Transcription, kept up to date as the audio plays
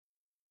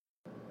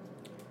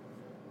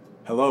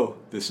Hello,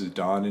 this is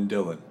Don and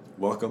Dylan.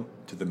 Welcome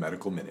to the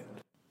Medical Minute.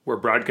 We're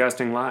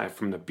broadcasting live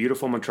from the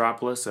beautiful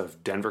metropolis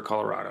of Denver,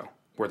 Colorado,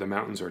 where the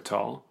mountains are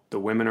tall, the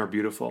women are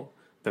beautiful,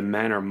 the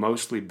men are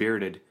mostly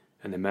bearded,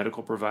 and the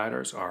medical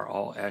providers are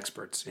all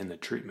experts in the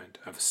treatment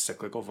of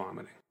cyclical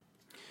vomiting.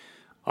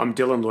 I'm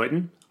Dylan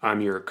Luyten. I'm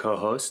your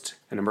co-host,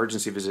 an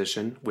emergency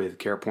physician with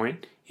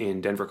CarePoint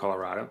in Denver,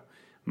 Colorado.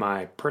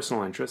 My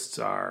personal interests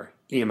are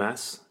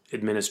EMS,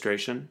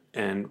 administration,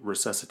 and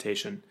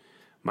resuscitation.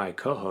 My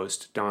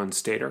co-host, Don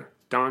Stater.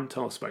 Don,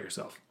 tell us about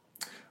yourself.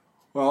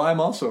 Well,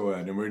 I'm also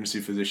an emergency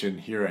physician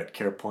here at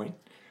CarePoint.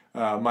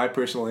 My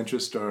personal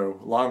interests are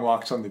long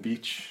walks on the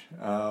beach,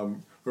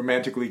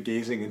 romantically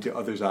gazing into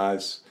others'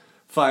 eyes,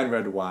 fine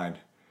red wine,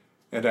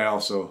 and I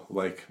also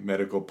like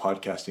medical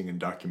podcasting and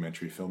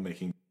documentary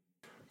filmmaking.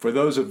 For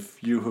those of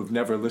you who've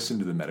never listened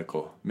to the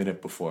Medical Minute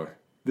before,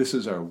 this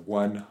is our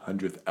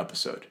 100th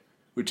episode,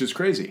 which is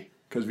crazy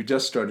because we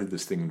just started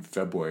this thing in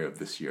February of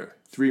this year,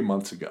 3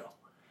 months ago.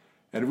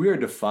 And we are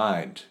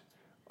defined,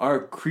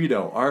 our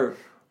credo, our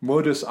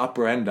modus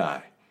operandi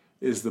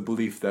is the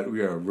belief that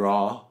we are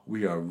raw,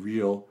 we are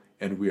real,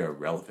 and we are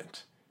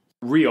relevant.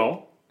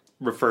 Real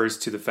refers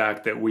to the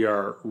fact that we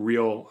are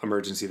real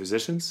emergency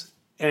physicians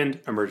and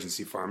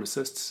emergency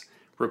pharmacists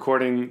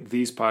recording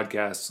these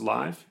podcasts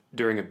live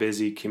during a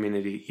busy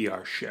community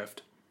ER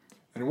shift.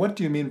 And what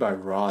do you mean by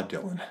raw,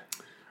 Dylan?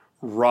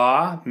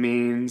 Raw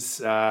means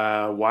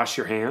wash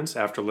your hands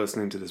after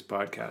listening to this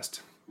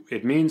podcast.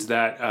 It means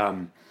that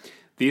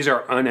these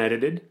are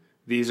unedited.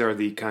 These are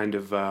the kind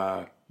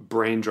of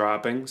brain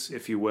droppings,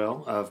 if you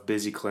will, of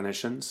busy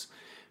clinicians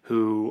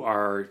who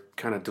are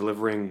kind of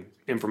delivering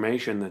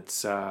information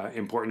that's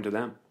important to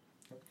them.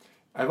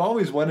 I've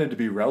always wanted to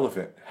be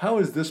relevant. How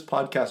is this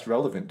podcast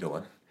relevant,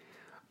 Dylan?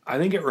 I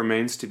think it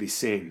remains to be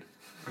seen.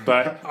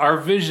 But our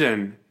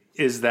vision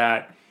is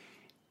that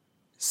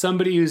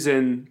somebody who's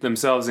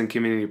themselves in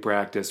community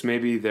practice,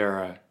 maybe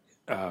they're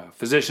a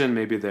physician,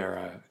 maybe they're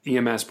a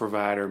EMS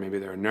provider, maybe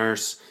they're a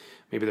nurse,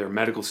 maybe they're a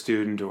medical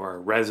student or a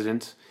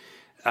resident,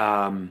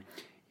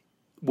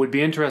 would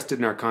be interested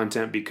in our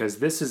content because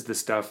this is the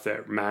stuff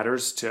that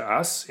matters to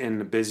us in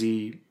the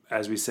busy,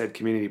 as we said,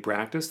 community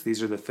practice.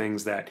 These are the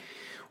things that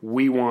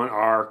we want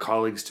our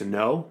colleagues to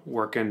know,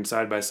 working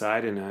side by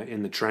side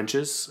in the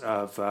trenches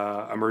of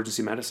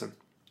emergency medicine.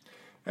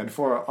 And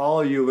for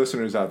all you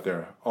listeners out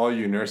there, all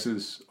you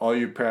nurses, all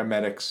you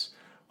paramedics,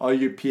 all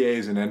you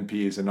PAs and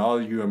NPs, and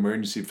all you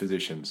emergency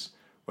physicians,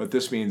 what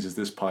this means is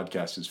this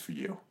podcast is for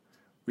you.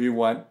 We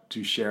want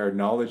to share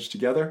knowledge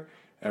together,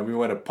 and we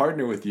want to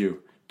partner with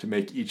you to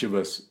make each of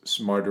us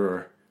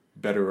smarter,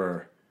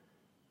 betterer,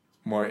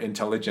 more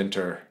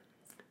intelligenter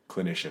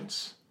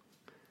clinicians.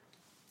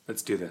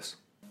 Let's do this.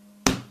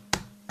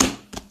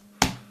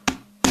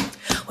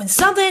 When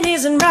something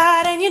isn't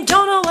right and you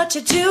don't know what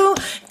to do,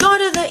 go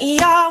to the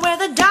ER where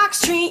the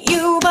docs treat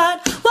you.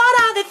 But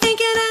what are they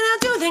thinking and how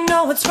do they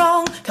know what's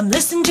wrong? Come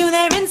listen to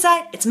their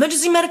insight. It's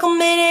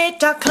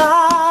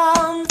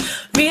emergencymedicalminute.com.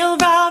 Real,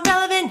 raw,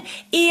 relevant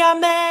ER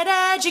med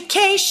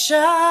education.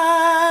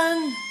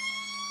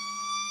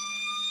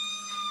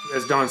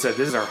 As Don said,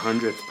 this is our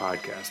 100th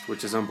podcast,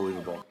 which is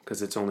unbelievable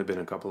because it's only been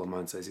a couple of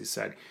months, as he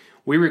said.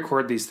 We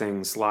record these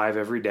things live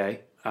every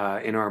day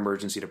in our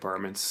emergency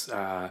departments,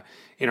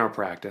 in our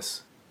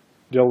practice.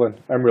 Dylan,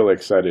 I'm really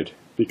excited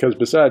because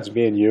besides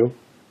me and you,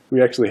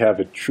 we actually have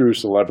a true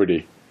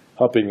celebrity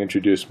helping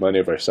introduce many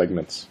of our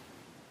segments.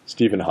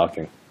 Stephen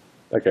Hawking.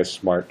 That guy's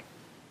smart.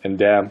 And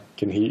damn,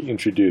 can he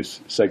introduce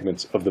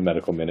segments of the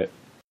Medical Minute.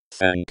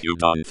 Thank you,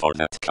 Don, for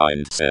that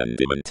kind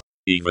sentiment,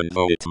 even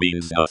though it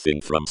means nothing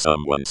from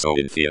someone so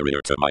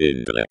inferior to my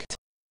intellect.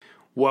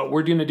 What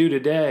we're going to do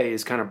today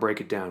is kind of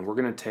break it down. We're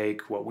going to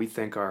take what we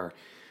think are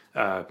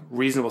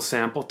reasonable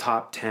sample,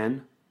 top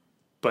 10,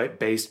 but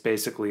based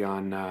basically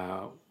on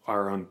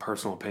our own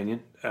personal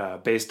opinion,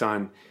 based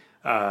on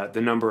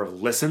the number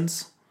of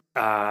listens,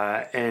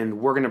 and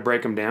we're going to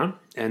break them down,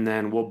 and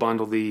then we'll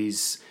bundle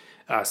these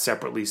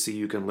separately so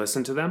you can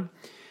listen to them.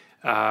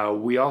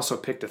 We also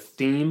picked a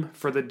theme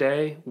for the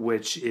day,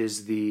 which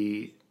is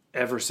the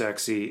ever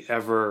sexy,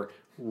 ever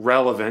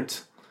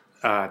relevant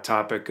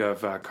topic of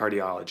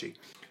cardiology.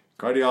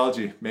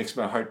 Cardiology makes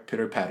my heart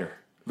pitter-patter.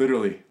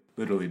 Literally,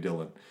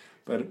 Dylan.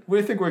 But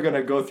we think we're going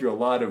to go through a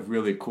lot of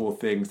really cool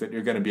things that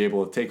you're going to be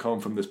able to take home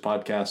from this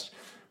podcast,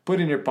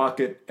 put in your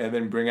pocket, and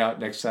then bring out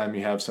next time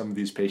you have some of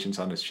these patients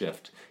on a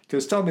shift.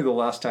 Because tell me the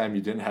last time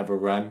you didn't have a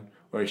run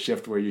or a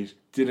shift where you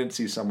didn't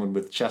see someone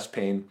with chest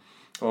pain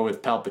or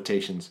with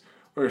palpitations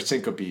or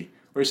syncope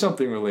or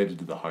something related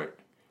to the heart.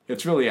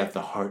 It's really at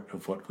the heart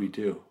of what we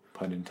do,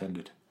 pun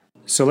intended.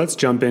 So let's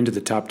jump into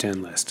the top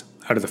 10 list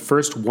out of the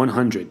first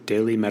 100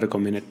 Daily Medical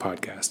Minute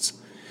podcasts.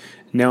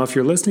 Now, if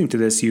you're listening to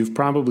this, you've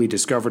probably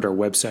discovered our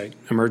website,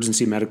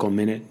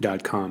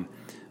 emergencymedicalminute.com.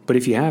 But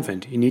if you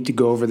haven't, you need to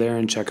go over there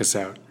and check us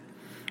out.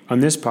 On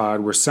this pod,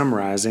 we're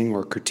summarizing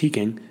or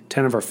critiquing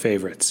 10 of our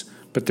favorites,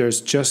 but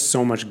there's just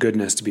so much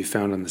goodness to be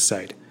found on the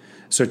site.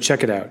 So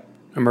check it out,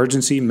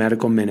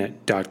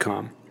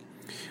 emergencymedicalminute.com.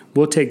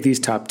 We'll take these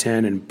top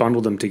 10 and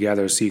bundle them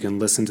together so you can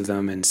listen to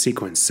them in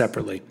sequence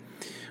separately.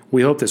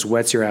 We hope this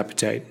whets your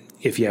appetite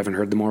if you haven't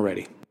heard them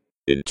already.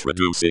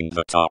 Introducing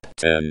the top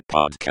 10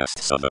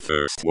 podcasts of the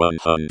first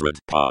 100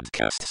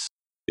 podcasts.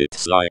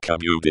 It's like a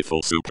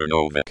beautiful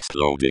supernova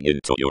exploding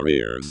into your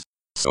ears.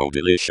 So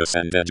delicious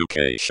and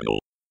educational.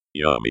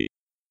 Yummy.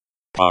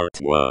 Part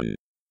 1.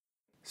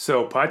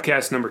 So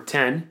podcast number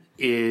 10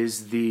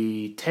 is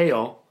the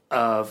tale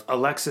of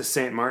Alexis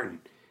St. Martin,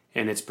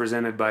 and it's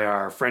presented by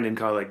our friend and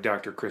colleague,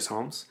 Dr. Chris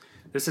Holmes.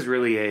 This is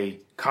really a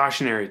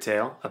cautionary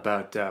tale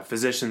about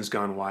physicians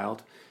gone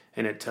wild,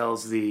 and it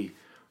tells the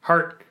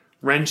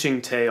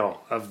heart-wrenching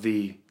tale of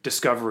the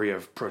discovery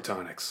of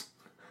protonics.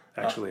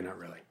 Actually, not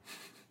really.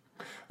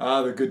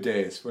 The good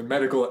days when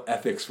medical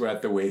ethics were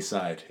at the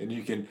wayside, and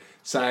you can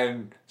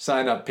sign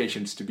up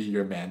patients to be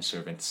your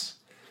manservants.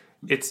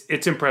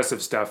 It's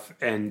impressive stuff,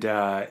 and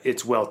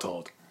it's well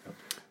told.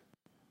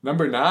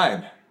 Number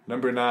 9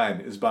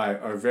 is by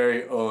our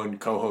very own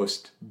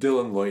co-host,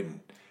 Dylan Loyton,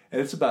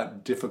 and it's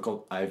about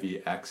difficult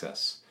IV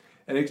access.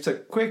 And it's a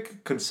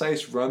quick,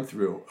 concise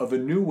run-through of a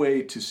new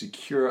way to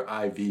secure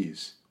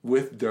IVs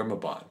with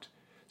Dermabond.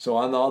 So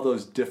on all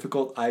those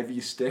difficult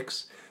IV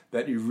sticks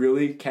that you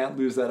really can't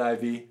lose that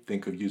IV,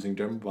 think of using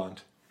Dermabond.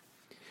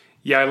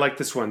 Yeah, I like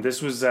this one.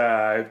 This was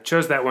I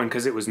chose that one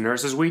because it was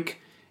Nurses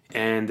Week,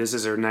 and this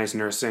is a nice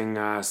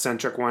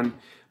nursing-centric one.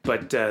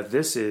 But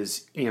this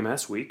is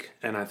EMS Week,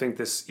 and I think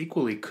this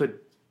equally could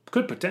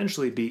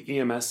potentially be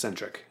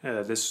EMS-centric.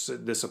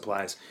 This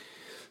applies,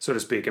 so to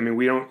speak. I mean,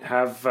 we don't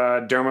have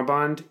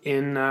Dermabond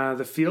in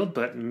the field,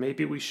 but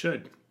maybe we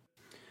should.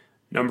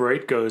 Number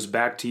 8 goes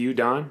back to you,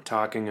 Don,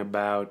 talking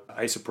about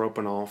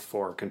isopropanol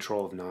for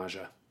control of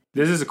nausea.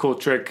 This is a cool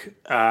trick.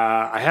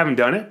 I haven't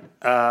done it,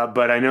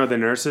 but I know the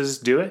nurses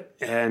do it,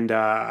 and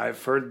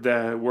I've heard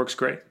that it works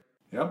great.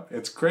 Yep,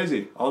 it's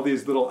crazy. All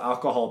these little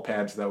alcohol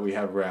pads that we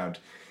have around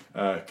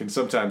can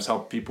sometimes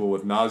help people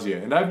with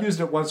nausea. And I've used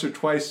it once or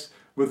twice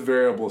with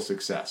variable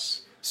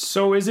success.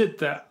 So is it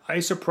the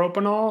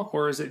isopropanol,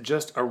 or is it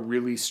just a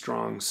really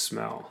strong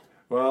smell?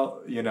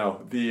 Well,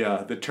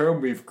 the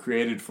term we've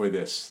created for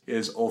this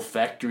is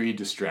olfactory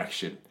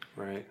distraction.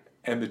 Right.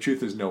 And the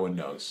truth is no one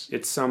knows.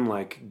 It's some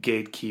like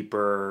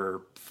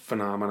gatekeeper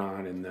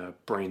phenomenon in the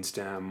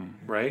brainstem,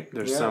 right?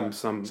 There's some.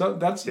 So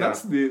that's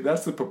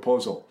the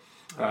proposal.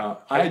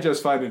 I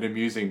just find it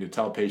amusing to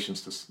tell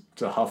patients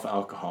to huff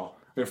alcohol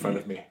in front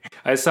of me.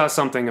 I saw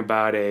something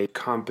about a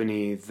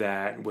company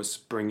that was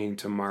bringing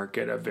to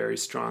market a very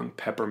strong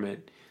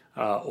peppermint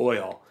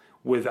oil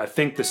with, I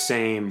think, the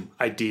same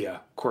idea.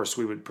 Of course,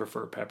 we would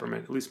prefer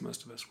peppermint. At least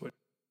most of us would.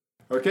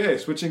 Okay,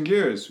 switching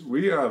gears.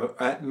 We are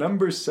at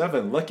number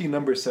 7, lucky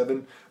number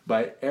 7,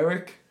 by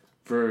Eric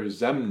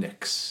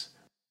Verzemniks.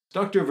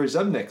 Dr.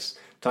 Verzemniks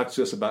talks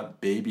to us about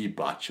baby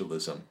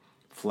botulism,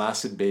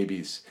 flaccid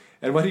babies.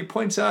 And what he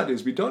points out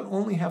is we don't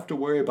only have to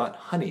worry about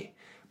honey,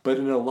 but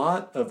in a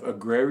lot of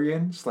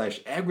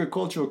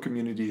agrarian/agricultural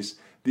communities,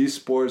 these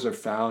spores are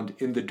found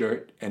in the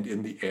dirt and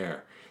in the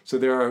air. So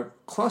there are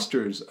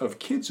clusters of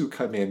kids who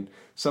come in,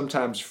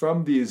 sometimes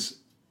from these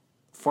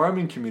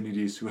farming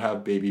communities, who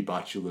have baby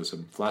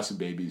botulism. Flaccid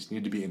babies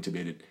need to be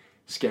intubated.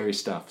 Scary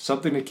stuff.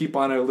 Something to keep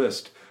on our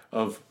list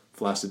of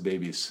flaccid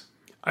babies.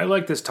 I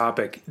like this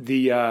topic.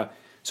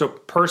 So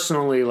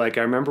personally, like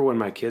I remember when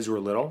my kids were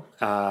little,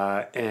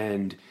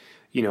 and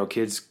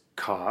kids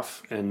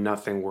cough, and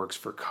nothing works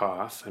for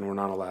cough, and we're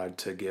not allowed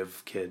to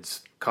give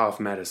kids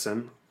cough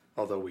medicine,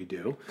 although we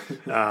do,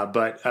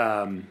 but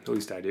at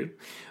least I do.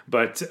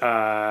 But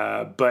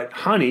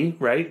honey,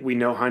 right? We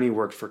know honey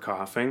worked for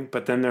coughing,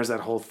 but then there's that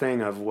whole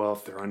thing of, well,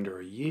 if they're under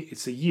a year,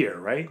 it's a year,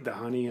 right? The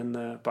honey and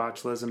the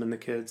botulism in the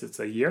kids, it's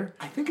a year?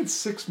 I think it's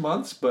 6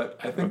 months, but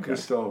I think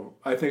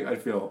I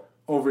feel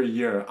over a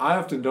year. I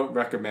often don't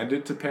recommend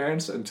it to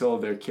parents until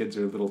their kids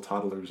are little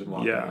toddlers and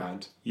walking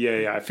around.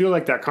 Yeah. I feel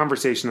like that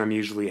conversation I'm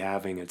usually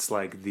having, it's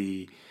like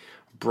the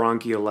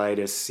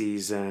bronchiolitis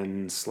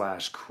season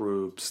 /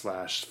 croup /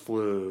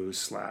 flu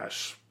 /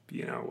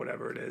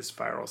 whatever it is,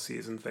 viral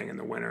season thing in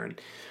the winter, and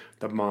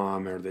the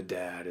mom or the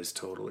dad is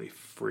totally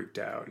freaked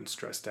out and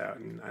stressed out,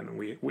 and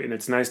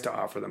it's nice to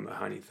offer them the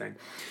honey thing.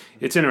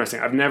 It's interesting.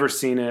 I've never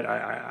seen it.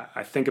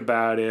 I think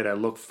about it. I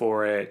look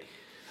for it.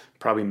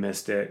 Probably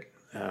missed it.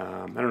 I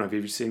don't know. Have you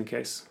ever seen a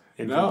case?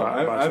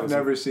 I've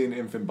never seen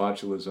infant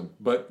botulism,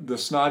 but the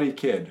snotty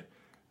kid.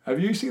 Have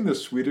you seen the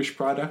Swedish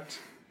product?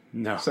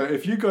 No. So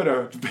if you go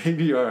to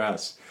Baby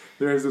RS,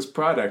 there is this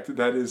product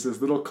that is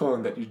this little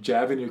cone that you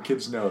jab in your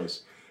kid's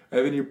nose,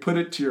 and then you put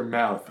it to your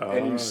mouth,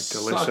 and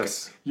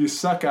you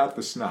suck out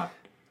the snot.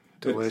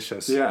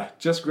 Delicious.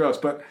 Just gross.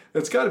 But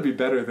it's got to be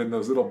better than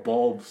those little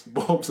bulbs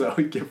that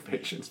we give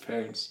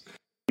parents.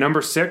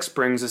 Number 6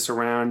 brings us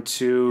around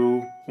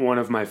to one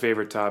of my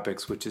favorite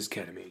topics, which is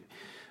ketamine.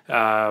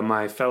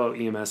 My fellow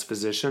EMS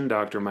physician,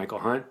 Dr. Michael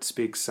Hunt,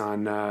 speaks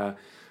on our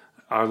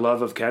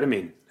love of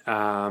ketamine.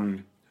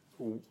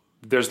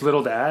 There's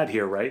little to add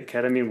here, right?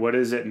 Ketamine, what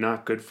is it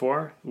not good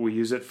for? We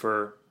use it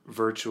for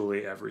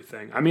virtually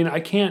everything. I mean,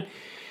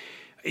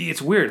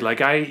 It's weird.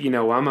 Like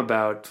I'm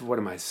about, what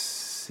am I,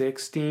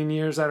 16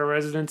 years out of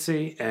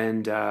residency.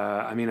 And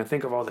I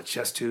think of all the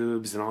chest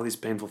tubes and all these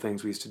painful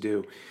things we used to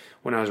do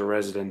when I was a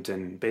resident,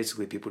 and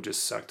basically people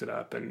just sucked it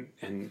up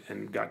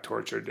and got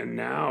tortured. And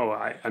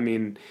now,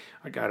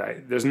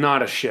 there's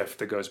not a shift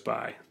that goes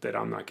by that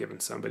I'm not giving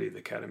somebody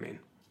the ketamine.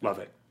 Love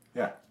it.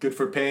 Yeah, good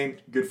for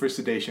pain, good for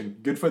sedation,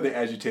 good for the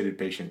agitated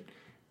patient.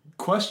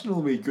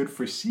 Questionably good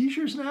for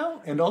seizures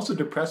now, and also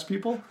depressed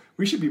people.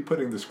 We should be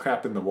putting this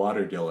crap in the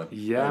water, Dylan.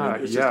 Yeah,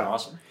 it's just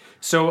awesome.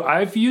 So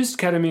I've used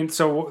ketamine.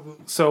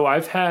 So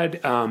I've had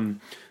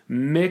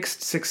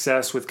mixed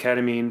success with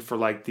ketamine for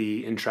like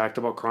the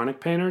intractable chronic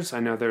painers. I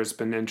know there's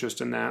been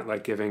interest in that,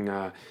 like giving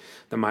the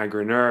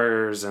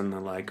migraineurs and the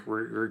like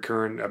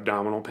recurrent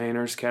abdominal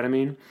painers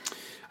ketamine.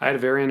 I had a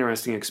very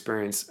interesting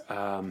experience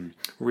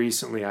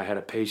recently. I had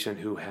a patient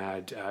who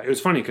had. It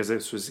was funny because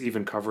this was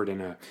even covered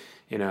in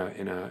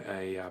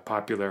a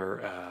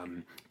popular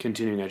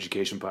continuing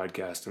education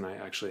podcast, and I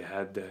actually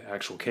had the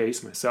actual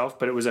case myself.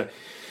 But it was a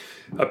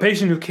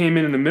patient who came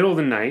in the middle of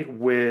the night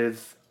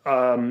with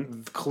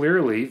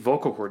clearly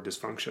vocal cord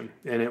dysfunction,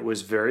 and it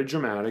was very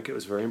dramatic. It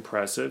was very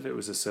impressive. It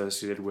was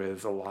associated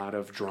with a lot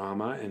of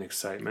drama and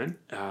excitement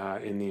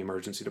in the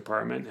emergency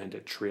department and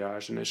at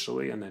triage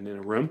initially, and then in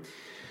a room.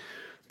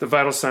 The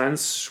vital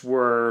signs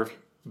were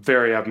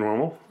very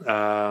abnormal.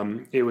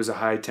 It was a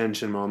high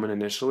tension moment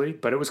initially,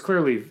 but it was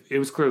clearly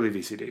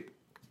VCD.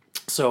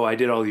 So I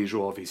did all the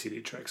usual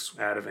VCD tricks: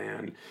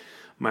 Ativan,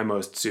 my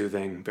most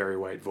soothing, very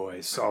white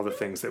voice, all the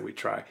things that we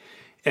try,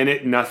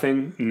 and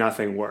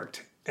nothing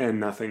worked, and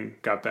nothing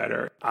got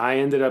better. I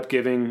ended up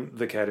giving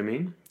the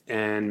ketamine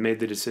and made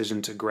the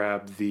decision to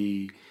grab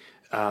the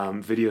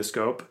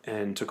videoscope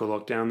and took a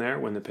look down there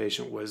when the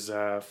patient was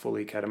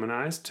fully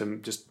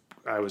ketaminized.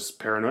 I was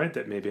paranoid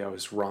that maybe I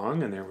was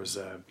wrong and there was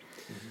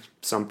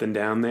something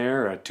down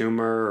there, a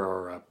tumor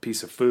or a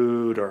piece of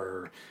food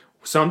or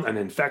an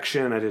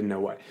infection. I didn't know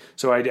what.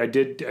 So I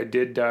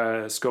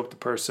did scope the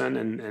person,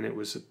 and it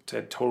was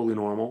totally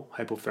normal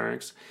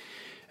hypopharynx.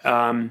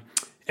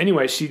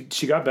 Anyway,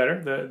 she got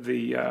better.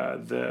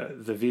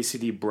 The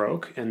VCD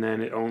broke, and then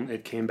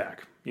it came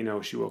back.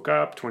 She woke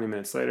up 20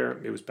 minutes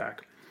later. It was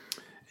back.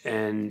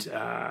 And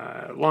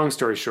long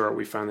story short,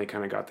 we finally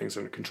kind of got things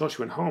under control.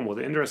 She went home. Well,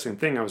 the interesting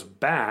thing, I was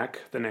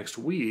back the next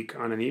week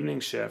on an evening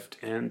shift,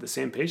 and the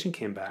same patient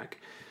came back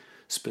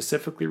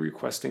specifically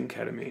requesting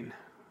ketamine.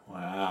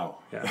 Wow.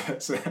 Yeah.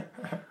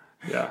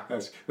 Yeah.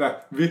 That's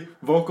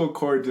vocal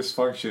cord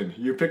dysfunction.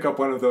 You pick up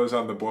one of those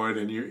on the board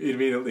and you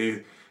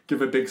immediately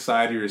give a big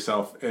sigh to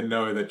yourself and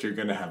know that you're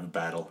going to have a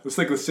battle. It's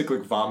like the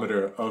cyclic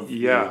vomiter of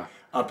the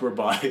upper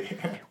body.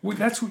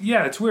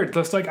 It's weird.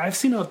 It's like I've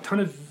seen a ton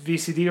of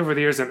VCD over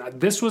the years, and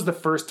this was the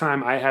first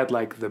time I had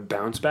like the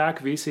bounce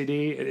back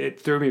VCD.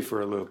 It threw me for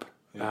a loop.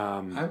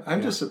 Yeah.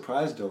 I'm just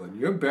surprised, Dylan.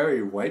 Your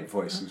Barry White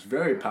voice is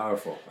very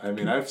powerful. I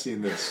mean, I've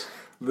seen this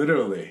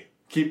literally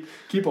keep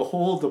a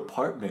whole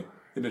department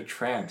in a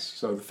trance.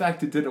 So the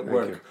fact it didn't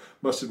work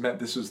must have meant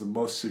this was the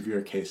most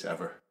severe case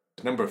ever.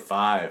 Number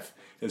 5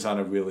 is on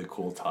a really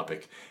cool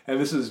topic, and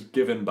this is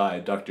given by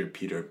Dr.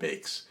 Peter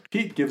Bakes.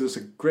 Pete gives us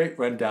a great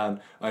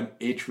rundown on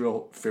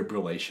atrial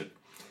fibrillation.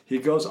 He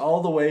goes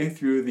all the way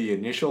through the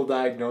initial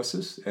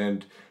diagnosis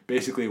and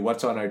basically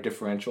what's on our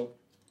differential,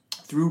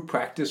 through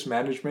practice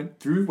management,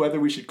 through whether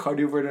we should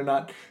cardiovert or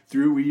not,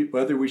 through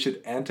whether we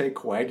should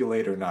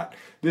anticoagulate or not.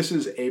 This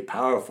is a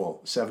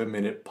powerful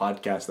 7-minute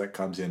podcast that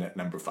comes in at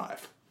number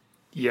 5.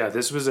 Yeah,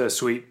 this was a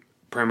sweet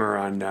primer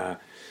on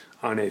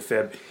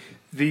AFib.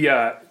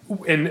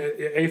 And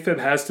AFib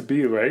has to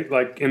be, right,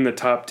 like in the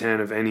top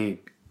 10 of any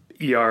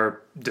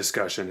ER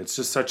discussion. It's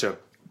just such a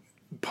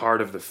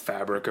part of the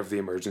fabric of the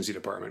emergency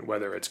department,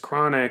 whether it's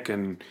chronic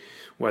and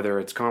whether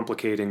it's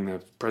complicating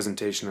the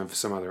presentation of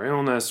some other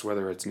illness,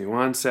 whether it's new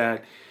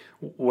onset,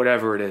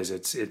 whatever it is.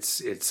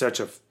 It's such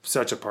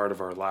a part of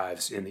our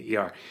lives in the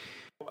ER.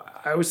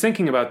 I was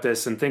thinking about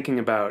this and thinking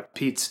about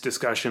Pete's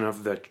discussion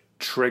of the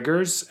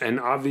triggers,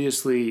 and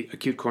obviously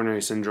acute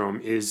coronary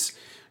syndrome is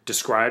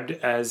described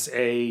as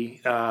a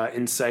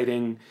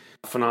inciting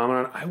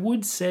phenomenon. I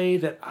would say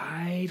that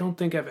I don't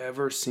think I've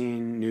ever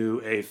seen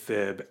new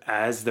AFib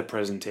as the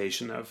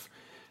presentation of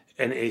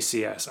an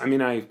ACS. I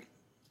mean,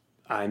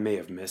 I may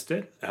have missed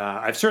it.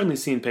 I've certainly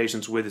seen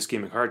patients with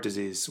ischemic heart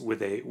disease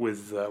with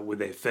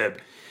AFib,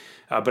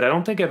 but I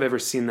don't think I've ever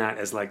seen that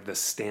as like the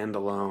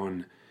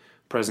standalone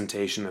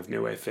presentation of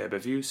new AFib.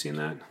 Have you seen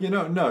that?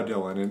 No,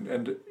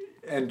 Dylan,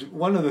 and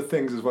one of the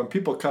things is when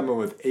people come in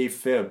with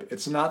AFib,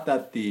 it's not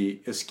that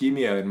the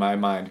ischemia in my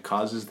mind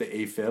causes the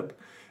AFib,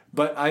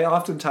 but I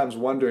oftentimes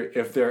wonder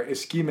if they're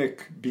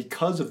ischemic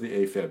because of the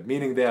AFib,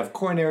 meaning they have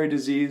coronary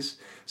disease,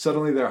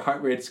 suddenly their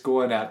heart rate's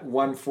going at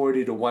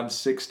 140 to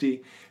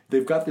 160,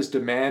 they've got this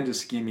demand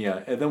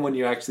ischemia, and then when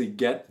you actually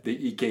get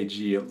the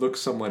EKG, it looks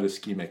somewhat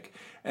ischemic.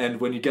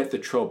 And when you get the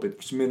trope,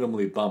 it's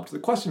minimally bumped. The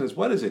question is,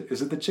 what is it?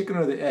 Is it the chicken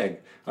or the egg?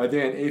 Are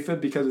they an AFib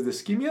because of the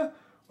ischemia?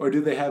 Or do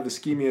they have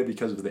ischemia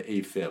because of the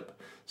AFib?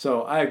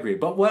 So I agree.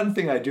 But one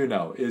thing I do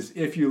know is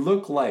if you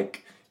look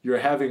like you're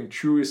having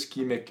true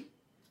ischemic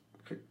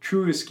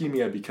true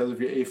ischemia because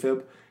of your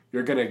AFib,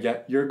 you're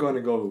going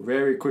to go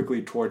very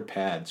quickly toward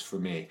pads for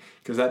me,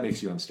 because that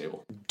makes you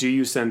unstable. Do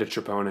you send a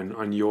troponin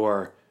on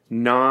your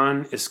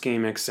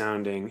non-ischemic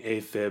sounding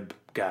AFib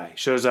guy?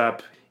 Shows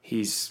up,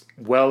 he's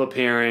well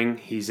appearing,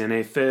 he's in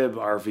AFib,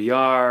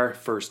 RVR,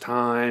 first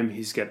time,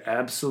 he's got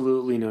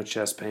absolutely no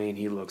chest pain,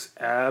 he looks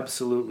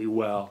absolutely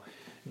well.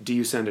 Do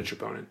you send a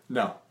troponin?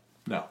 No,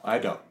 I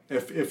don't.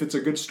 If it's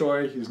a good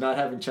story, he's not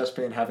having chest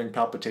pain, having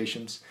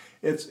palpitations,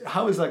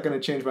 how is that going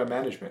to change my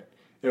management?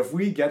 If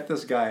we get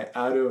this guy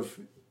out of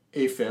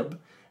AFib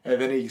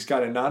and then he's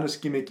got a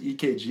non-ischemic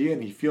EKG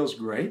and he feels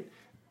great,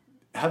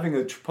 having a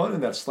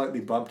troponin that's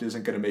slightly bumped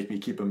isn't going to make me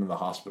keep him in the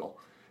hospital.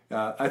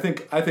 I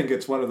think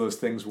it's one of those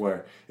things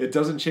where it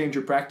doesn't change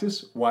your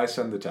practice. Why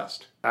send the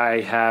test?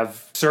 I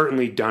have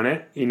certainly done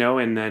it,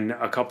 and then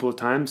a couple of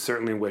times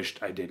certainly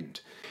wished I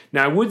didn't.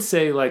 Now, I would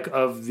say, like,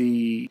 of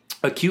the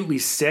acutely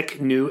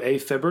sick new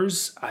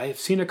AFibbers, I've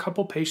seen a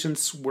couple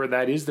patients where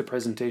that is the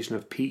presentation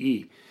of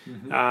PE.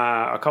 Mm-hmm.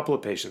 A couple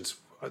of patients,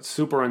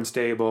 super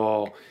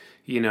unstable,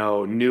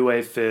 new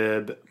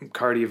AFib,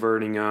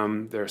 cardioverting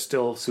them, they're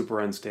still super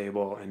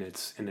unstable, and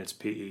it's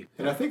PE.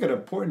 And I think an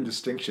important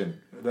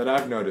distinction that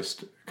I've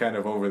noticed kind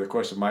of over the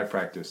course of my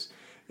practice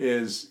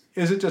is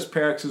it just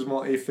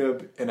paroxysmal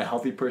AFib in a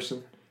healthy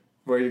person,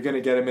 where you're going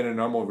to get him in a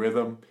normal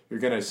rhythm, you're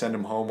going to send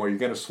him home, or you're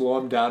going to slow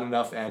him down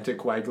enough,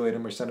 anticoagulate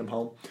him, or send him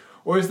home?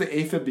 Or is the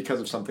AFib because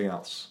of something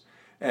else?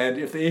 And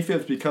if the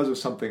AFib is because of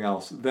something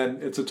else, then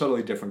it's a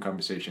totally different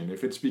conversation.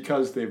 If it's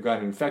because they've got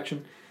an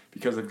infection,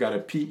 because they've got a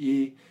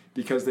PE,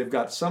 because they've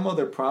got some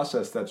other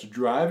process that's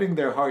driving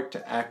their heart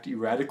to act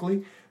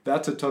erratically,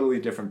 that's a totally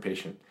different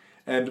patient.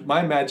 And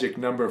my magic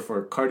number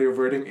for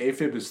cardioverting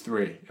AFib is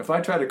 3. If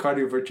I try to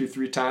cardiovert you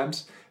 3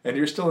 times and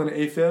you're still in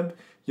AFib,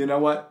 you know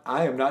what?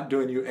 I am not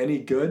doing you any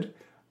good.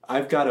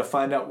 I've got to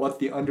find out what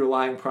the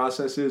underlying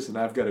process is, and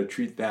I've got to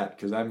treat that,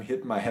 because I'm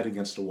hitting my head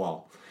against a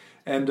wall.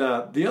 And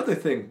the other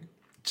thing,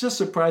 just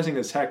surprising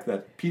as heck,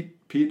 that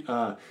Pete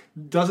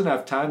doesn't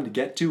have time to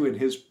get to in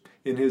his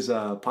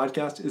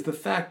podcast, is the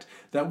fact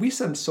that we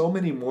send so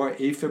many more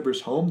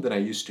AFibbers home than I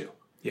used to.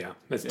 Yeah,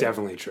 that's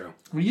definitely true.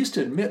 We used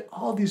to admit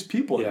all these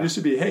people. Yeah. It used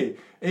to be, hey,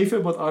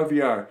 AFib with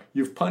RVR,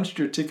 you've punched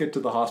your ticket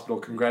to the hospital,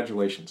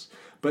 congratulations.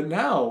 But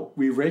now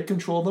we rate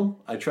control them.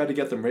 I try to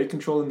get them rate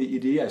control in the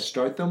ED. I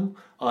start them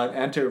on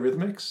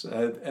antiarrhythmics.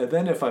 And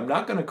then if I'm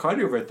not going to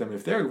cardiovert them,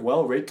 if they're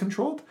well rate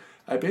controlled,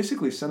 I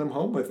basically send them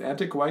home with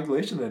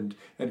anticoagulation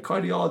and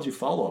cardiology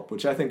follow-up,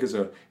 which I think is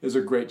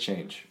a great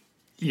change.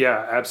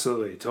 Yeah,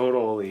 absolutely.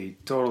 Totally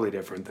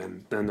different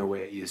than the way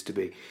it used to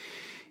be.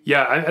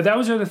 Yeah, that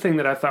was the other thing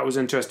that I thought was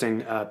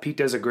interesting. Pete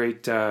does a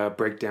great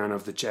breakdown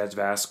of the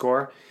CHA2DS2-VASc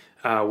score,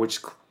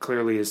 which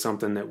clearly is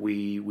something that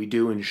we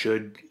do and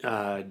should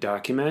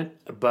document.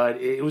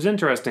 But it was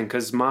interesting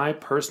because my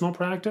personal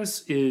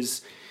practice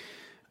is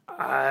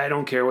I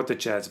don't care what the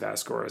CHA2DS2-VASc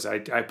score is. I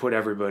put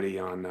everybody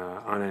on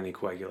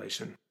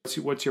anticoagulation.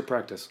 What's your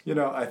practice?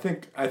 I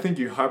think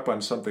you harp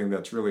on something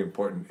that's really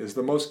important. Is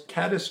the most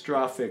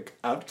catastrophic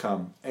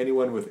outcome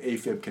anyone with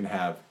AFib can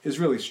have is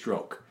really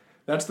stroke.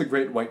 That's the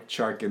great white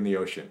shark in the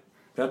ocean.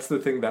 That's the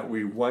thing that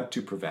we want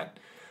to prevent.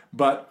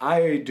 But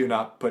I do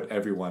not put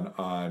everyone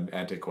on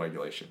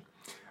anticoagulation.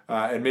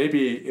 And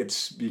maybe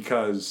it's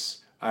because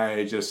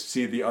I just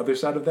see the other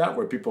side of that,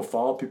 where people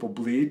fall, people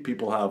bleed,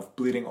 people have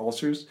bleeding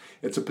ulcers.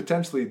 It's a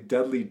potentially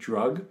deadly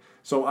drug.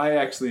 So I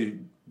actually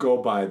go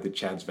by the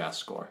CHA2DS2-VASc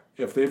score.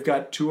 If they've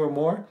got 2 or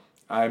more,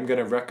 I'm going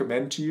to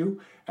recommend to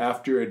you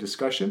after a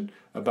discussion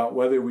about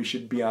whether we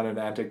should be on an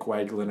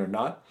anticoagulant or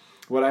not.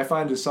 What I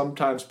find is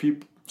sometimes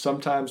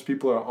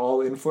people are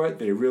all in for it.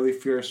 They really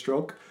fear a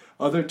stroke.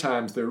 Other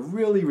times they're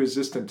really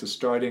resistant to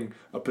starting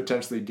a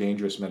potentially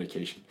dangerous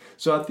medication.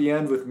 So at the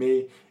end with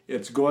me,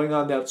 it's going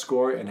on that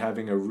score and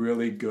having a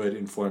really good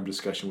informed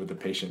discussion with the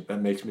patient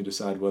that makes me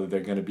decide whether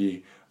they're going to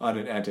be on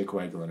an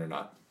anticoagulant or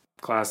not.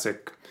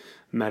 Classic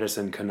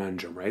medicine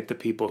conundrum, right? The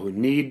people who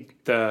need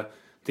the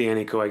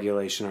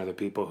anticoagulation are the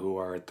people who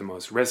are at the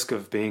most risk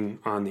of being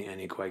on the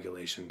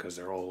anticoagulation because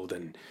they're old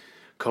and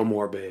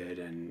comorbid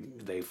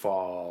and they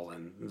fall,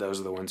 and those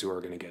are the ones who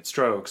are going to get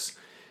strokes.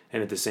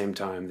 And at the same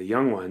time, the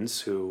young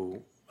ones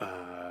who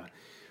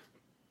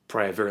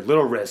probably have very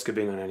little risk of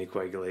being on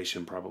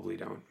anticoagulation probably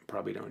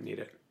don't need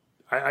it.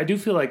 I do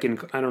feel like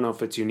I don't know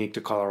if it's unique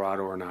to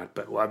Colorado or not,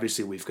 but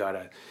obviously we've got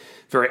a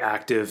very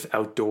active,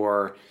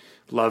 outdoor,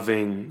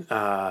 loving,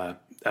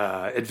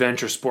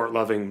 adventure sport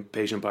loving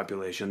patient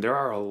population. There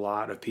are a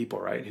lot of people,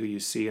 right, who you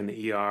see in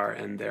the ER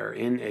and they're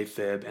in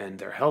AFib and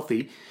they're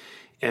healthy.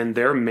 And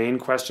their main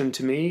question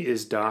to me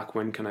is, Doc,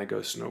 when can I go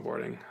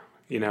snowboarding?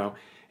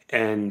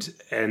 And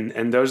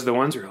those are the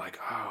ones who are like,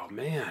 oh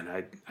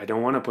man, I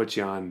don't want to put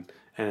you on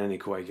an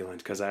anticoagulant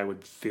because I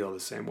would feel the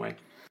same way.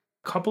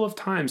 A couple of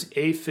times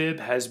AFib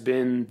has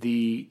been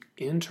the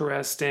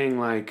interesting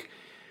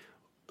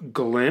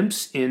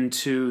glimpse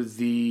into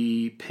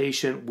the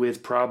patient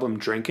with problem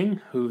drinking,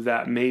 who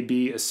that may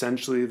be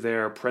essentially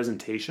their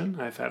presentation.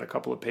 I've had a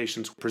couple of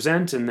patients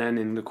present, and then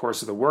in the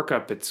course of the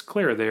workup, it's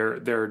clear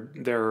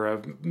they're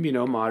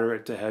a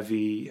moderate to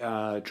heavy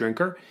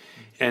drinker,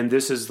 and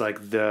this is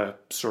like the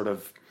sort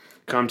of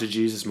come to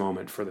Jesus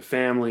moment for the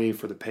family,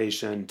 for the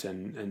patient,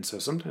 and so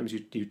sometimes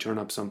you turn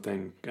up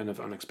something kind of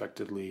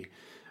unexpectedly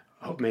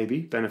maybe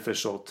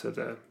beneficial to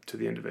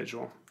the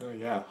individual. Oh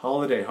yeah,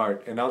 holiday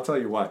heart. And I'll tell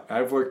you what,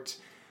 I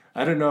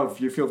don't know if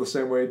you feel the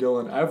same way,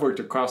 Dylan. I've worked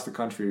across the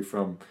country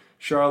from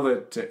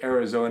Charlotte to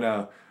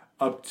Arizona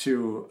up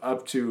to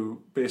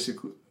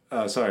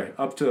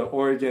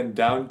Oregon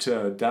down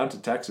to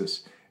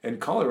Texas. In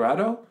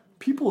Colorado,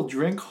 people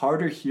drink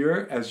harder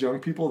here as young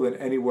people than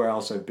anywhere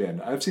else I've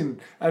been.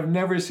 I've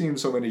never seen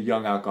so many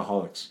young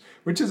alcoholics,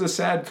 which is a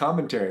sad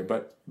commentary,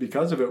 but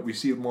because of it, we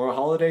see more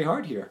holiday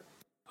heart here.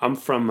 I'm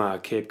from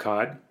Cape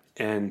Cod,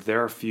 and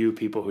there are few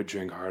people who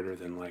drink harder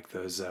than like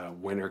those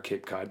winter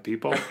Cape Cod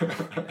people.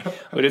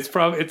 But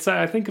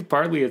I think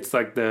partly it's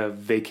like the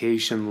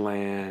vacation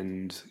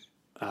land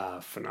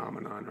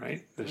phenomenon,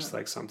 right? There's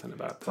like something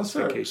about those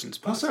vacation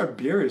spots. Plus our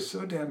beer is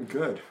so damn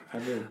good. I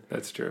mean,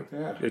 that's true.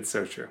 Yeah, it's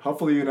so true.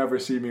 Hopefully you never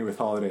see me with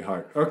holiday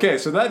heart. Okay,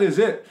 so that is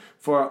it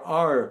for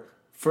our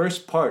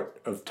first part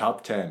of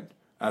Top 10.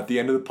 At the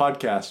end of the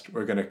podcast,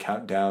 we're going to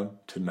count down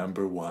to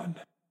number 1.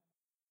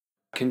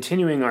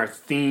 Continuing our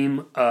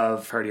theme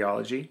of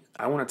cardiology,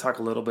 I want to talk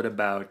a little bit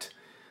about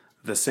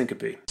the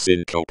syncope.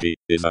 Syncope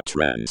is a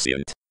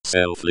transient,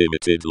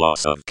 self-limited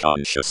loss of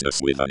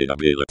consciousness with an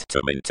inability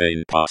to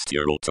maintain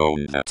postural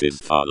tone that is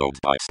followed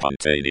by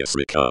spontaneous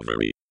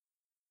recovery.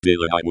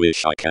 Dylan, I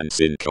wish I can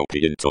syncope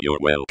into your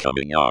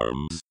welcoming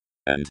arms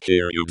and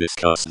hear you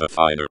discuss the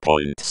finer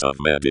points of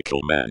medical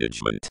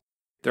management.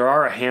 There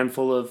are a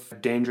handful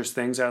of dangerous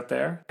things out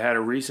there. I had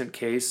a recent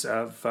case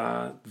of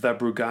the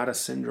Brugada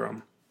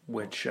syndrome,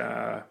 which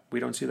we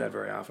don't see that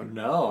very often.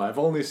 No, I've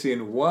only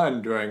seen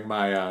one during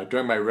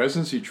my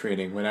residency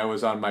training when I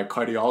was on my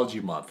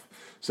cardiology month.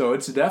 So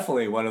it's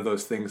definitely one of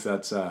those things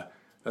that's a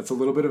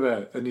little bit of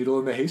a needle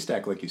in the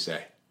haystack, like you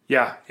say.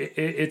 Yeah,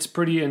 it's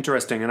pretty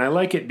interesting, and I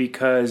like it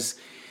because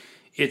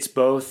it's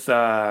both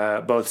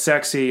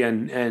sexy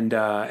and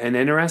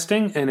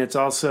interesting, and it's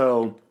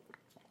also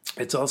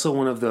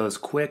one of those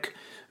quick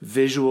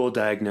visual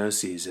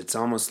diagnoses. It's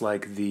almost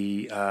like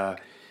the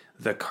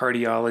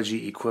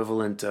cardiology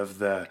equivalent of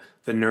the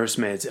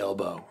nursemaid's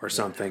elbow or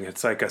something.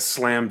 It's like a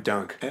slam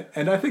dunk.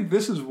 And I think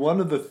this is one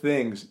of the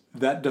things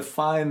that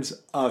defines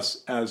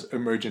us as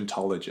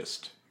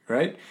emergentologists,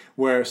 right?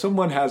 Where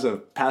someone has a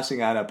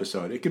passing out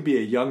episode. It could be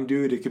a young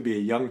dude, it could be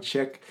a young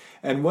chick.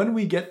 And when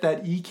we get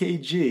that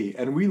EKG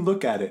and we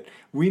look at it,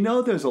 we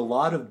know there's a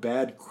lot of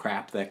bad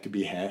crap that could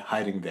be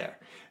hiding there.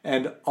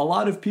 And a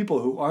lot of people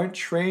who aren't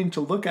trained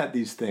to look at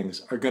these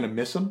things are going to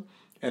miss them.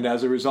 And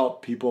as a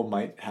result, people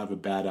might have a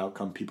bad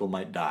outcome. People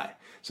might die.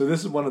 So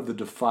this is one of the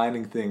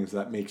defining things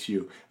that makes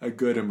you a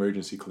good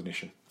emergency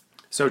clinician.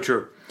 So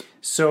true.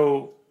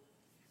 So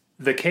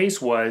the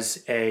case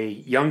was a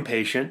young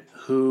patient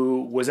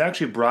who was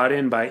actually brought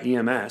in by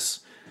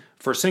EMS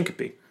for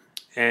syncope.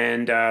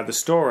 And the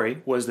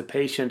story was the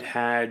patient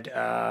had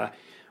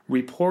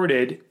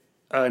reported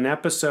an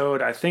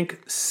episode, I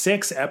think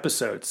 6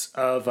 episodes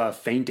of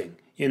fainting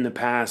in the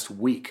past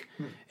week.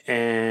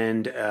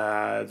 And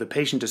the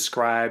patient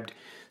described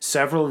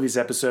several of these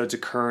episodes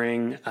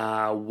occurring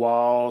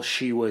while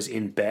she was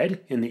in bed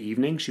in the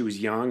evening. She was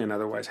young and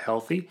otherwise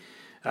healthy,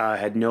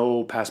 had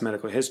no past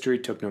medical history,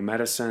 took no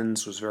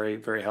medicines, was very,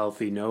 very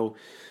healthy, no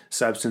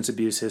substance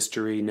abuse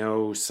history,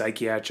 no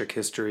psychiatric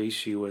history.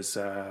 She was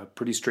a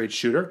pretty straight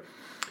shooter.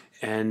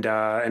 And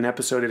an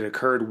episode had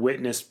occurred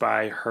witnessed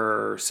by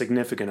her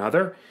significant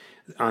other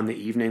on the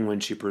evening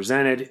when she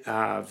presented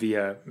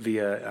via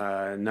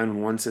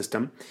 911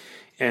 system.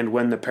 And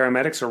when the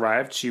paramedics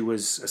arrived, she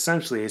was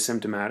essentially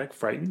asymptomatic,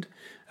 frightened,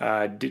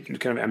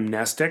 kind of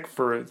amnestic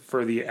for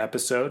the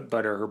episode,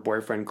 but her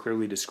boyfriend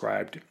clearly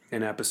described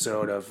an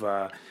episode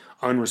of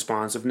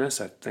unresponsiveness.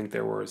 I think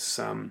there was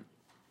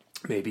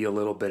maybe a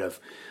little bit of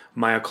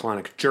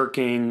myoclonic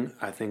jerking.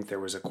 I think there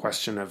was a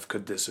question of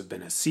could this have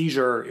been a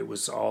seizure? It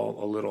was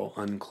all a little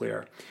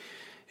unclear.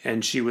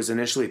 And she was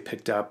initially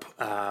picked up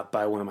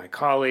by one of my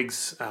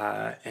colleagues,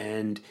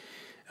 and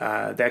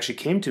they actually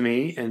came to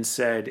me and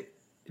said,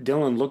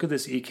 Dylan, look at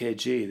this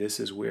EKG. This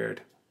is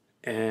weird.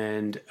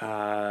 And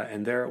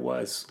there it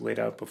was, laid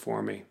out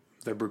before me,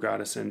 the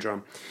Brugada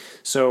syndrome.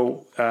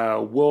 So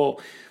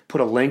we'll put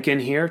a link in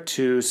here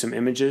to some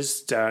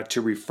images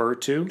to refer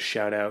to.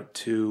 Shout out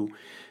to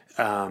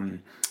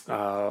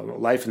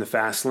Life in the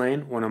Fast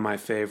Lane, one of my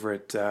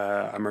favorite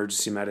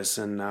emergency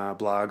medicine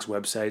blogs,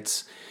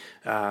 websites,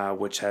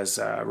 which has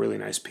a really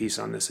nice piece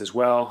on this as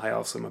well. I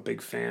also am a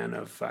big fan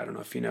of, I don't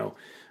know if you know,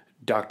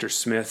 Dr.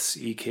 Smith's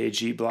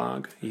EKG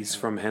blog. He's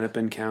from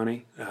Hennepin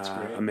County.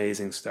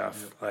 Amazing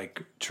stuff.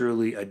 Like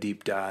truly a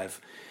deep dive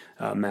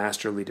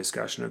masterly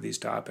discussion of these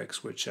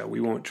topics, which we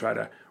won't try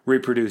to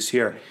reproduce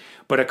here.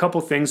 But a couple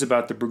things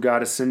about the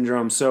Brugada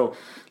syndrome. So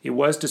it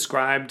was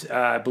described,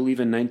 I believe,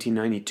 in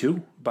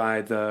 1992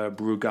 by the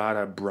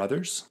Brugada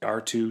brothers,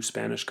 our two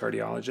Spanish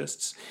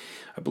cardiologists.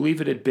 I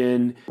believe it had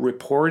been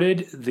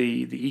reported,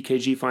 the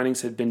EKG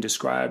findings had been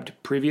described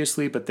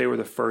previously, but they were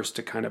the first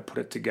to kind of put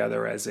it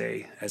together as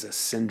a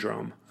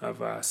syndrome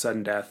of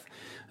sudden death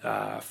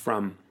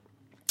from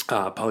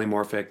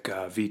polymorphic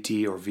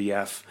VT or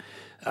VF.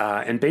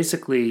 And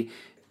basically,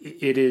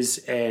 it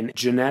is a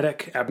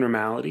genetic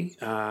abnormality,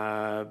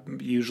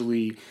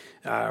 usually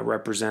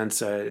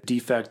represents a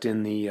defect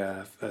in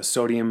the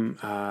sodium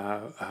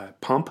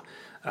pump,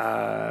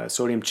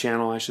 sodium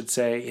channel, I should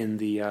say, in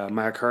the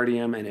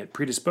myocardium, and it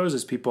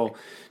predisposes people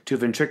to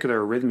ventricular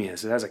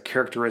arrhythmias. It has a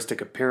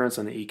characteristic appearance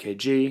on the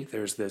EKG.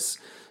 There's this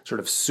sort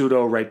of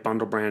pseudo right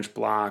bundle branch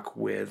block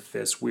with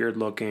this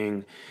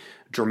weird-looking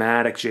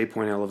dramatic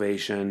J-point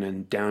elevation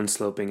and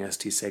downsloping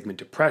ST segment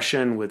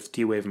depression with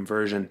T-wave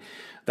inversion.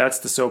 That's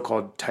the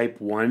so-called type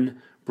 1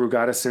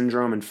 Brugada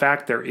syndrome. In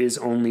fact, there is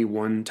only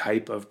one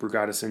type of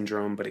Brugada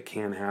syndrome, but it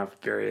can have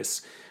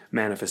various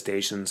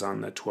manifestations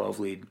on the 12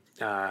 lead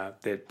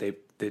that they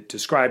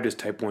described as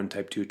type 1,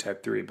 type 2,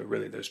 type 3, but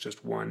really there's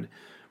just one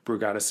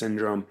Brugada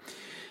syndrome.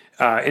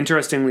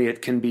 Interestingly,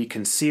 it can be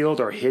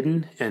concealed or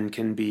hidden and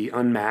can be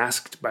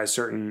unmasked by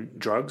certain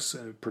drugs,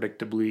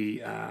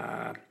 predictably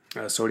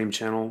sodium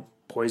channel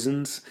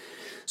poisons.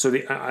 So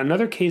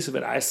another case of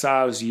it I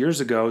saw was years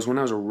ago. Was when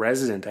I was a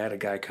resident. I had a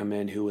guy come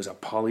in who was a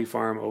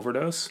polypharm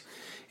overdose,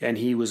 and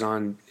he was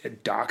on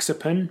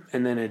doxepin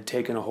and then had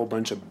taken a whole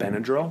bunch of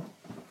Benadryl.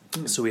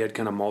 So we had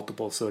kind of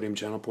multiple sodium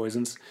channel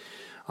poisons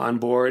on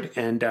board,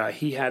 and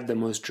he had the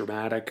most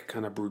dramatic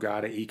kind of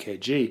Brugada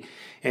EKG.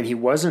 And he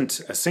wasn't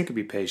a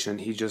syncope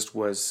patient; he just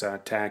was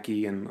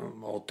tacky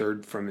and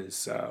altered from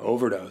his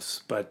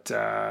overdose. But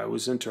it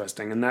was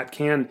interesting, and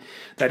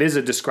that is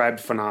a described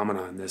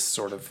phenomenon. This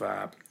sort of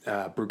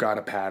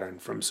Brugada pattern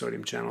from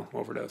sodium channel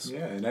overdose.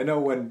 Yeah, and I know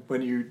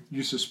when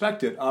you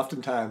suspect it,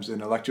 oftentimes an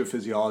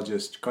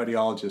electrophysiologist,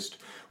 cardiologist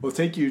will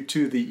take you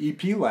to the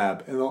EP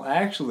lab and they'll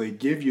actually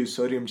give you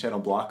sodium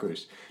channel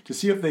blockers to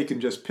see if they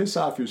can just piss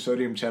off your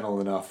sodium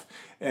channel enough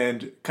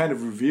and kind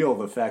of reveal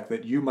the fact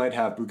that you might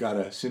have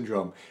Brugada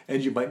syndrome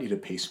and you might need a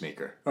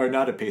pacemaker, or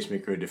not a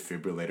pacemaker, a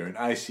defibrillator, an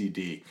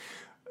ICD.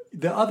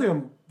 The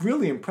other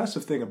really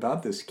impressive thing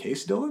about this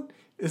case, Dylan,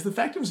 is the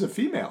fact it was a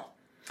female.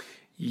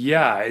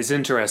 Yeah, it's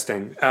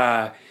interesting.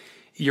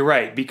 You're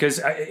right, because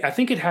I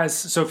think it has,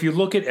 so if you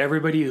look at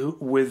everybody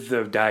with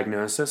the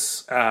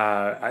diagnosis,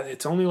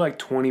 it's only like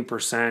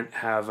 20%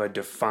 have a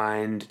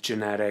defined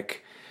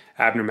genetic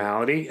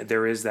abnormality.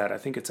 There is that, I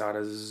think it's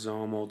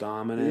autosomal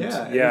dominant.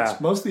 Yeah.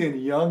 It's mostly in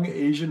young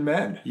Asian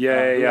men. Who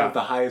have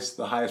the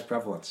highest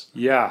prevalence.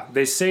 Yeah,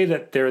 they say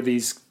that there are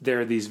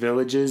these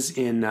villages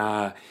in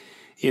the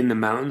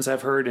mountains,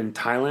 I've heard, in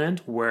Thailand,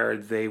 where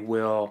they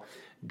will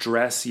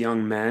dress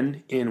young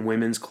men in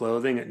women's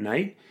clothing at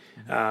night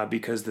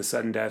because the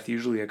sudden death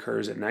usually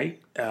occurs at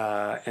night.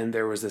 And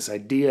there was this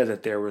idea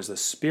that there was a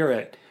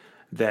spirit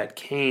that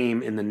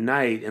came in the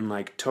night and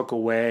like took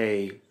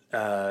away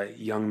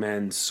young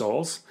men's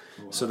souls.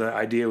 Wow. So the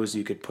idea was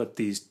you could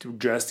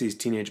dress these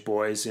teenage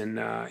boys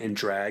in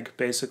drag,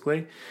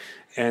 basically,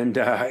 and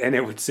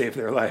it would save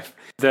their life.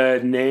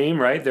 The name,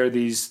 right? There are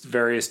these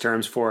various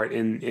terms for it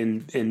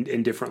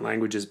in different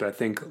languages, but I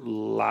think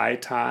Lai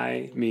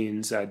Thai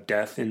means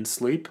death in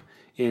sleep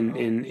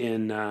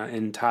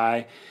in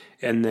Thai,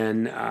 and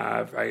then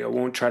I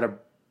won't try to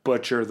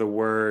butcher the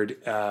word.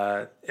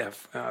 I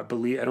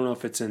don't know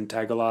if it's in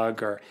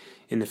Tagalog or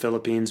in the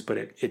Philippines, but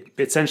it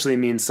essentially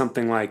means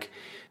something like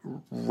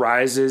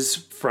rises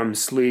from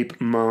sleep,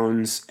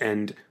 moans,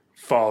 and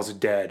falls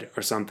dead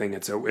or something.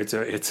 It's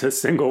a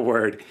single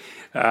word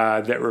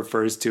that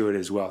refers to it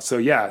as well. So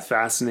yeah,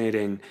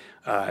 fascinating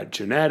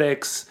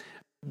genetics.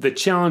 The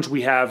challenge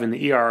we have in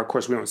the ER, of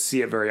course, we don't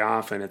see it very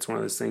often. It's one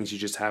of those things you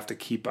just have to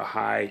keep a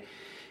high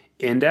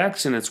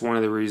index, and it's one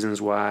of the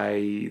reasons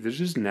why there's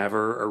just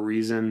never a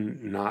reason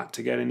not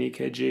to get an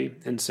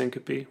EKG in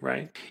syncope,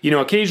 right?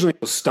 Occasionally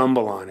you'll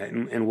stumble on it,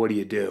 and what do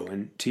you do?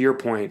 And to your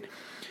point,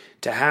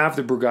 to have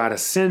the Brugada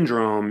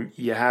syndrome,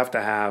 you have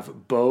to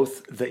have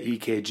both the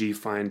EKG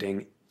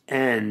finding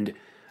and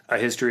a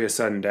history of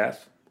sudden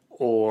death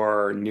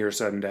or near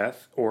sudden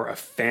death or a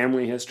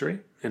family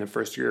history and a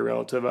first-degree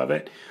relative of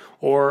it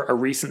or a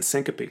recent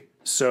syncope.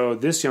 So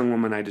this young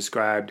woman I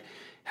described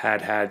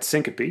had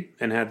syncope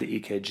and had the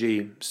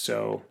EKG,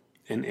 so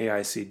an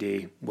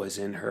AICD was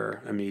in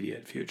her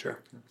immediate future.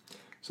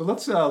 So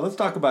let's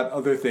talk about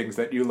other things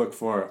that you look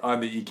for on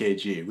the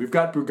EKG. We've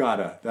got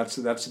Brugada.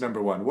 That's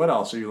number one. What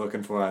else are you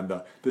looking for on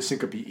the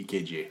syncope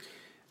EKG?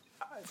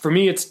 For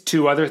me, it's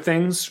two other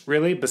things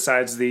really,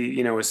 besides the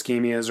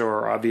ischemias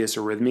or obvious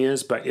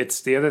arrhythmias. But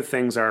it's the other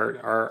things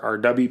are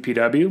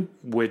WPW,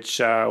 which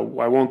I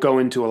won't go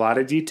into a lot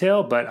of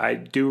detail. But I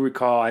do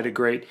recall I had a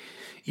great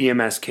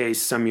EMS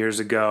case some years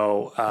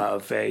ago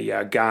of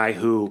a guy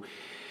who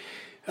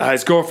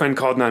His girlfriend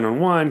called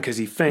 911 because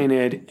he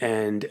fainted,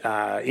 and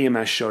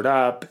EMS showed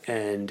up,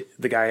 and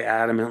the guy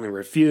adamantly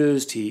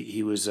refused.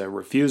 He was a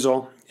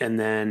refusal, and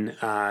then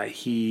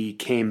he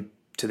came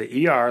to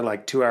the ER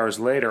like 2 hours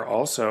later,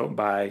 also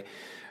by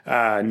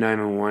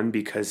 911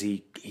 because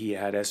he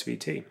had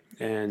SVT,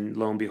 and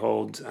lo and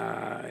behold,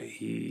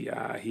 he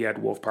had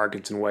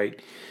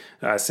Wolff-Parkinson-White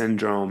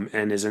syndrome,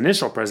 and his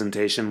initial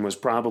presentation was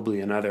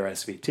probably another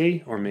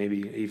SVT or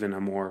maybe even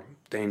a more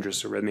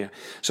dangerous arrhythmia.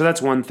 So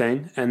that's one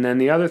thing. And then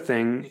the other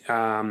thing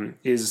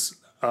is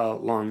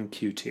lung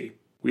QT.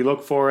 We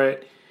look for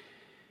it.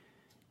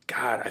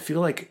 God, I feel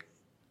like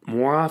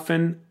more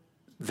often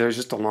there's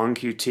just a lung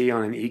QT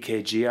on an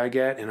EKG I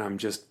get, and I'm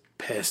just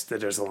pissed that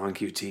there's a lung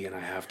QT and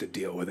I have to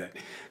deal with it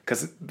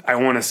because I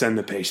want to send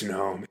the patient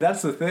home.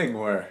 That's the thing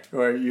where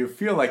you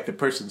feel like the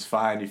person's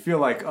fine. You feel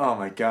like, oh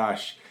my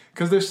gosh,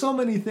 because there's so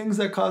many things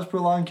that cause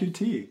prolonged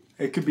QT.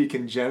 It could be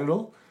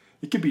congenital.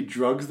 It could be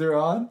drugs they're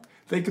on.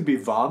 They could be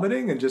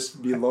vomiting and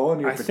just be low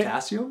on your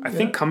potassium. I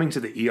think coming to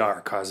the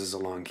ER causes a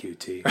long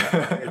QT.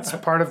 It's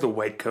part of the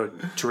white coat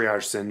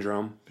triage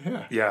syndrome.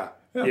 Yeah.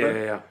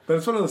 But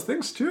it's one of those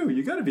things too.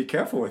 You got to be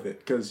careful with it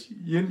because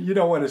you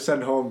don't want to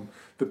send home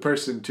the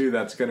person too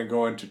that's going to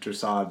go into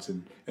torsades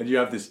and you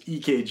have this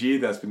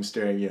EKG that's been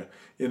staring you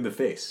in the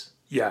face.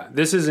 Yeah,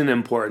 this is an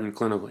important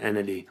clinical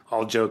entity,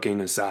 all joking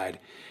aside.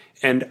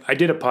 And I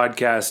did a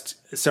podcast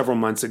several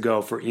months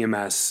ago for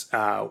EMS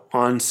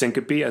on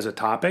syncope as a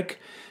topic.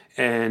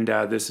 And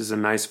this is a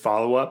nice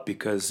follow-up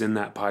because in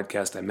that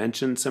podcast I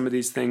mentioned some of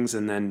these things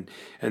and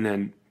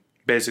then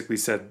basically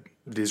said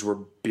these were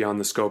beyond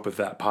the scope of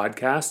that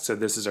podcast. So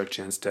this is our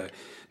chance to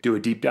do a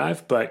deep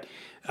dive. But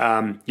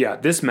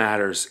this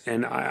matters.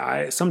 And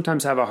I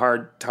sometimes have a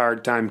hard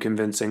time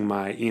convincing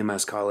my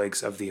EMS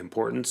colleagues of the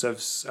importance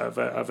of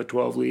a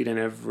 12 lead in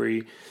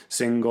every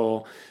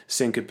single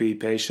syncope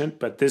patient.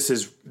 But this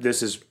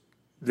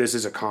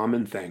is a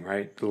common thing,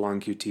 right? The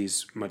lung QT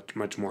is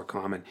much more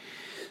common.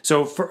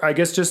 So for, I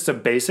guess, just the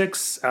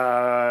basics,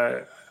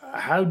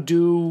 how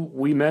do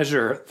we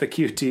measure the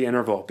QT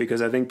interval?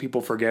 Because I think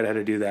people forget how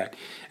to do that.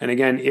 And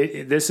again,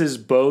 this is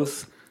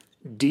both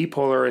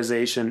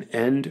depolarization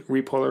and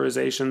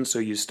repolarization. So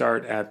you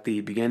start at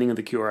the beginning of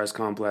the QRS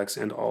complex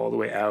and all the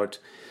way out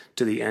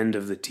to the end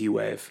of the T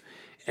wave.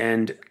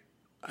 And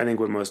I think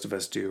what most of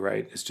us do,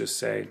 right, is just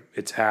say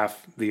it's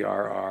half the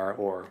RR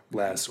or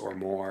less or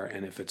more.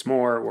 And if it's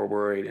more, we're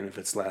worried. And if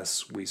it's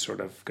less, we sort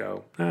of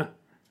go,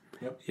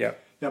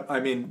 Yep,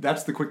 I mean,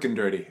 that's the quick and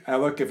dirty. I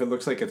look, if it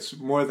looks like it's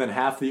more than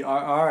half the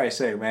RR, I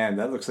say, man,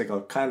 that looks like a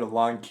kind of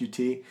long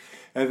QT.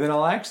 And then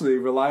I'll actually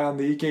rely on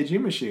the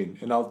EKG machine,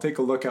 and I'll take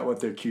a look at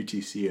what their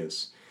QTC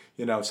is.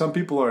 You know, some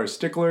people are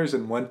sticklers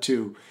and want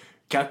to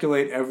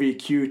calculate every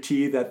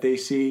QT that they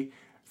see.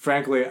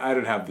 Frankly, I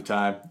don't have the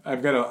time.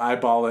 I'm going to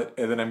eyeball it,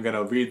 and then I'm going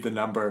to read the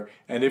number.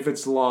 And if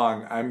it's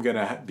long, I'm going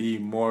to be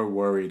more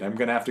worried. I'm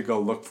going to have to go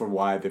look for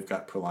why they've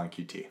got prolonged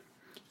QT.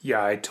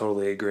 Yeah, I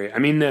totally agree. I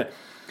mean, the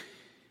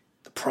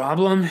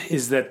problem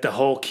is that the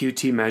whole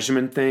QT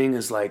measurement thing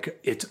is like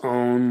its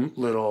own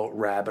little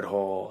rabbit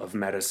hole of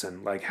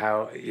medicine. Like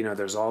how,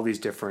 there's all these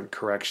different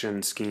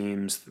correction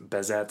schemes.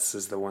 Bezet's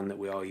is the one that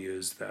we all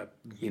use, the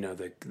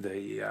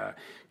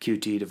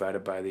QT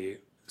divided by the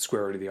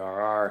square root of the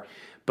RR.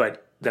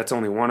 But that's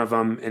only one of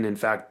them. And in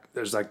fact,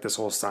 there's like this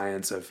whole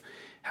science of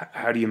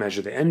how do you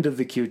measure the end of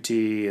the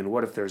QT and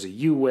what if there's a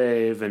U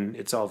wave, and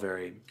it's all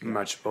very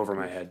much over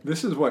my head.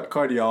 This is what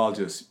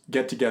cardiologists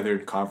get together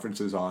in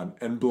conferences on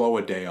and blow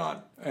a day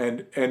on.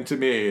 And to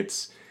me,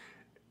 it's,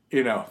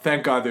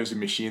 thank God there's a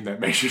machine that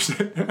measures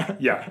it.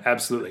 Yeah,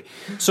 absolutely.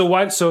 So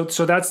why? So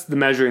that's the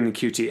measuring the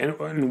QT.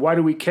 And why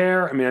do we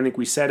care? I mean, I think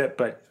we said it,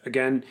 but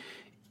again,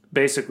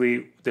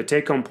 basically the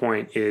take-home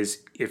point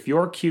is if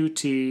your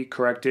QT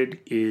corrected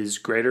is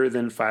greater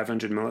than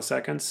 500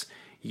 milliseconds,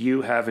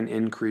 you have an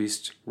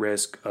increased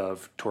risk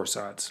of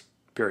torsades,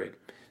 period.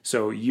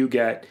 So you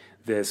get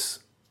this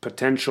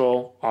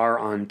potential R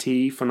on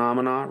T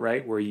phenomena,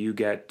 right, where you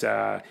get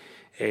what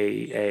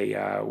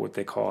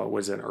they call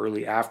was an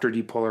early after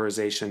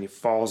depolarization. It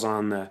falls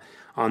on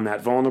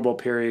that vulnerable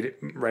period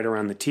right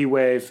around the T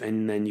wave,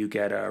 and then you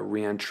get a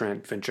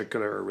reentrant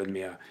ventricular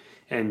arrhythmia,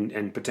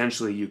 and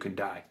potentially you can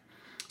die.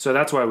 So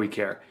that's why we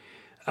care.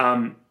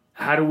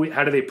 How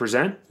do they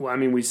present? Well, I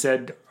mean, we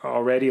said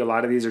already a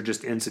lot of these are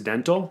just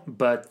incidental,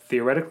 but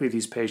theoretically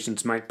these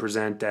patients might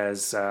present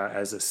as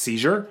a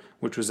seizure,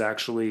 which was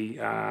actually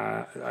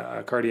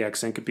a cardiac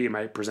syncope. It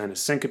might present as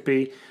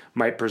syncope,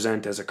 might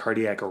present as a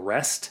cardiac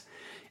arrest.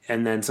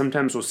 And then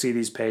sometimes we'll see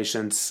these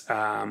patients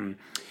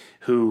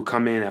who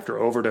come in after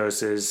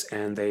overdoses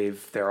and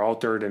they're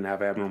altered and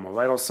have abnormal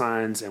vital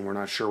signs, and we're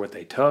not sure what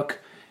they took.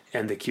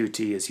 And the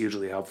QT is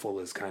hugely helpful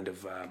as kind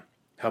of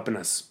helping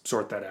us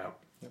sort that out.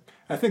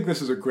 I think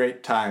this is a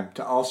great time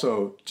to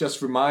also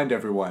just remind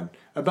everyone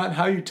about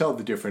how you tell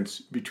the difference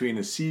between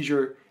a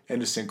seizure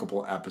and a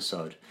syncopal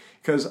episode.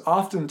 Because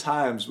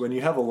oftentimes when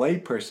you have a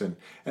layperson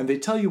and they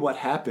tell you what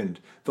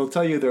happened, they'll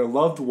tell you their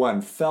loved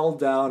one fell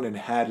down and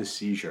had a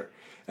seizure.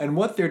 And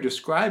what they're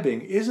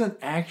describing isn't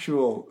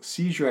actual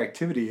seizure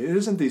activity. It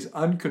isn't these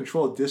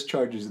uncontrolled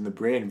discharges in the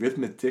brain,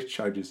 rhythmic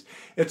discharges.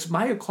 It's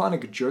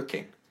myoclonic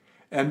jerking.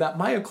 And that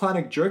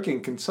myoclonic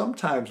jerking can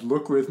sometimes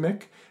look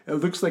rhythmic. It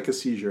looks like a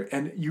seizure.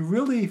 And you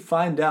really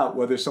find out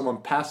whether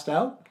someone passed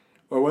out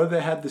or whether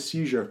they had the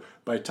seizure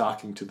by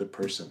talking to the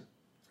person,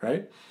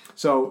 right?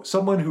 So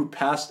someone who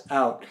passed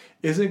out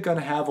isn't going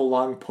to have a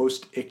long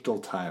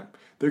post-ictal time.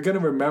 They're going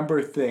to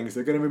remember things.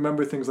 They're going to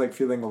remember things like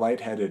feeling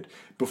lightheaded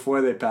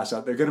before they pass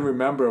out. They're going to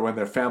remember when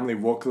their family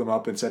woke them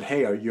up and said,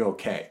 hey, are you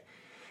okay?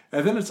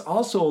 And then it's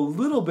also a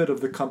little bit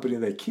of the company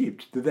they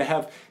keep. Did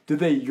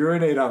they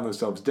urinate on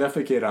themselves,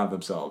 defecate on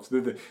themselves?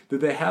 Did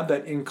they have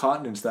that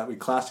incontinence that we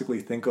classically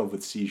think of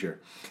with seizure?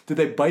 Did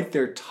they bite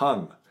their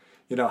tongue?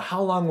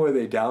 How long were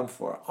they down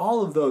for?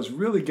 All of those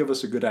really give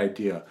us a good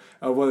idea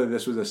of whether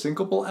this was a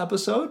syncopal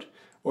episode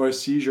or a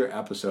seizure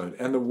episode.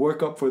 And the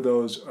workup for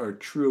those are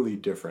truly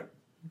different.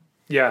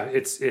 Yeah,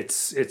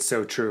 it's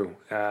so true.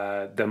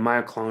 The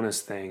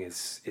myoclonus thing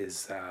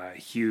is a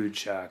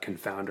huge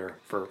confounder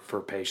for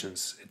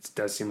patients. It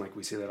does seem like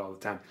we see that all the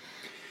time.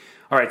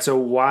 All right, so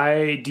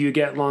why do you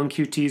get long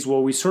QTs?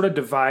 Well, we sort of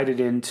divide it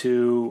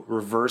into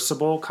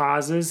reversible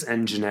causes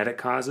and genetic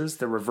causes.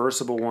 The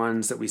reversible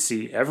ones that we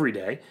see every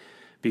day,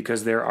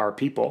 because there are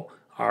people,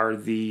 are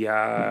the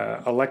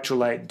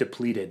electrolyte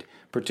depleted,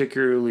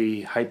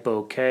 particularly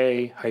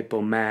hypo-K,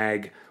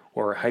 hypomag,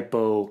 or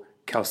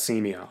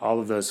hypocalcemia. All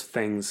of those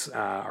things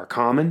are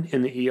common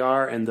in the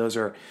ER, and those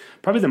are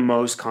probably the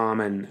most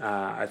common,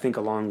 I think,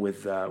 along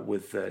with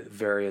the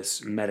various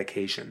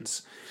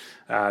medications.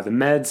 The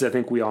meds, I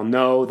think we all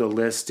know, the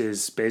list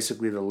is the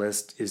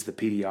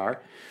PDR,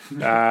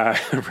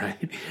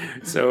 right?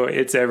 So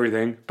it's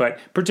everything. But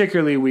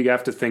particularly we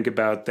have to think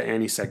about the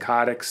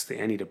antipsychotics, the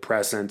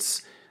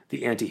antidepressants,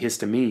 the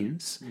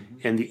antihistamines,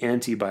 and the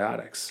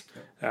antibiotics.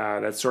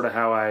 That's sort of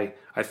how I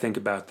think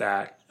about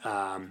that.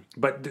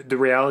 But the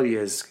reality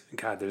is,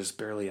 God, there's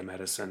barely a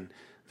medicine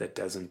that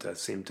doesn't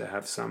seem to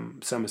have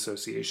some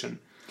association.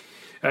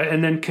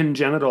 And then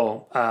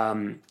congenital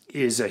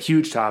is a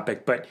huge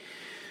topic, but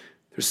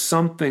there's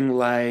something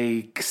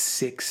like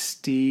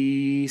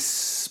 60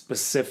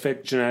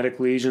 specific genetic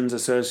lesions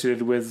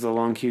associated with the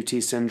long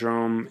QT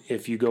syndrome.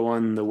 If you go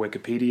on the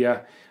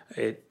Wikipedia,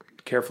 it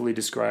carefully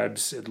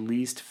describes at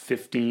least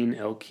 15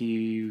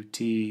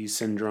 LQT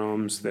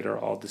syndromes that are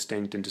all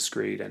distinct and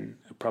discrete and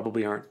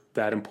probably aren't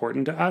that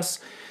important to us.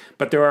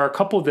 But there are a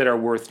couple that are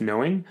worth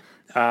knowing.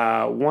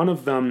 One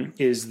of them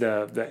is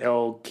the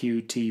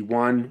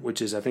LQT1,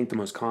 which is, I think, the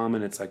most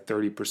common. It's like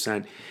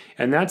 30%.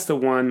 And that's the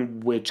one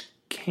which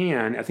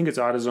I think it's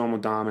autosomal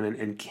dominant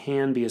and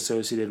can be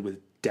associated with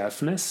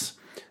deafness.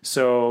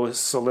 So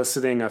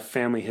soliciting a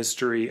family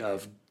history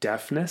of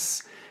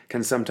deafness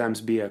can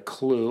sometimes be a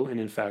clue, and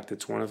in fact,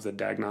 it's one of the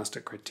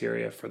diagnostic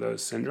criteria for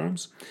those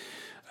syndromes.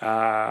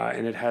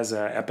 And it has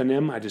an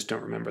eponym. I just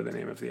don't remember the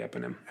name of the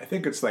eponym. I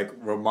think it's like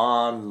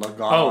Raman, Lagan.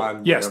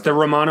 Oh, yes, the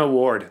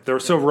Romano-Ward.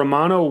 So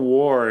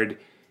Romano-Ward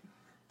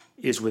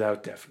is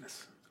without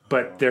deafness.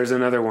 But there's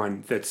another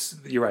one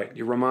you're right,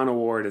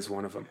 Romano-Ward is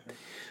one of them.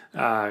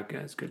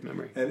 That's good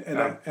memory.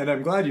 And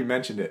I'm glad you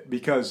mentioned it,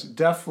 because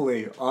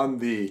definitely on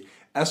the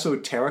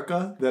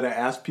esoterica that I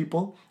ask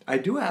people, I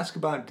do ask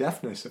about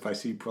deafness if I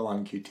see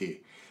prolonged QT.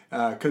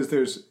 Because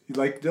there's,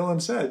 like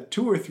Dylan said,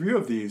 2 or 3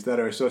 of these that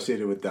are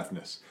associated with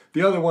deafness.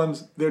 The other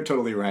ones, they're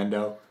totally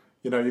rando.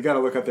 You got to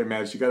look at their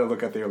meds, you got to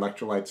look at their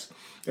electrolytes.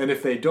 And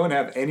if they don't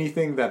have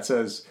anything that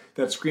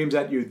screams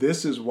at you,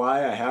 this is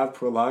why I have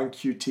prolonged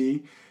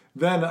QT,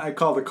 then I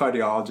call the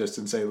cardiologist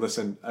and say,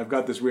 listen, I've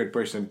got this weird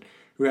person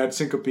who had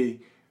syncope,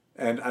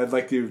 and I'd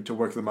like you to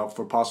work them up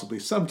for possibly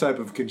some type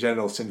of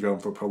congenital syndrome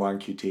for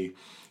prolonged QT.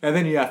 And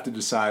then you have to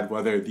decide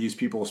whether these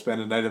people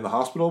spend a night in the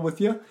hospital with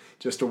you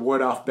just to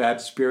ward off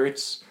bad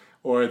spirits,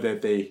 or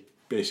that they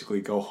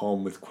basically go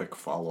home with quick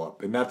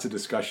follow-up. And that's a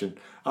discussion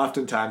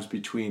oftentimes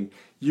between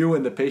you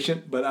and the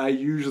patient, but I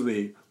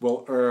usually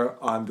will err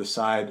on the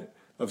side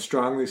of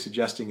strongly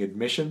suggesting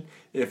admission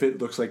if it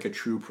looks like a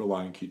true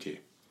prolonged QT.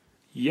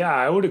 Yeah,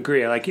 I would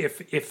agree. Like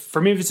if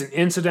for me, if it's an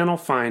incidental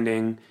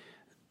finding,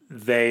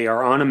 they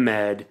are on a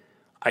med,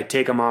 I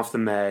take them off the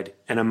med,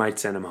 and I might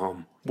send them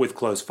home with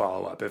close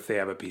follow-up if they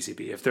have a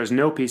PCP. If there's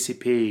no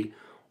PCP,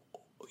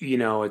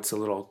 it's a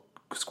little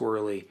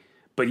squirrely.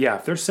 But yeah,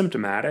 if they're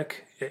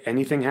symptomatic,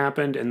 anything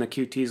happened and the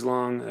QT's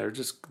long,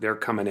 they're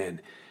coming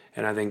in.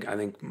 And I think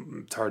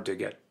it's hard to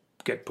get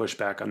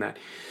pushback on that.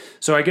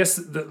 So I guess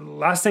the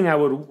last thing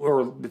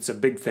it's a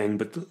big thing,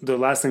 but the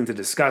last thing to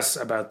discuss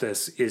about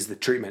this is the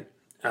treatment.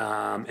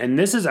 And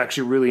this is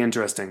actually really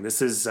interesting.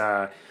 This is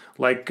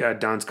like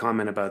Don's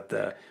comment about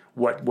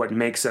what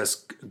makes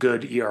us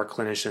good ER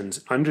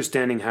clinicians.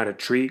 Understanding how to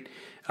treat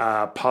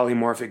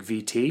polymorphic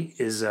VT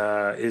is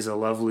a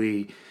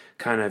lovely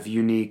kind of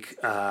unique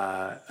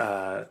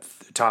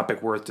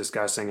topic worth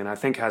discussing, and I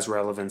think has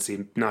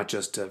relevancy not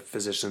just to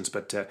physicians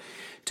but to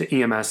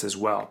EMS as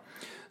well.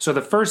 So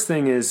the first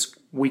thing is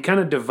we kind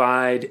of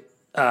divide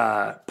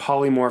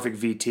polymorphic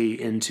VT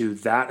into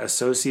that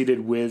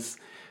associated with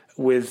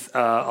with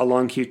a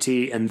long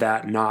QT and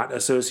that not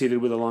associated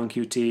with a long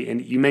QT.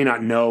 And you may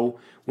not know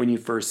when you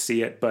first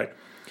see it, but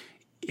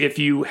if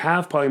you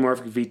have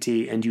polymorphic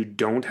VT and you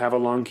don't have a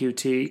long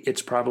QT,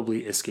 it's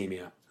probably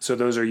ischemia. So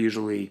those are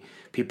usually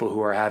people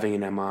who are having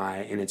an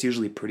MI, and it's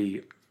usually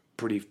pretty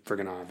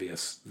friggin'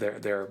 obvious. They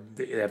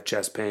have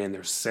chest pain,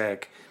 they're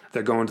sick,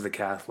 they're going to the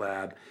cath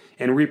lab,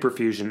 and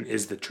reperfusion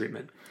is the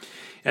treatment.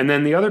 And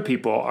then the other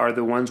people are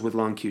the ones with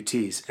long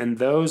QTs, and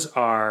those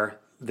are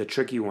the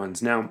tricky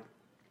ones. Now,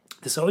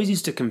 this always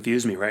used to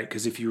confuse me, right?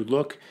 Because if you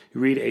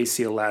read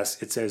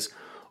ACLS, it says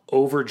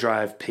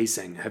overdrive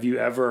pacing. Have you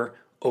ever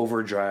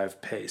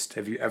overdrive paced?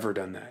 Have you ever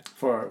done that?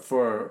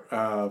 For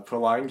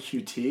prolonged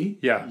QT?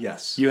 Yeah.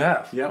 Yes. You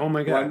have? Yep. Oh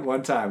my God.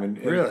 One time. And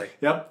really?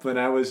 Yep. When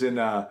I was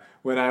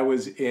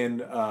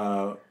in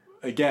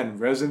again,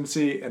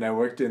 residency, and I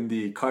worked in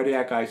the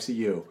cardiac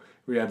ICU.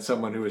 We had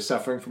someone who was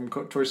suffering from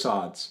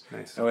torsades.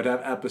 Nice. I would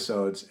have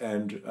episodes,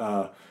 and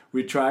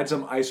we tried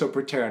some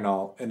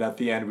isoproterenol, and at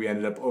the end we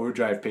ended up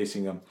overdrive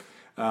pacing them.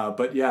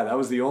 But yeah, that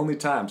was the only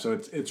time. So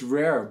it's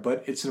rare,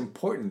 but it's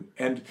important.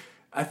 And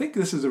I think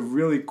this is a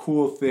really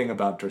cool thing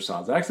about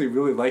torsades. I actually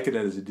really like it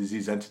as a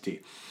disease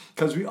entity,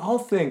 because we all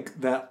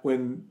think that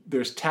when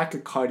there's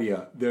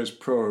tachycardia, there's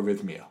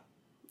proarrhythmia.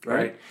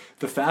 Right?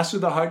 The faster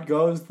the heart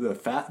goes,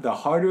 the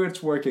harder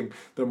it's working,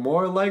 the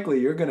more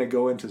likely you're going to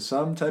go into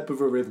some type of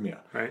arrhythmia.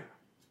 Right.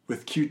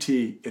 With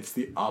QT, it's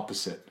the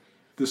opposite.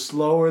 The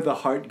slower the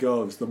heart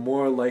goes, the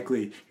more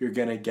likely you're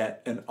going to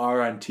get an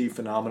RNT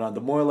phenomenon,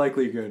 the more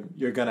likely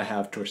you're going to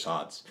have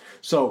torsades.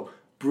 So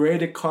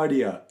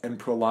bradycardia and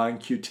prolonged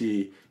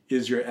QT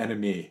is your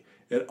enemy.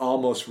 It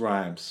almost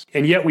rhymes.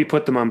 And yet we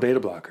put them on beta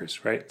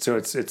blockers, right? So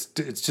it's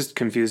just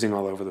confusing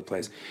all over the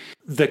place.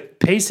 The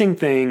pacing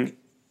thing,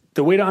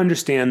 the way to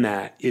understand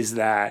that is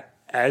that,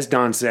 as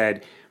Don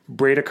said,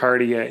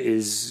 bradycardia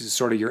is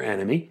sort of your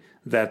enemy,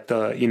 that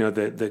the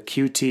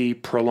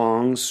QT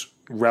prolongs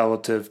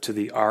relative to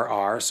the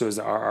RR. So as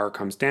the RR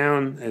comes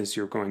down, as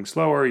you're going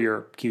slower,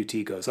 your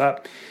QT goes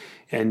up,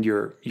 and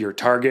your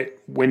target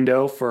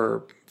window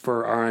for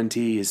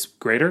RNT is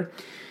greater.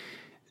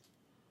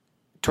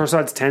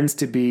 Torsades tends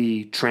to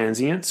be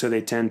transient, so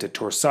they tend to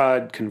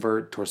torsade,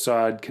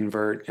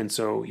 convert, and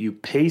so you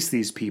pace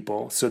these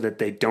people so that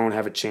they don't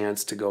have a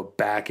chance to go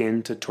back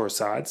into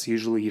torsades.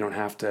 Usually you don't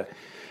have to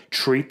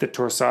treat the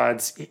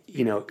torsades,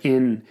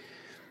 in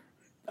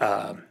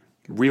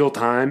real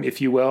time,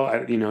 if you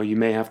will. You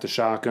may have to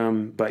shock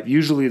them, but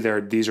usually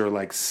these are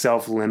like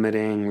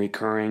self-limiting,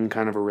 recurring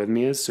kind of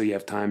arrhythmias, so you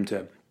have time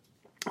to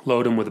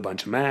load them with a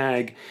bunch of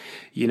mag,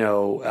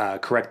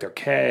 correct their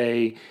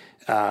K,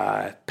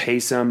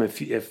 pace them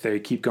if they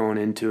keep going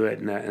into it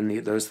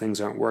and those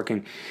things aren't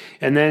working.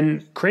 And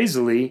then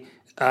crazily,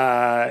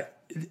 they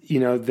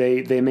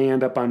may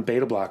end up on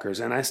beta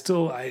blockers. And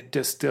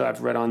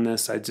I've read on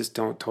this, I just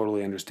don't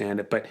totally understand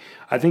it. But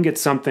I think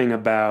it's something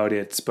about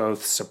it's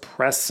both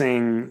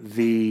suppressing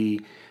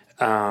the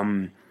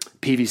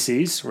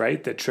PVCs,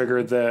 right, that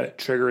trigger the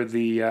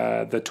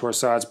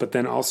torsades, but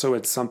then also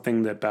it's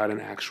something about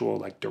an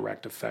actual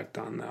direct effect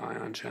on the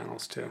ion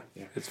channels too.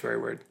 Yeah. It's very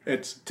weird.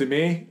 To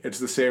me, it's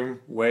the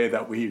same way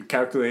that we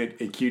calculate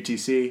a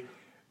QTC.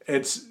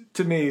 It's,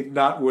 to me,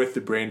 not worth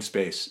the brain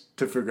space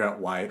to figure out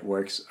why it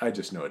works. I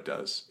just know it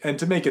does. And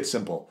to make it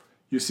simple,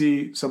 you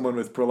see someone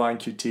with prolonged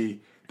QT,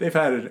 they've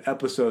had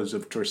episodes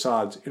of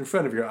torsades in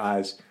front of your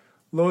eyes.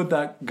 Load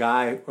that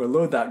guy or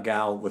load that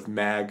gal with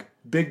mag,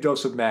 big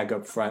dose of mag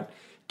up front.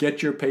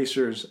 Get your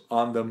pacers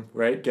on them,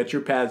 right? Get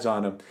your pads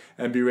on them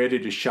and be ready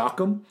to shock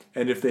them.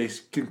 And if they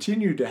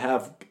continue to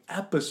have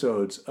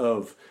episodes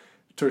of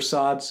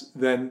torsades,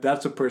 then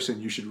that's a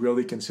person you should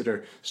really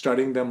consider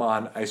starting them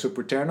on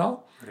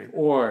isoproterenol, right,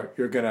 or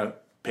you're going to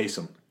pace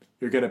them.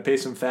 You're going to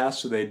pace them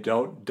fast so they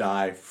don't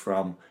die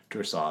from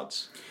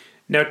torsades.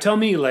 Now tell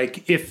me,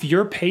 if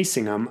you're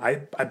pacing them,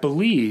 I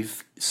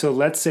believe, so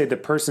let's say the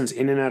person's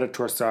in and out of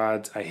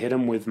torsades, I hit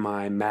them with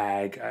my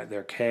mag,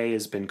 their K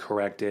has been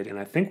corrected, and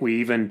I think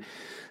we even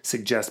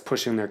suggest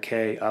pushing their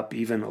K up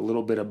even a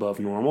little bit above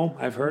normal,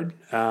 I've heard.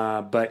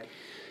 But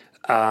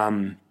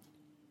I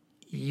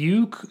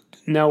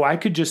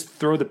could just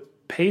throw the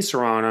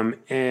pacer on them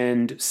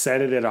and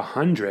set it at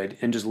 100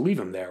 and just leave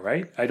them there,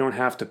 right? I don't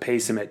have to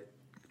pace them at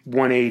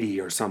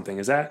 180 or something.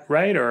 Is that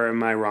right, or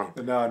am I wrong?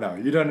 No.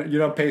 You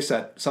don't pace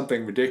at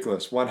something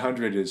ridiculous.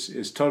 100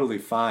 is totally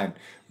fine.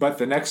 But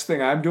the next thing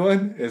I'm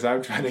doing is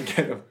I'm trying to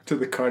get them to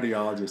the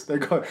cardiologist. They're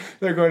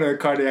going to the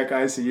cardiac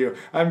ICU.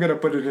 I'm going to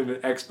put it in an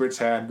expert's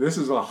hand. This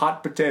is a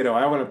hot potato.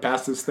 I want to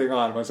pass this thing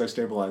on once I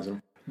stabilize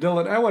them.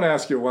 Dylan, I want to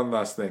ask you one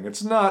last thing.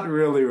 It's not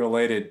really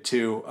related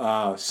to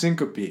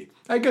syncope.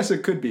 I guess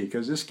it could be,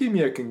 because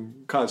ischemia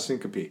can cause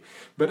syncope.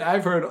 But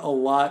I've heard a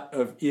lot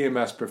of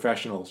EMS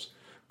professionals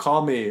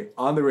call me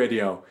on the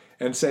radio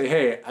and say,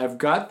 hey, I've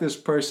got this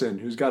person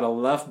who's got a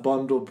left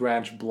bundle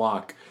branch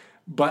block,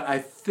 but I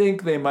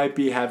think they might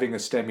be having a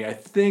STEMI. I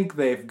think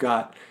they've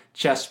got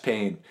chest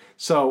pain.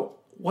 So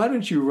why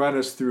don't you run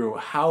us through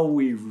how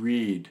we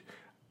read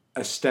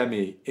a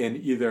STEMI in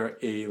either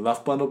a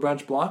left bundle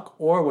branch block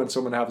or when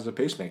someone has a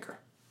pacemaker?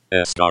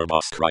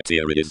 Esgarbos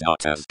criteria is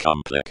not as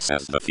complex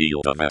as the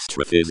field of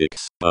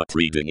astrophysics, but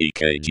reading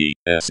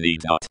EKGs need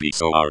not be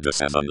so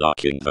arduous as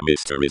unlocking the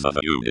mysteries of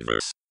the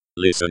universe.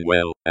 Listen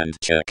well, and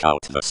check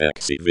out the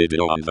sexy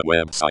video on the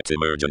website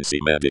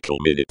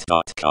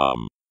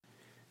emergencymedicalminute.com.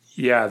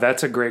 Yeah,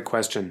 that's a great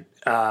question.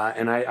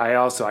 And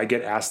I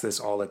get asked this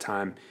all the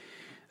time.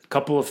 A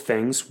couple of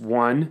things.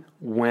 One,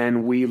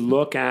 when we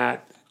look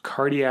at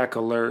cardiac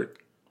alert,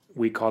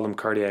 we call them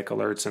cardiac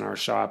alerts in our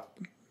shop.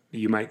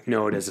 You might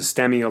know it as a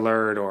STEMI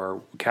alert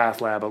or cath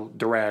lab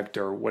direct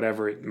or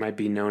whatever it might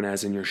be known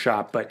as in your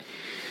shop. But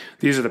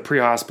these are the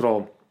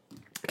pre-hospital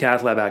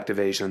cath lab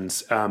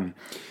activations.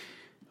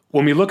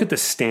 When we look at the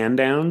stand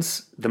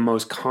downs, the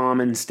most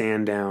common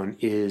stand down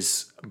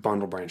is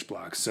bundle branch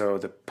block. So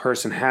the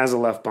person has a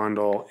left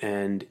bundle,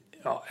 and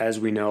as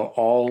we know,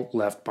 all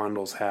left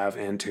bundles have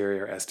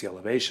anterior ST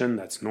elevation.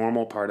 That's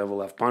normal part of a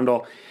left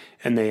bundle,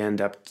 and they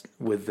end up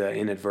with the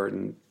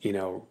inadvertent,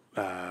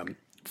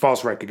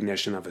 false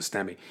recognition of a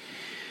STEMI.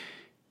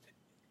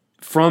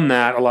 From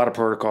that, a lot of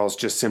protocols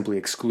just simply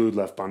exclude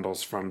left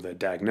bundles from the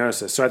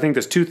diagnosis. So I think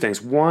there's two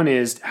things. One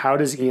is, how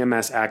does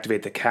EMS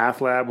activate the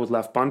cath lab with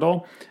left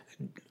bundle?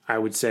 I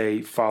would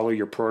say follow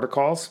your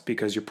protocols,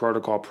 because your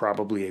protocol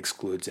probably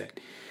excludes it.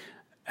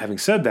 Having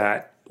said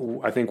that,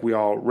 I think we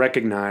all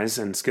recognize,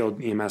 and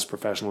skilled EMS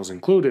professionals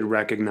included,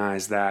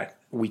 recognize that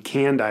we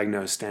can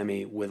diagnose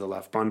STEMI with a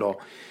left bundle.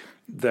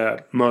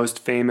 The most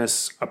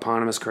famous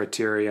eponymous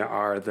criteria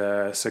are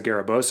the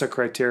Sgarbossa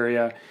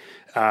criteria,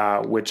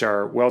 which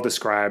are well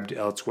described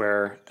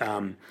elsewhere.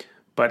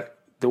 But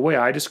the way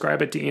I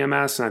describe it to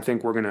EMS, and I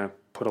think we're going to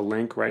put a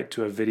link right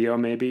to a video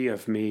maybe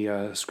of me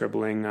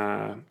scribbling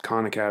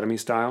Khan Academy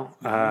style,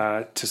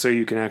 so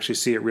you can actually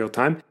see it real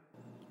time.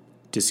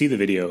 To see the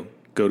video,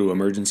 go to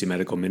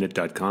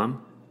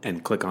emergencymedicalminute.com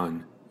and click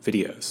on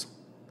videos.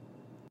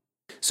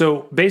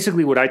 So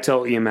basically what I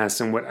tell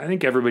EMS, and what I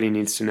think everybody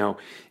needs to know,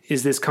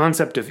 is this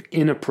concept of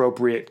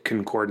inappropriate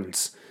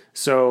concordance.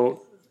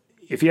 So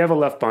if you have a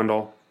left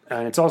bundle,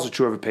 and it's also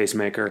true of a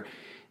pacemaker,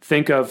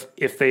 think of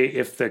if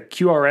the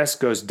QRS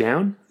goes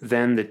down,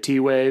 then the T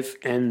wave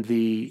and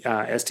the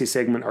ST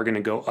segment are going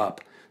to go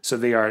up. So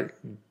they are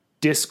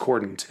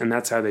discordant, and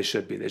that's how they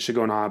should be. They should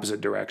go in opposite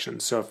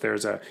directions. So if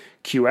there's a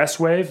QS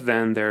wave,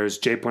 then there's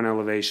J point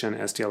elevation,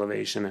 ST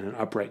elevation, and an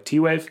upright T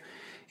wave.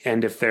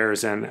 And if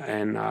there's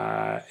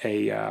a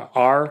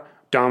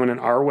dominant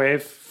R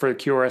wave for the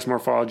QRS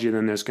morphology,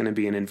 then there's going to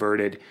be an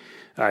inverted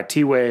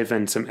T wave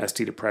and some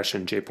ST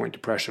depression, J point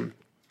depression.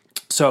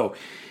 So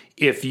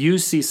if you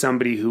see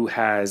somebody who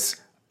has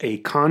a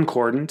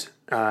concordant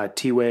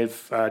T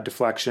wave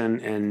deflection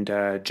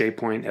and J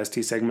point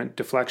ST segment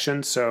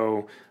deflection,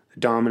 so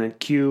dominant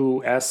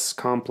QS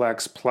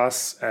complex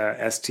plus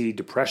ST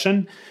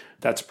depression,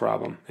 that's a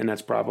problem, and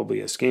that's probably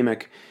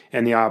ischemic.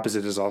 And the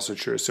opposite is also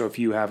true. So if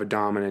you have a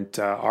dominant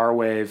R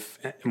wave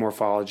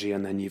morphology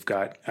and then you've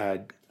got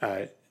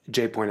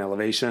J point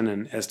elevation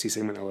and ST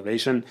segment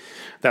elevation,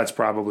 that's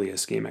probably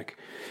ischemic.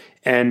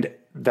 And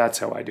that's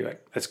how I do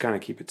it. Let's kind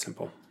of keep it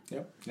simple.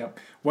 Yep.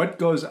 What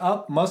goes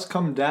up must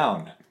come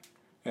down.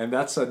 And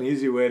that's an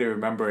easy way to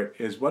remember it,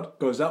 is what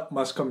goes up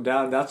must come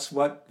down. That's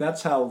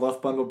how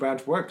left bundle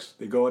branch works.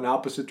 They go in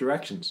opposite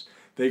directions.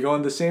 They go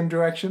in the same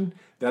direction,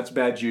 that's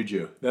bad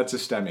juju. That's a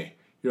STEMI.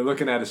 You're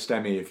looking at a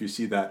STEMI if you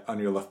see that on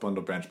your left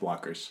bundle branch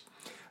blockers.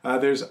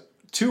 There's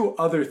two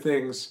other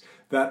things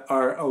that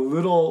are a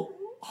little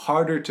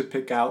harder to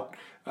pick out.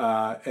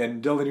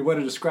 And Dylan, you want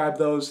to describe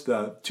those,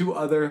 the two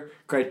other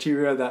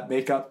criteria that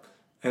make up,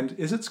 and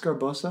is it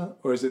Sgarbossa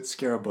or is it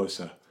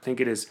Sgarbossa? I think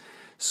it is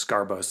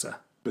Sgarbossa.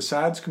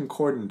 Besides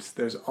concordance,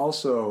 there's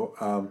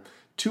also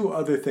two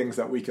other things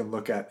that we can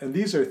look at. And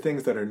these are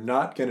things that are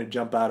not going to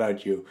jump out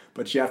at you,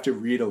 but you have to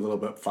read a little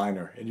bit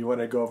finer. And you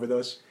want to go over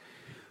those?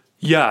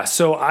 Yeah,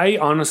 so I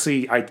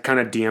kind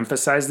of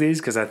de-emphasize these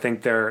because I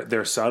think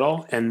they're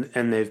subtle and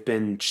they've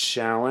been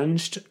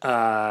challenged.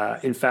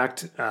 In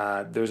fact,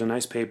 there's a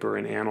nice paper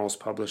in Annals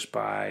published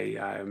by,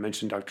 I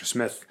mentioned Dr.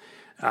 Smith,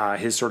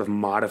 his sort of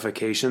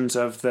modifications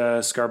of the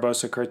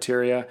Sgarbossa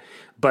criteria.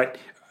 But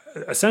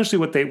essentially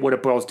what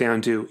it boils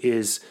down to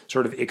is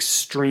sort of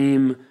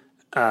extreme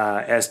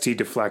ST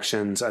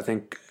deflections. I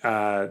think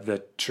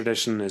the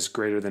tradition is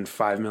greater than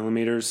 5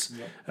 millimeters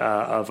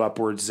of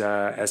upwards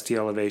ST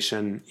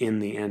elevation in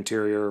the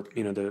anterior,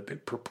 the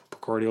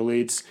precordial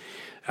leads.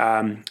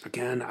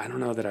 Again, I don't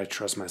know that I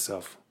trust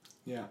myself.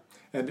 Yeah,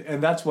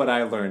 and that's what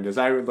I learned. Is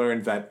I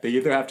learned that they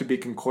either have to be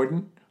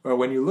concordant, or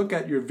when you look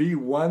at your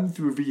V1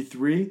 through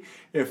V3,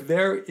 if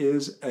there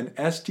is an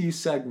ST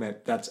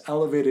segment that's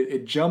elevated,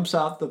 it jumps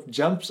off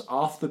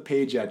the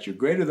page at you,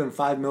 greater than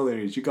 5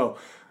 millimeters. You go,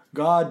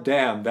 God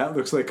damn, that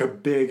looks like a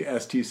big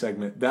ST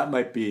segment. That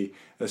might be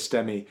a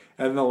STEMI.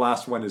 And then the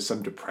last one is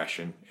some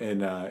depression.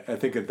 And I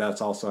think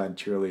that's also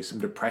anteriorly, some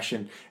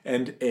depression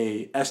and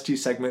a ST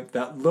segment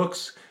that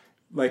looks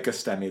like a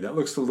STEMI, that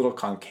looks a little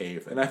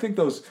concave. And I think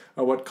those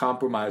are what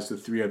compromise the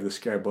three of the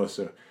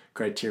Sgarbossa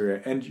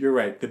criteria. And you're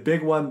right, the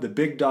big one, the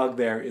big dog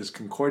there is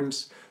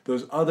concordance.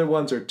 Those other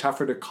ones are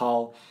tougher to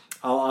call.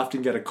 I'll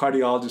often get a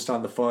cardiologist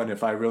on the phone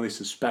if I really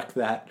suspect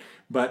that.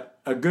 But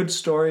a good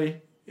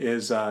story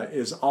is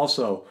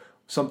also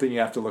something you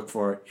have to look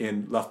for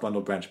in left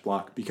bundle branch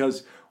block,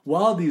 because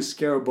while these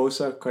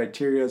Scarabosa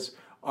criterias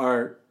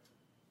are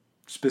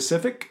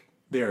specific,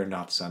 they are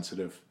not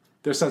sensitive.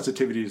 Their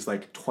sensitivity is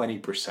like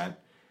 20%.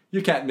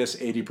 You can't miss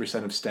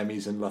 80% of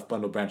STEMIs in left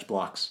bundle branch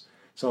blocks.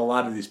 So a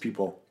lot of these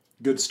people,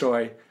 good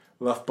story,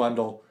 left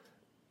bundle,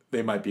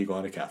 they might be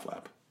going to cath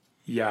lab.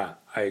 Yeah,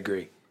 I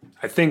agree.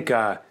 I think,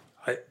 and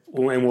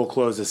we'll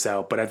close this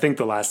out, but I think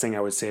the last thing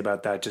I would say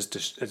about that,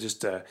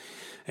 just a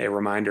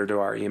reminder to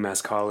our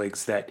EMS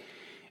colleagues that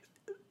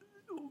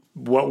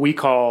what we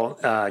call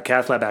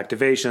cath lab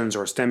activations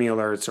or STEMI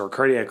alerts or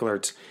cardiac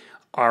alerts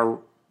are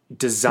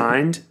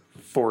designed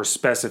for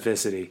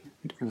specificity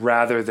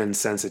rather than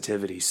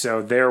sensitivity.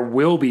 So there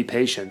will be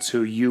patients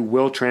who you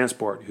will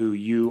transport who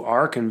you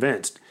are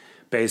convinced,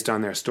 based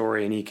on their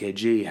story and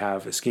EKG,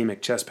 have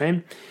ischemic chest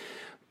pain.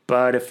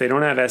 But if they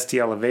don't have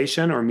ST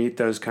elevation or meet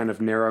those kind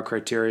of narrow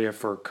criteria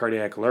for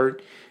cardiac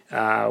alert,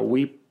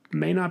 we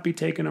may not be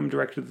taking them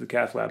directly to the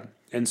cath lab.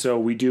 And so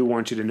we do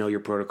want you to know your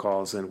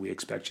protocols, and we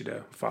expect you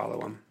to follow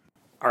them.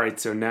 All right,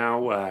 so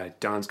now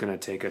Don's going to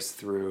take us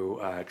through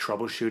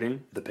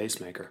troubleshooting the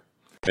pacemaker.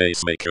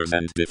 Pacemakers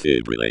and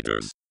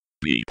defibrillators.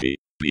 Beepy,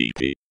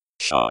 beepy,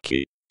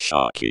 shocky,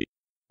 shocky.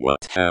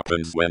 What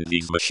happens when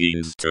these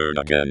machines turn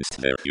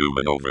against their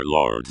human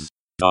overlords?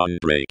 Don,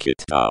 break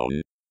it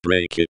down.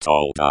 Break it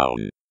all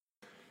down.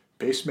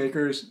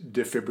 Pacemakers,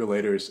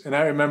 defibrillators. And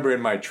I remember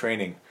in my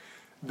training,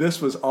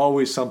 this was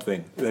always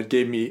something that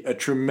gave me a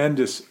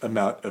tremendous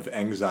amount of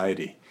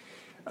anxiety.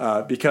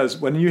 Because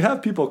when you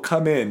have people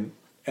come in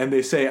and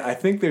they say, I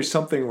think there's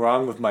something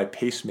wrong with my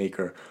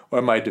pacemaker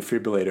or my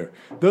defibrillator,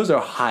 those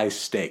are high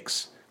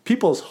stakes.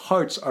 People's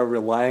hearts are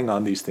relying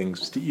on these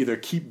things to either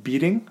keep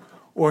beating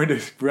or to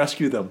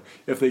rescue them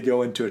if they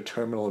go into a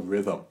terminal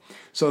rhythm.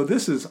 So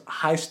this is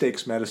high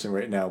stakes medicine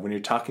right now when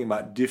you're talking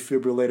about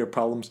defibrillator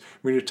problems,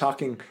 when you're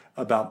talking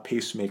about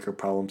pacemaker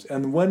problems.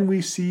 And when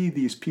we see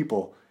these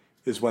people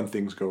is when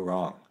things go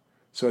wrong.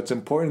 So it's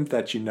important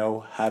that you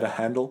know how to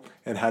handle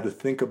and how to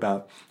think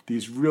about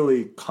these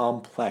really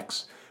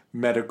complex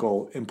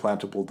medical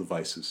implantable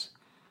devices.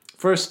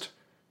 First,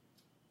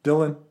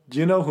 Dylan, do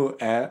you know who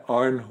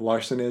Arne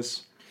Larsen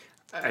is?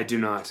 I do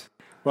not.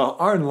 Well,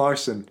 Arne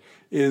Larsen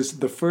is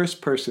the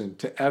first person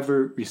to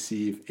ever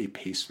receive a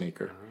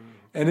pacemaker.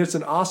 And it's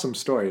an awesome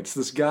story. It's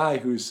this guy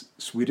who's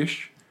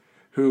Swedish,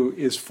 who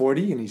is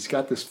 40, and he's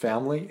got this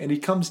family, and he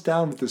comes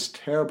down with this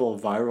terrible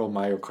viral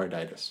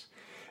myocarditis.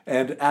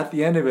 And at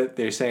the end of it,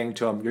 they're saying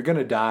to him, you're going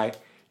to die.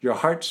 Your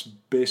heart's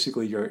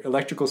basically, your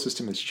electrical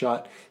system is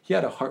shot. He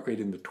had a heart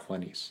rate in the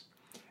 20s.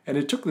 And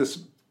it took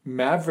this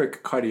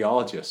maverick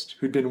cardiologist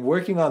who'd been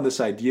working on this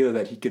idea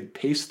that he could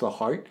pace the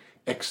heart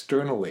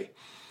externally,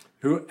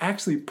 who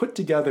actually put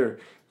together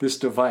this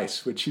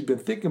device, which he'd been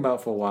thinking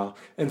about for a while,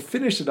 and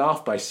finished it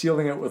off by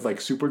sealing it with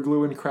like super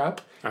glue and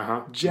crap.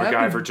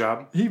 MacGyver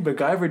job. He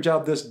MacGyver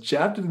jobbed this,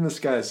 jabbed it in this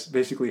guy's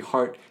basically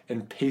heart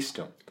and paced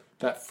him.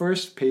 That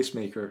first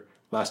pacemaker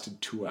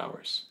lasted 2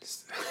 hours.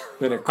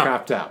 Then it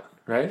crapped out,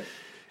 right?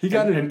 He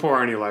got it. And poor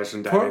Arne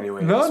Larsen died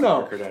anyway.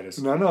 No.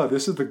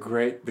 This is the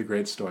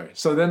great story.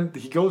 So then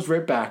he goes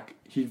right back.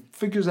 He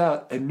figures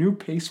out a new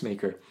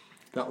pacemaker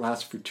that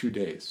lasts for 2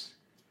 days.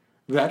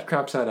 That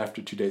craps out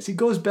after 2 days. He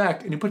goes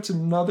back and he puts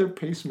another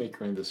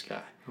pacemaker in this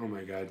guy. Oh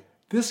my God.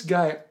 This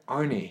guy,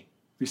 Arne,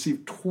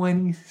 received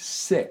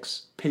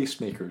 26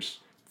 pacemakers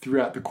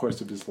throughout the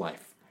course of his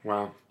life.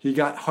 Wow. He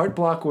got heart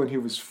block when he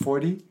was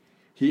 40.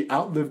 He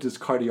outlived his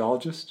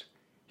cardiologist.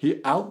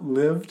 He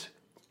outlived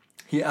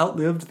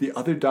the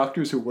other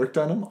doctors who worked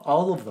on him,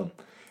 all of them.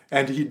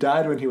 And he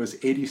died when he was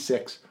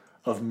 86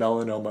 of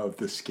melanoma of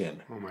the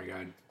skin. Oh my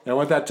God. And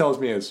what that tells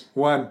me is,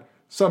 one,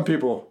 some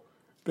people,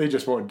 they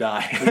just won't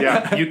die.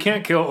 Yeah, you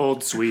can't kill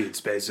old Swedes,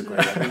 basically.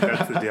 I think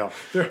that's the deal.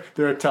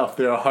 They're tough.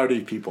 They're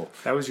hardy people.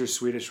 That was your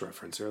Swedish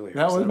reference earlier.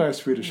 That was my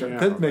Swedish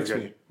reference. Yeah,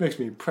 That makes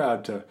me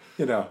proud to,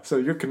 so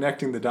you're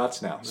connecting the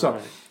dots now. So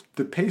right.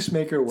 The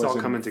pacemaker was all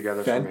coming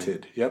together for me.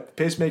 invented. Yep, the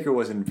pacemaker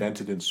was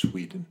invented in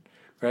Sweden,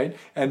 right?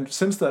 And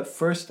since that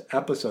first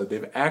episode,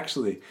 they've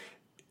actually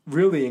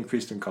really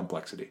increased in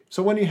complexity.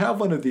 So when you have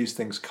one of these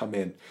things come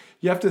in,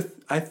 you have to,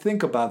 I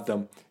think about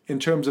them in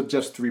terms of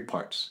just 3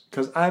 parts.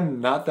 Because I'm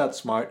not that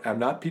smart. I'm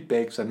not Pete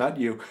Bakes. I'm not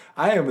you.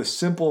 I am a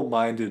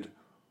simple-minded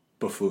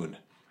buffoon.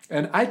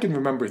 And I can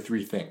remember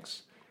 3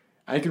 things.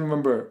 I can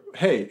remember,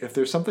 hey, if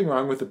there's something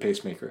wrong with the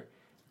pacemaker,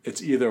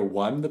 it's either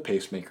 1, the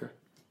pacemaker.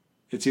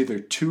 It's either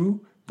 2,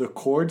 the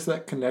cords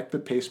that connect the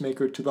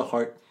pacemaker to the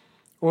heart,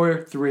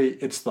 or 3,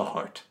 it's the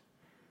heart.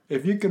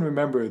 If you can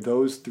remember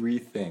those 3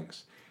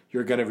 things,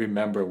 you're going to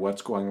remember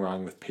what's going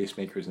wrong with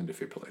pacemakers and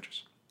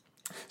defibrillators.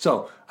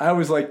 So I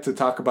always like to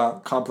talk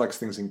about complex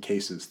things in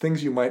cases,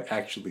 things you might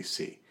actually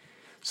see.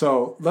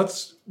 So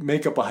let's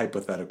make up a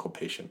hypothetical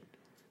patient.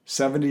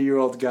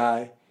 70-year-old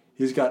guy,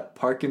 he's got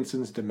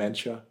Parkinson's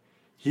dementia.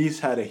 He's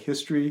had a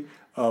history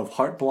of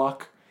heart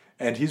block,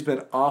 and he's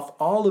been off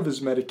all of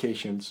his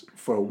medications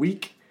for a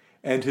week,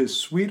 and his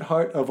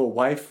sweetheart of a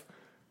wife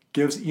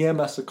gives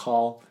EMS a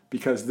call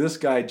because this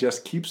guy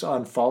just keeps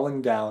on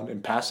falling down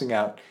and passing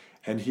out,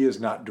 and he is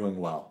not doing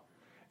well.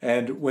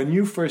 And when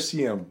you first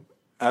see him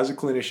as a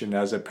clinician,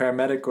 as a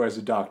paramedic, or as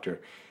a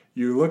doctor,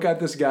 you look at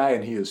this guy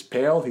and he is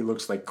pale, he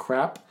looks like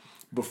crap.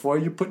 Before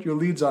you put your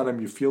leads on him,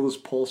 you feel his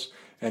pulse,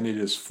 and it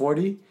is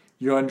 40.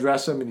 You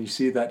undress him and you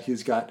see that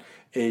he's got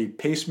a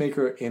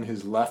pacemaker in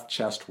his left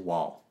chest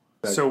wall.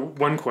 So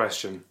one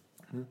question.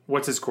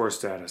 What's his core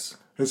status?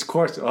 His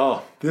course,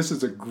 this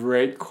is a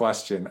great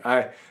question.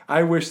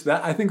 I wish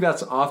that, I think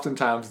that's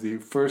oftentimes the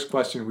first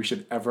question we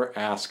should ever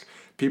ask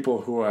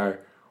people who are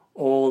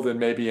old and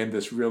maybe in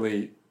this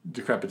really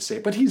decrepit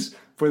state. But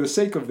for the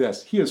sake of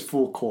this, he is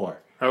full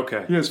core.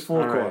 Okay. He is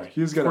full core. Right.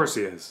 He's gonna, of course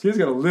he is. He's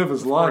going to live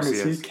as long as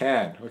he is.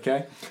 can,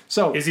 okay?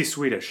 So Is he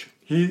Swedish?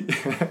 he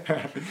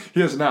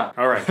he is not.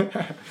 All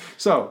right.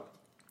 So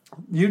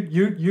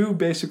you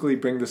basically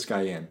bring this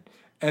guy in.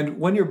 And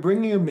when you're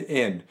bringing him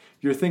in,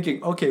 you're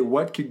thinking, okay,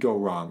 what could go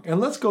wrong? And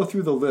let's go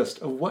through the list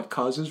of what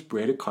causes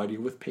bradycardia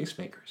with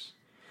pacemakers.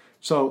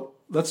 So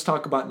let's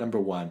talk about number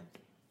one.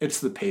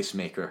 It's the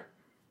pacemaker,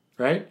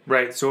 right?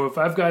 Right. So if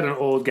I've got an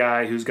old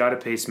guy who's got a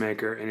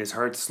pacemaker and his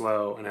heart's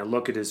slow, and I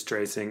look at his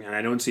tracing and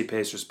I don't see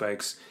pacer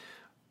spikes,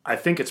 I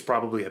think it's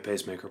probably a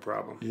pacemaker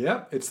problem.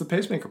 Yeah, it's the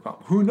pacemaker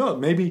problem. Who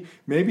knows?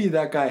 Maybe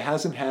that guy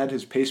hasn't had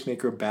his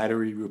pacemaker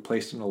battery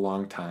replaced in a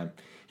long time.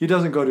 He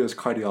doesn't go to his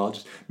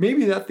cardiologist.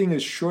 Maybe that thing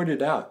is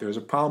shorted out. There's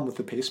a problem with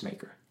the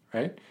pacemaker,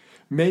 right?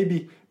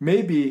 Maybe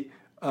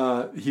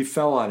he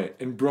fell on it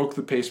and broke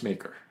the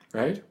pacemaker,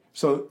 right?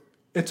 So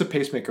it's a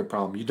pacemaker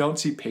problem. You don't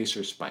see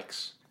pacer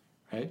spikes,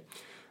 right?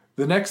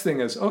 The next thing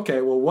is, okay,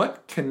 well,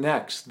 what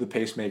connects the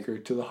pacemaker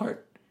to the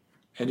heart?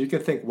 And you can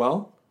think,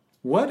 well,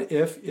 what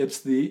if it's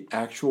the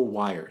actual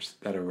wires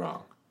that are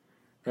wrong,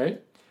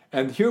 right?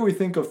 And here we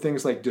think of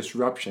things like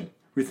disruption.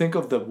 We think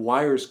of the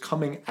wires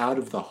coming out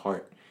of the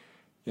heart.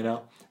 You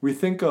know, we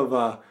think of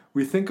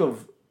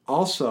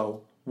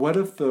also, what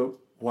if the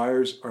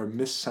wires are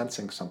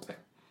missensing something?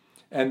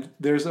 And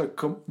there's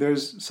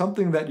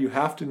something that you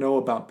have to know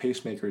about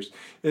pacemakers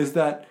is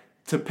that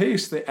to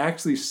pace, they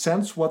actually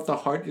sense what the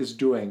heart is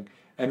doing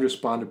and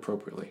respond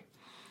appropriately.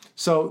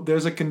 So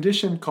there's a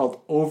condition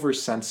called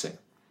oversensing,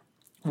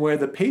 where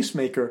the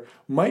pacemaker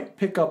might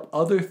pick up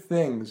other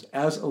things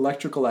as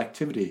electrical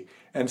activity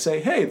and say,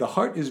 hey, the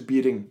heart is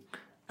beating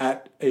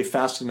at a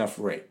fast enough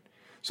rate.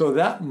 So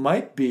that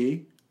might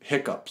be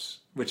hiccups,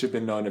 which have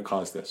been known to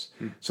cause this.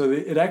 So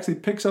it actually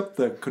picks up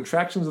the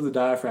contractions of the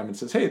diaphragm and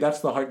says, hey, that's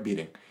the heart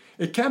beating.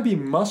 It can be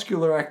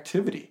muscular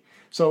activity.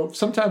 So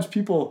sometimes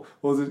people,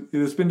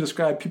 it's been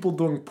described, people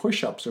doing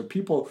push-ups or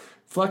people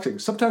flexing.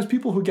 Sometimes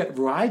people who get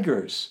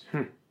Rigers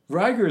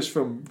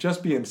from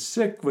just being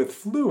sick with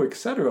flu,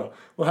 etc.,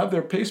 will have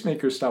their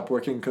pacemakers stop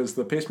working because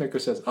the pacemaker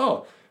says,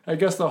 oh, I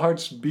guess the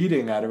heart's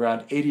beating at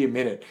around 80 a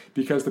minute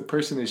because the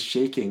person is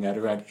shaking at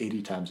around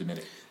 80 times a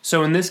minute.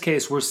 So in this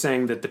case, we're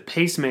saying that the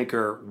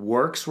pacemaker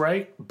works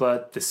right,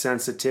 but the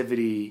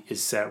sensitivity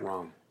is set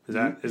wrong. Is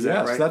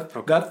that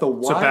right? That's the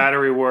wire. So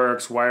battery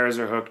works, wires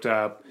are hooked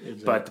up,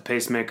 but the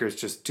pacemaker is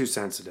just too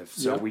sensitive.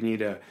 So we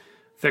need a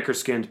thicker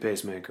skinned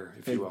pacemaker,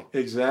 if you will.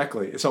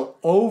 Exactly. So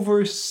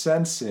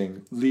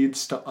oversensing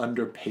leads to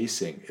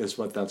underpacing is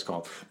what that's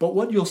called. But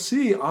what you'll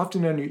see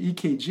often on your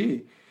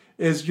EKG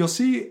is you'll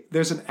see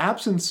there's an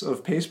absence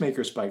of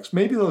pacemaker spikes.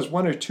 Maybe there's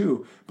one or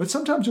two, but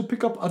sometimes you'll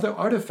pick up other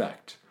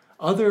artifact,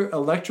 other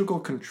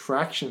electrical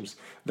contractions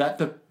that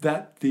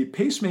the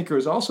pacemaker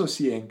is also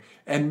seeing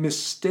and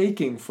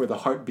mistaking for the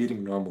heart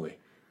beating normally.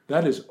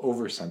 That is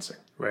oversensing.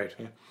 Right.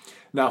 Okay?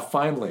 Now,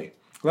 finally,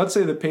 let's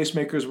say the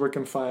pacemaker is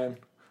working fine.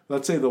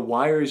 Let's say the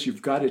wires,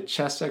 you've got a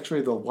chest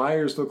x-ray, the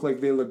wires look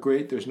like they look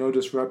great. There's no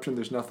disruption.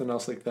 There's nothing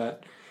else like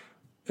that.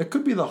 It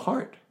could be the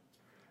heart.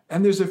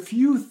 And there's a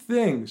few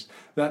things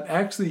that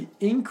actually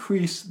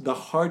increase the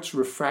heart's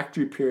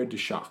refractory period to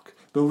shock.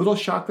 The little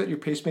shock that your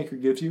pacemaker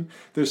gives you,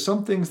 there's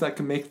some things that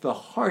can make the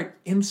heart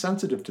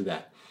insensitive to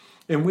that.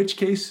 In which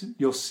case,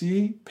 you'll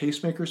see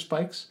pacemaker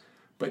spikes,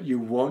 but you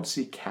won't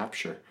see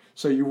capture.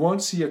 So you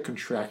won't see a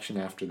contraction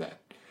after that.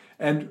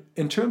 And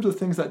in terms of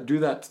things that do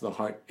that to the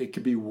heart, it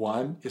could be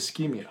one,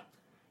 ischemia.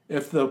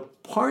 If the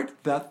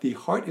part that the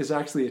heart is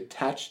actually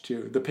attached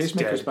to, the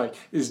pacemaker spike,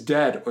 is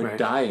dead or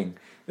dying,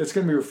 it's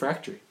going to be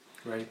refractory.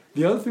 Right.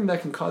 The other thing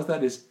that can cause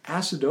that is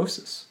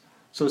acidosis.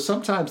 So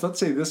sometimes, let's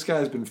say this guy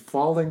has been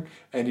falling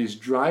and he's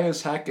dry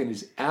as heck and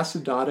he's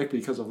acidotic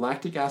because of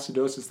lactic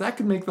acidosis. That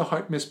can make the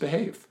heart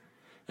misbehave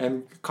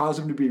and cause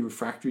him to be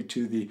refractory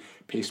to the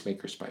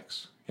pacemaker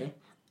spikes. Okay?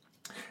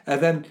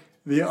 And then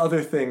the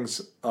other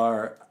things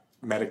are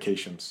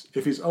medications.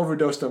 If he's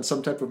overdosed on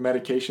some type of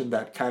medication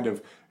that kind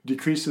of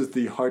decreases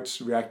the heart's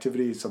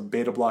reactivity, some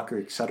beta blocker,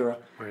 etc.,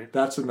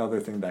 that's another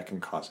thing that can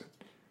cause it.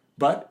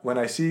 But when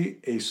I see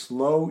a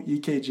slow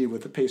EKG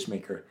with a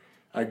pacemaker,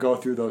 I go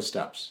through those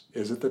steps.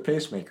 Is it the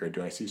pacemaker?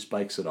 Do I see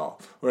spikes at all?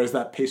 Or is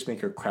that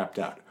pacemaker crapped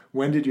out?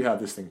 When did you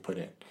have this thing put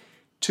in?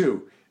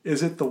 2,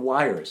 is it the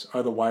wires?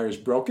 Are the wires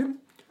broken?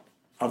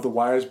 Have the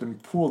wires been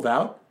pulled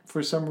out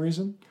for some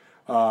reason?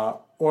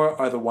 Or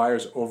are the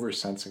wires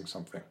oversensing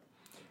something?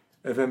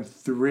 And then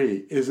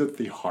 3, is it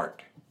the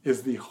heart?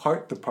 Is the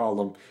heart the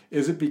problem?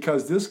 Is it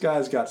because this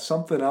guy's got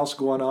something else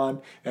going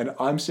on and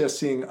I'm just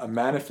seeing a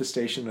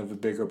manifestation of a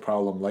bigger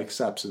problem like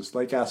sepsis,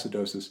 like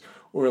acidosis,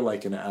 or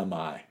like an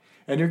MI?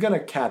 And you're going to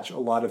catch a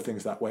lot of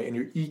things that way, and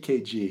your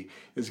EKG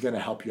is going to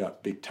help you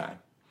out big time.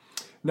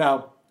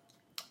 Now,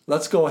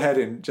 let's go ahead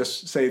and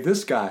just say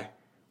this guy,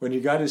 when you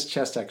got his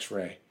chest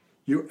x-ray,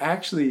 you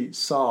actually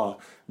saw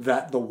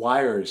that the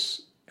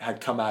wires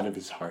had come out of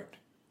his heart.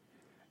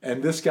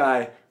 And this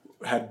guy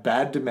had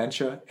bad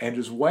dementia, and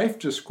his wife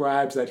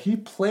describes that he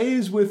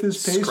plays with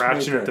his pacemaker.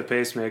 Scratching at the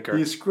pacemaker.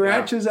 He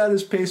scratches at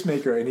his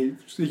pacemaker, and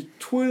he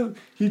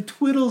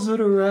twiddles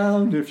it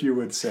around, if you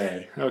would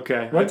say.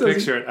 Okay, What I does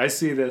picture it. I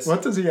see this.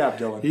 What does he have,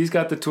 Dylan? He's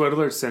got the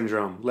twiddler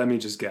syndrome. Let me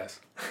just guess.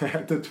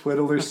 The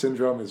twiddler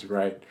syndrome is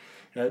right.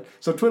 Right?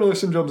 So twiddler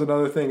syndrome is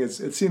another thing.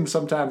 It's seen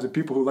sometimes in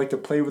people who like to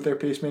play with their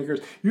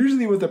pacemakers,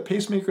 usually with a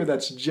pacemaker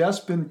that's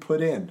just been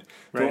put in.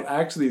 Right. They'll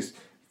actually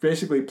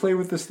basically play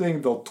with this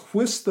thing. They'll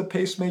twist the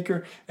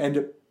pacemaker, and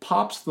it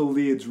pops the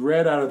leads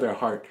right out of their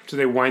heart. So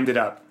they wind it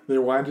up. They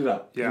wind it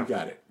up. Yeah. You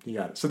got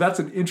it. So that's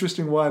an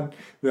interesting one.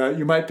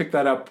 You might pick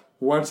that up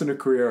once in a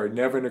career or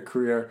never in a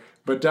career,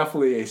 but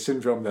definitely a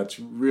syndrome that's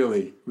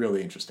really,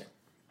 really interesting.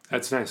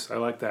 That's nice. I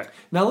like that.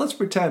 Now let's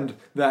pretend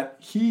that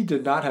he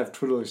did not have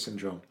twiddler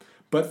syndrome,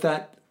 but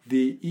that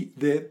the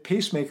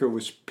pacemaker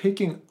was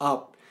picking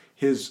up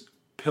his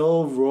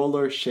pill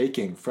roller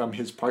shaking from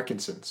his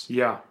Parkinson's,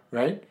 Yeah.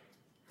 right?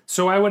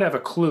 So I would have a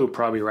clue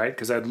probably, right?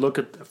 Because I'd look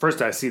at, first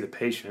I see the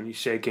patient. He's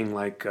shaking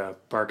like a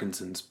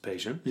Parkinson's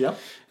patient. Yep.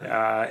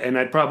 And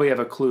I'd probably have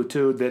a clue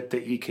too that the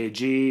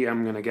EKG,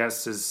 I'm going to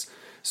guess, is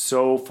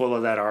so full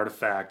of that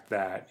artifact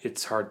that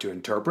it's hard to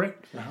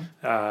interpret.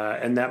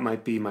 And that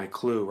might be my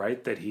clue,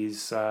 right? That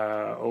he's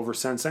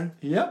oversensing.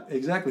 Yep,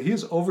 exactly. He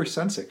is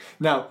oversensing.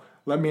 Now,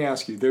 let me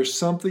ask you, there's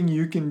something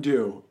you can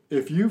do.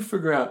 If you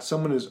figure out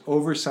someone is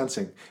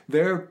oversensing,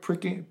 they're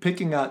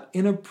picking out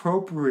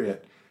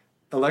inappropriate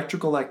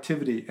electrical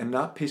activity and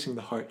not pacing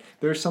the heart,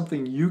 there's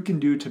something you can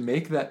do to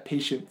make that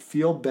patient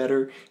feel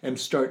better and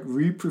start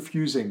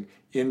reperfusing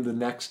in the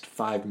next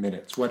 5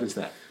 minutes. What is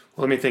that?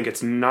 Well, let me think.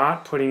 It's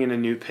not putting in a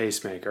new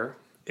pacemaker.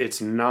 It's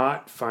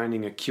not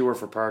finding a cure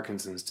for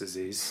Parkinson's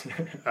disease.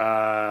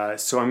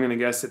 So I'm going to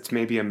guess it's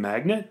maybe a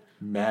magnet.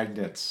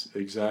 Magnets,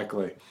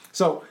 exactly.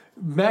 So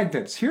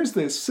magnets, here's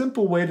the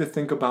simple way to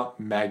think about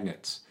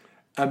magnets.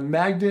 A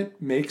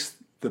magnet makes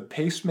the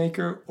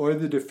pacemaker or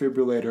the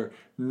defibrillator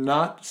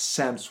not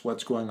sense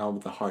what's going on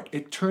with the heart.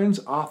 It turns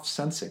off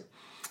sensing.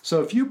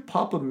 So if you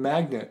pop a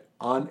magnet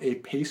on a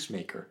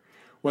pacemaker,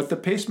 what the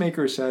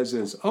pacemaker says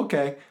is,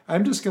 okay,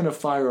 I'm just going to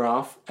fire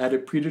off at a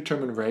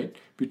predetermined rate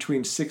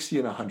between 60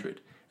 and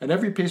 100. And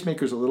every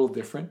pacemaker is a little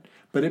different,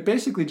 but it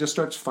basically just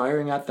starts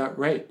firing at that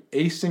rate,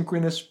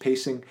 asynchronous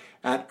pacing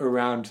at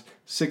around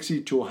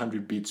 60 to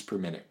 100 beats per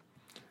minute.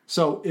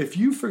 So if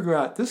you figure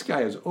out this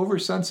guy is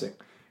oversensing,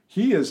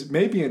 he is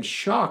maybe in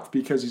shock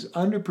because he's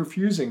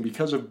underperfusing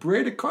because of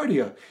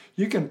bradycardia,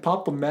 you can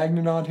pop a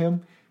magnet on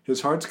him.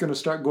 His heart's going to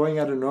start going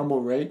at a normal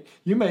rate.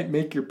 You might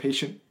make your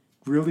patient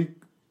really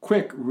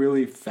quick,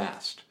 really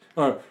fast,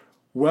 or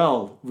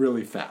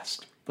really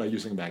fast by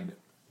using a magnet.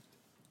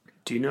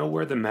 Do you know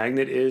where the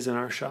magnet is in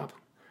our shop?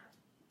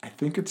 I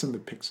think it's in the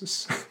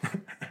Pyxis.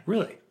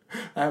 Really?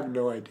 I have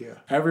no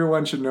idea.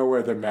 Everyone should know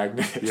where the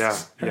magnet is.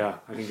 Yeah,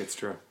 I think it's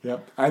true.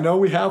 Yep. I know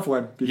we have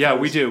one. Because, Yeah,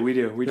 we do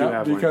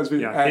have because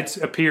one. It's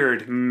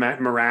appeared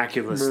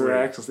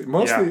miraculously.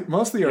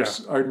 Mostly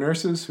our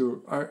nurses,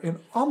 who are in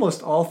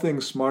almost all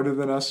things smarter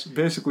than us,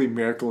 basically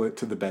miracle it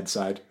to the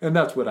bedside. And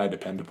that's what I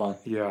depend upon.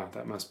 Yeah,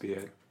 that must be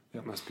it.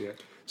 That must be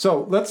it.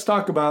 So let's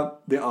talk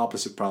about the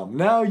opposite problem.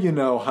 Now you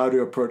know how to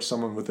approach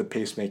someone with a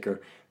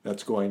pacemaker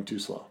that's going too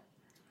slow.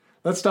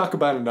 Let's talk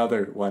about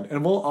another one,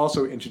 and we'll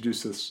also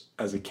introduce this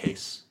as a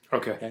case.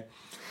 Okay.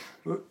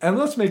 And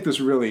let's make this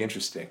really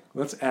interesting.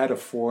 Let's add a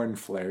foreign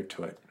flair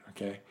to it,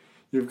 okay?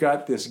 You've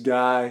got this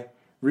guy,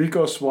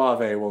 Rico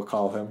Suave, we'll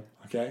call him,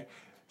 okay?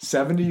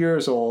 70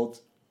 years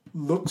old,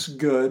 looks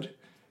good,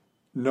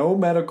 no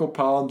medical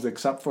problems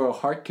except for a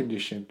heart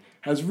condition,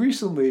 has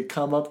recently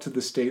come up to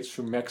the States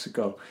from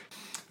Mexico.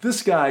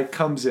 This guy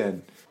comes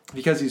in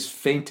because he's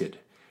fainted,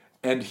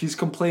 and he's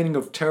complaining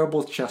of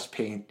terrible chest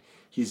pain.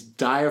 He's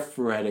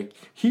diaphoretic.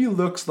 He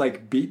looks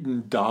like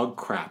beaten dog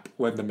crap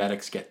when the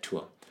medics get to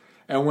him.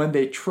 And when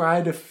they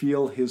try to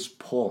feel his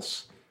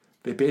pulse,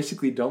 they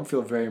basically don't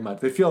feel very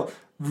much. They feel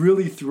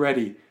really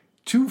thready,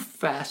 too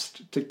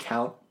fast to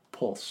count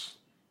pulse.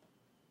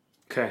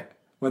 Okay.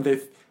 When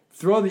they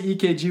throw the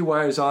EKG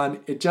wires on,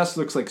 it just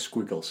looks like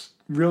squiggles.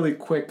 Really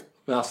quick,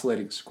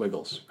 vacillating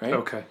squiggles, right?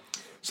 Okay.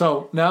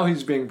 So now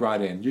he's being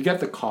brought in. You get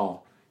the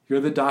call.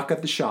 You're the doc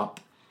at the shop.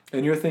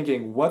 And you're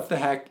thinking, what the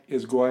heck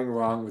is going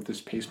wrong with this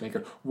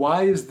pacemaker?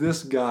 Why is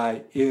this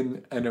guy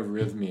in an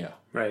arrhythmia?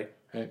 Right.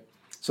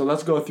 So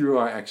let's go through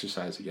our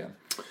exercise again.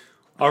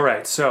 All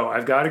right. So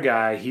I've got a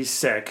guy. He's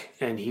sick,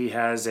 and he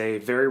has a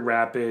very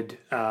rapid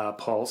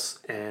pulse.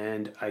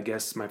 And I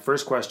guess my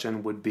first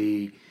question would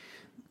be,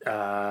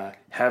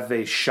 have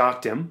they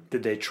shocked him?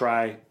 Did they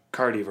try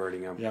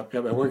cardioverting him. Yep,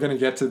 and we're going to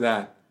get to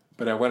that.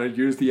 But I want to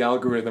use the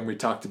algorithm we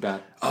talked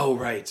about. Oh,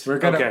 right. We're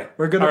gonna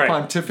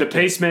pontificate. The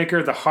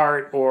pacemaker, the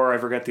heart, or I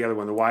forget the other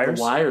one. The wires.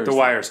 The wires. The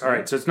wires. All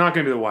right. So it's not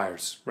going to be the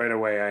wires right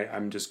away.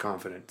 I'm just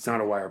confident it's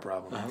not a wire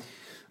problem.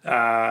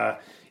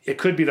 It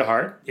could be the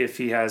heart if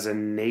he has a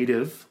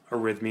native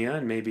arrhythmia,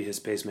 and maybe his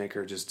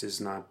pacemaker just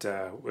is not.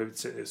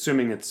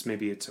 Assuming it's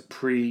a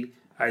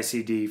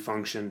pre-ICD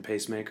function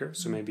pacemaker,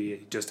 so maybe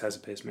he just has a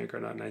pacemaker,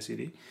 not an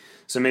ICD.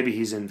 So maybe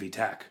he's in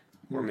VTAC,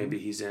 or maybe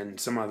he's in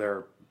some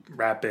other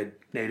rapid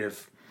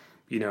native,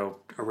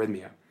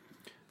 arrhythmia.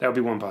 That would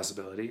be one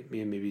possibility.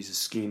 Maybe he's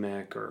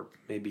ischemic, or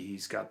maybe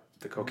he's got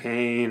the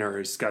cocaine, or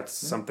he's got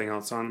something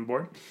else on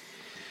board.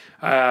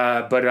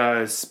 But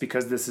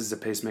because this is a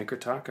pacemaker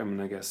talk,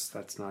 I guess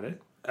that's not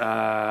it.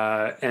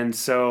 And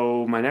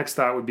so my next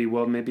thought would be,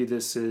 well, maybe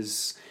this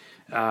is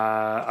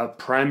a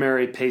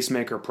primary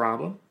pacemaker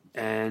problem.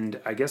 And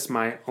I guess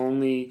the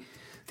only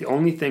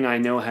thing I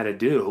know how to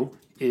do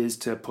is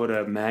to put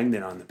a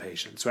magnet on the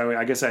patient. So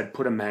I guess I'd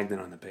put a magnet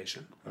on the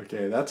patient.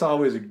 Okay, that's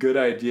always a good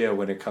idea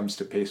when it comes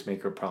to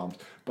pacemaker problems.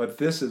 But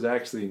this is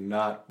actually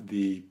not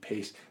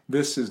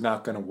this is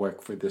not going to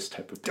work for this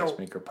type of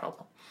pacemaker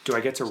problem. Do I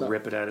get to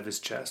rip it out of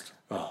his chest?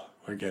 Oh,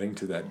 we're getting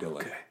to that,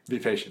 Dylan. Okay. Be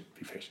patient.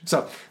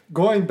 So,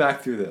 going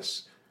back through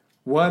this,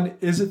 one,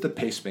 is it the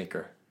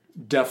pacemaker?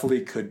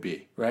 Definitely could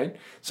be, right?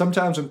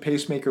 Sometimes when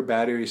pacemaker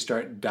batteries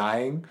start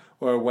dying,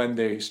 or when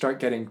they start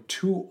getting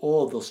too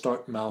old, they'll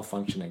start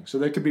malfunctioning. So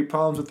there could be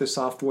problems with the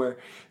software.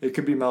 It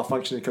could be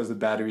malfunctioning because the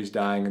battery's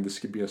dying, and this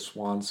could be a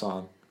swan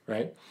song,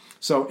 right?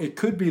 So it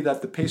could be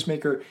that the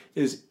pacemaker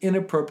is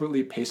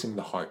inappropriately pacing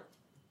the heart.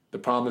 The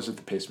problem is with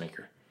the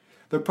pacemaker.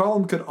 The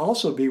problem could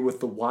also be with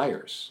the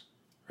wires,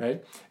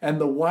 right? And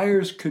the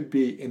wires could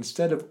be,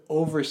 instead of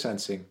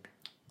oversensing,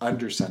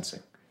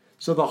 undersensing.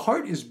 So the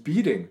heart is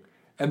beating,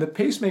 and the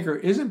pacemaker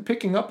isn't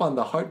picking up on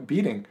the heart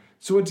beating,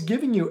 so it's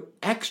giving you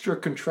extra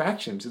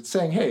contractions. It's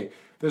saying, hey,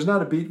 there's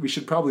not a beat, we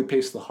should probably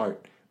pace the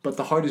heart, but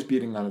the heart is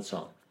beating on its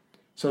own.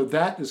 So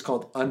that is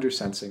called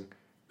undersensing.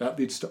 That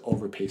leads to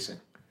overpacing.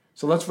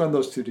 So let's run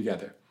those two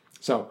together.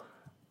 So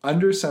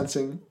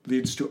undersensing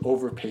leads to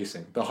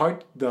overpacing.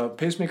 The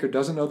pacemaker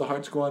doesn't know the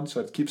heart's going,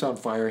 so it keeps on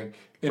firing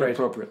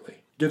inappropriately.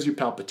 Right. Gives you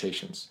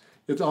palpitations.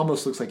 It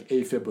almost looks like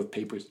AFib with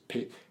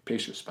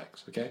pacer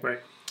spikes, okay? Right.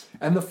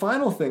 And the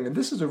final thing, and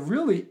this is a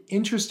really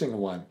interesting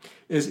one,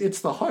 is it's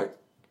the heart.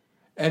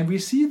 And we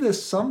see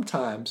this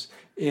sometimes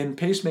in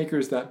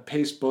pacemakers that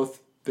pace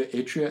both the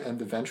atria and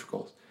the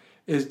ventricles,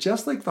 is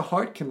just like the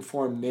heart can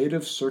form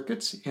native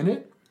circuits in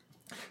it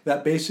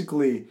that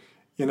basically,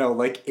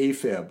 like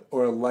AFib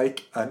or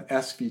like an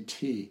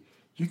SVT,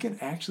 you can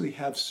actually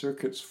have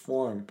circuits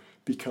form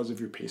because of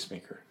your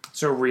pacemaker.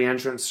 So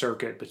reentrant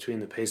circuit between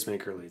the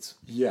pacemaker leads.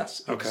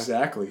 Yes, okay.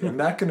 Exactly. And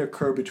that can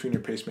occur between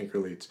your pacemaker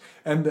leads.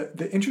 And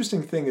the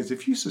interesting thing is,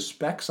 if you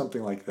suspect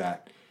something like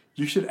that,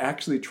 you should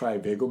actually try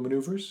vagal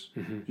maneuvers.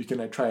 Mm-hmm. You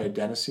can try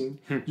adenosine.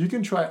 You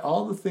can try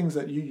all the things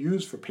that you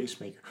use for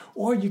pacemaker.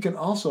 Or you can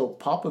also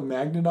pop a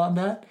magnet on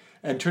that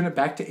and turn it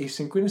back to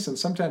asynchronous, and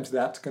sometimes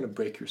that's going to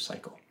break your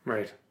cycle.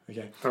 Right.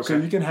 Okay. So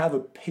you can have a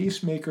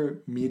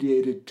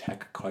pacemaker-mediated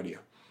tachycardia.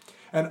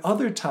 And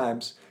other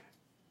times,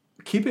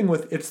 keeping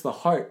with it's the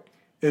heart,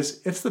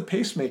 it's the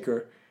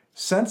pacemaker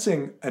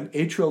sensing an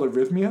atrial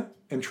arrhythmia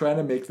and trying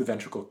to make the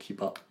ventricle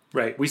keep up.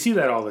 Right. We see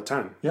that all the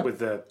time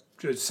with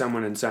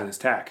someone in sinus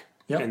tach.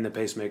 Yep. And the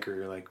pacemaker,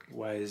 you're like,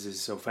 why is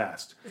this so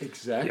fast?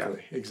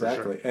 Exactly. Yeah,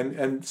 Exactly. Sure.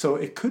 And so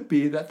it could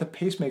be that the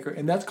pacemaker,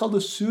 and that's called a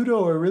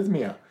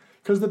pseudoarrhythmia,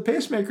 because the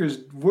pacemaker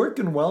is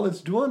working well,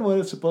 it's doing what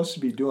it's supposed to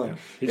be doing. Yeah.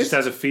 He just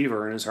has a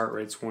fever and his heart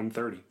rate's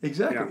 130.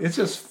 Exactly. Yeah. It's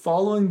just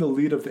following the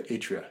lead of the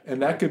atria.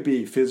 And that could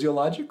be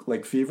physiologic,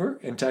 like fever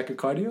and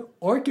tachycardia,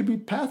 or it could be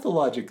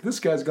pathologic. This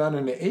guy's gone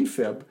into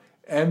AFib,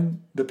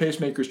 and the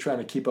pacemaker's trying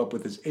to keep up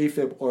with his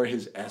AFib or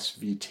his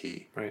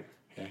SVT. Right.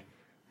 Okay.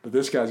 But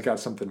this guy's got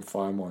something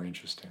far more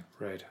interesting.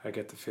 Right. I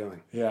get the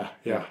feeling. Yeah.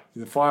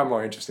 Far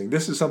more interesting.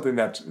 This is something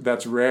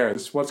that's rare.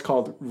 This is what's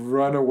called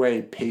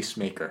runaway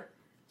pacemaker.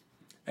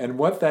 And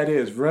what that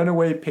is,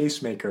 runaway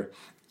pacemaker,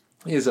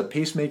 is a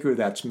pacemaker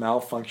that's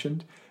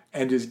malfunctioned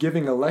and is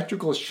giving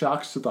electrical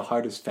shocks to the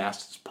heart as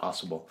fast as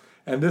possible.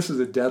 And this is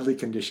a deadly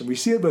condition. We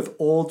see it with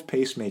old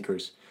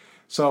pacemakers.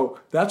 So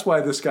that's why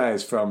this guy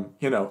is from,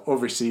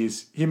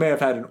 overseas. He may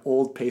have had an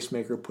old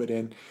pacemaker put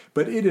in,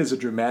 but it is a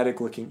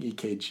dramatic looking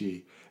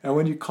EKG. And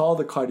when you call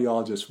the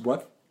cardiologist,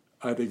 what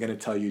are they going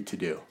to tell you to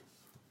do?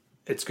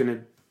 It's going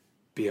to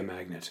be a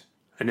magnet.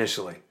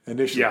 Initially.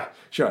 Yeah.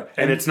 Sure.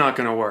 And it's not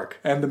going to work.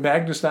 And the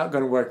magnet's not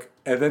going to work.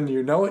 And then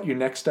you know what your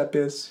next step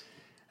is?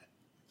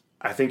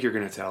 I think you're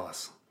going to tell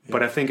us. Yeah.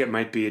 But I think it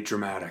might be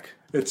dramatic.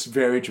 It's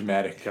very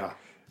dramatic. Yeah.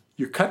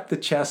 You cut the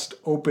chest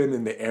open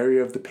in the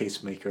area of the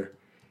pacemaker.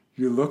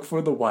 You look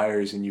for the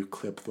wires and you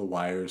clip the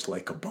wires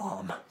like a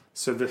bomb.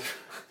 So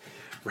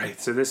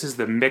So this is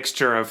the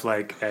mixture of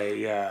like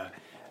a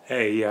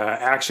a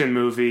action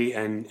movie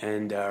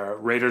and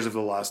Raiders of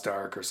the Lost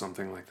Ark or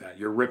something like that.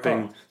 You're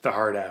ripping the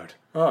heart out.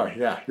 Oh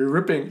yeah, you're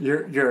ripping.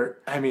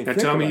 I mean, Now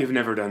tell me you've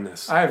never done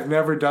this. I have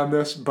never done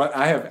this, but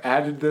I have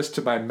added this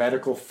to my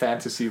medical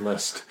fantasy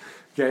list.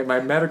 Okay, my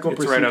medical It's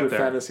right procedure up there.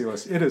 fantasy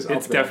list. It is.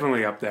 It's up there.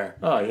 definitely up there.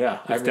 Oh yeah,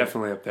 It's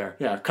definitely up there.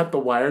 Yeah, cut the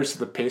wires to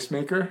the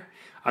pacemaker.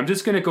 I'm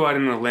just going to go out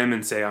on a limb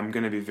and say I'm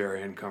going to be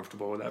very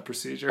uncomfortable with that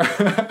procedure.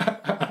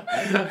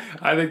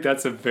 I think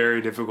that's a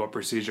very difficult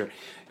procedure,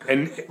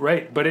 and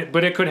but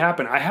it could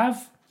happen.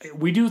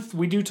 We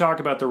do talk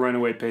about the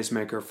runaway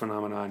pacemaker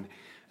phenomenon.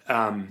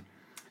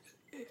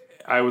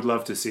 I would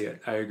love to see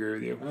it. I agree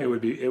with you.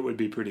 It would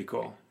be pretty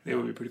cool. It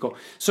would be pretty cool.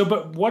 So,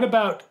 but what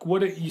about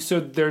so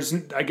there's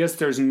I guess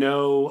there's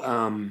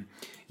no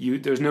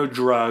there's no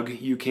drug.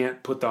 You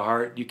can't put the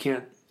heart. You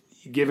can't.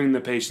 Giving the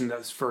patient,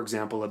 that's, for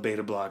example, a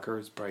beta blocker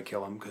is probably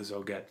kill them because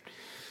they'll get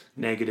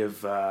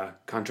negative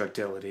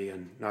contractility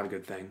and not a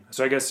good thing.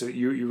 So I guess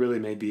you really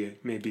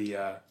maybe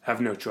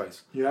have no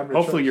choice. You have no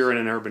Hopefully choice. you're in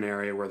an urban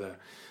area where the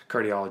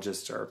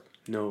cardiologists are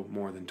no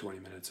more than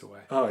 20 minutes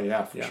away. Oh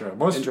yeah, for sure.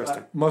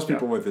 Interesting. Most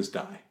people with this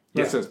die.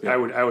 I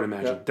would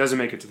imagine. Doesn't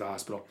make it to the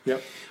hospital.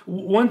 Yep.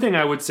 One thing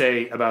I would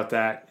say about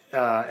that,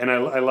 and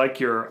I like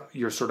your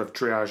sort of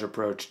triage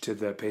approach to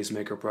the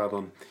pacemaker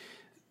problem.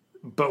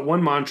 But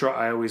one mantra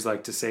I always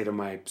like to say to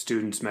my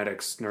students,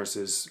 medics,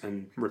 nurses,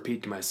 and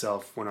repeat to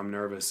myself when I'm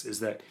nervous is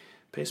that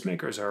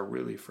pacemakers are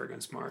really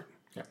friggin' smart.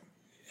 Yeah.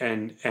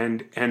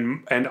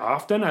 And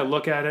often I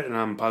look at it and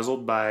I'm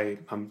puzzled by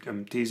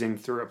I'm teasing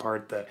through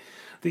apart the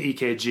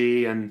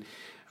EKG and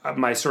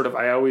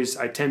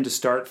I tend to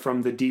start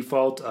from the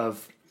default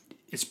of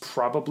it's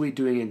probably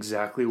doing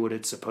exactly what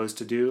it's supposed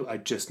to do. I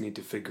just need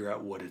to figure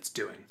out what it's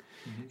doing.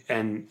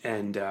 Mm-hmm.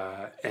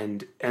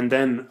 And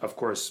then of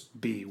course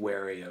be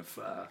wary of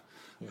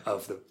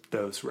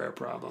those rare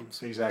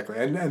problems. Exactly,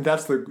 and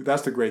that's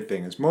the great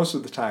thing is most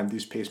of the time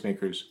these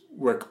pacemakers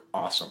work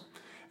awesome,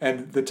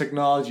 and the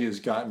technology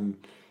has gotten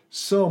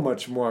so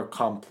much more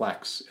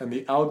complex, and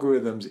the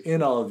algorithms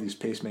in all of these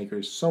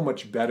pacemakers so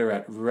much better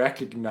at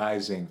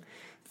recognizing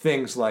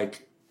things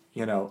like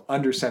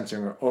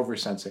undersensing or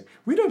oversensing.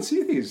 We don't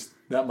see these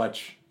that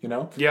much,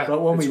 Yeah,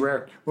 but when it's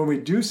rare. When we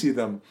do see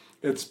them,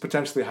 it's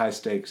potentially high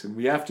stakes, and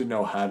we have to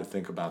know how to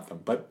think about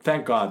them. But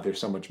thank God they're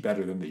so much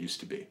better than they used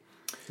to be.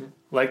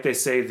 Like they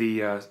say,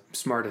 the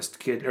smartest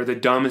kid or the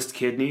dumbest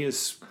kidney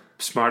is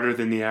smarter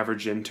than the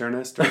average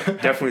internist. Or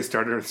definitely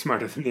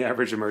smarter than the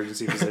average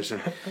emergency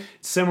physician.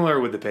 Similar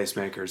with the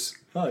pacemakers.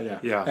 Oh yeah,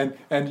 Yeah.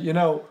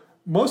 And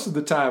most of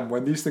the time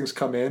when these things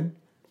come in,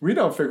 we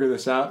don't figure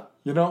this out.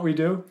 You know what we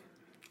do?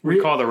 We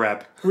call the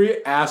rep.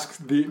 We ask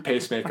the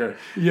pacemaker,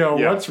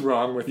 what's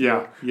wrong with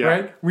you? Yeah.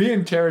 Right? We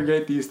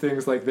interrogate these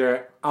things like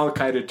they're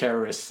Al-Qaeda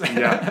terrorists.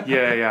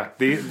 Yeah.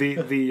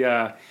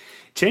 The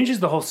changes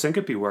the whole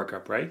syncope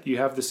workup, right? You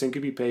have the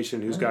syncope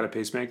patient who's got a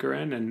pacemaker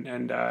in,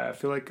 and I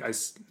feel like I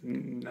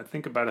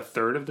think about a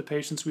third of the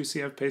patients we see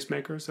have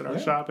pacemakers at our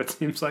shop, it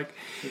seems like.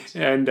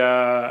 And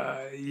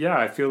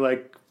I feel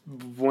like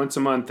once a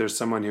month there's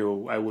someone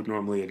who I would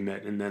normally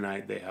admit, and then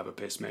they have a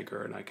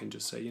pacemaker, and I can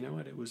just say, you know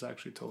what, it was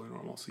actually totally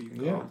normal, so you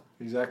can go home.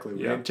 Exactly.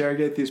 We Yeah.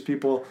 interrogate these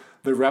people.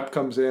 The rep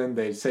comes in.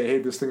 They say, hey,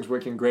 this thing's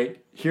working great.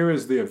 Here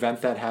is the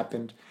event that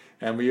happened.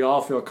 And we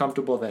all feel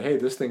comfortable that, hey,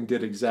 this thing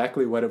did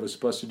exactly what it was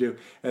supposed to do.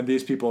 And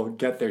these people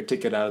get their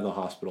ticket out of the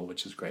hospital,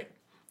 which is great.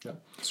 Yeah.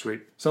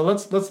 Sweet. So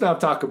let's now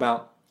talk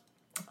about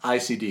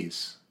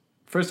ICDs.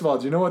 First of all,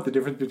 do you know what the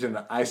difference between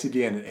an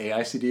ICD and an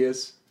AICD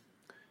is?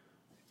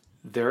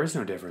 There is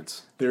no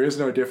difference. There is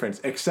no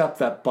difference, except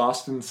that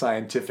Boston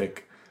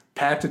Scientific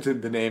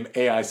patented the name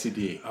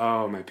AICD.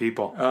 Oh, my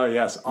people. Oh,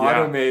 yes.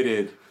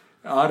 Automated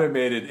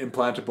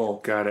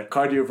implantable Got it.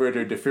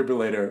 cardioverter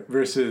defibrillator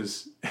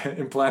versus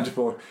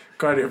implantable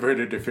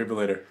cardioverter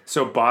defibrillator.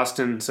 So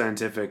Boston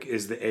Scientific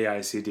is the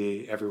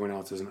AICD. Everyone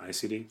else is an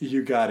ICD.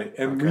 You got it.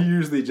 And we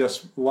usually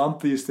just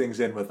lump these things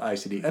in with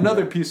ICD.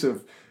 Another piece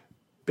of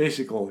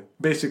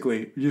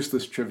basically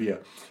useless trivia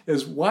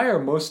is why are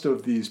most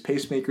of these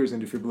pacemakers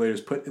and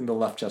defibrillators put in the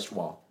left chest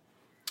wall?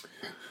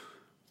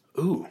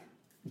 Ooh.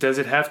 Does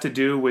it have to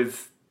do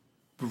with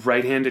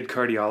right-handed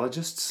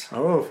cardiologists?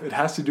 Oh, it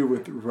has to do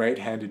with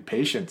right-handed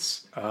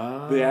patients.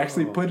 Oh. They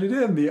actually put it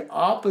in the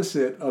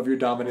opposite of your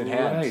dominant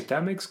hand. Right,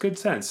 that makes good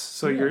sense.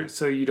 So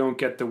you don't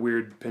get the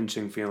weird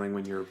pinching feeling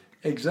when you're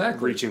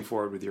Exactly. reaching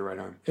forward with your right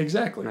arm.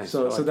 Exactly. Nice.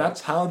 So I like so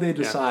that's that. how they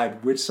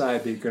decide which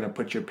side they're going to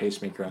put your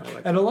pacemaker on.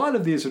 And a lot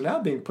of these are now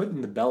being put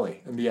in the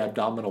belly, in the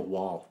abdominal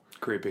wall.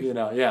 Creepy.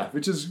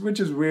 Which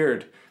is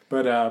weird.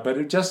 But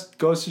it just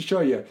goes to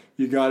show you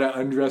got to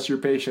undress your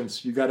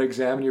patients. You got to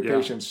examine your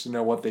patients to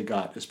know what they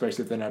got,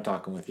 especially if they're not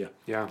talking with you.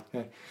 Yeah.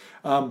 Okay.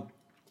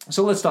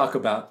 So let's talk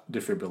about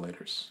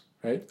defibrillators,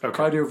 right? Okay.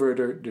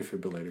 Cardioverter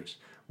defibrillators.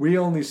 We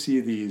only see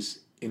these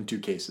in two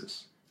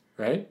cases,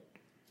 right?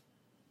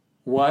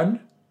 One,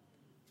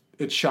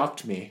 it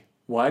shocked me.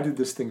 Why did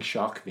this thing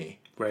shock me?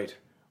 Right.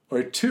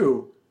 Or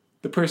two,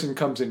 the person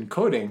comes in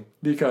coding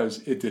because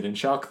it didn't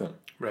shock them.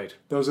 Right.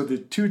 Those are the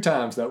two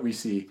times that we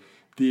see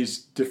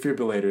these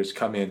defibrillators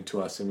come in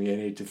to us and we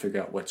need to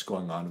figure out what's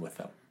going on with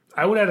them.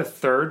 I would add a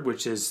third,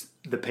 which is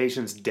the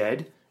patient's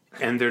dead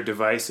and their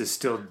device is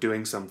still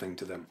doing something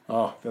to them.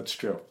 Oh, that's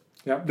true.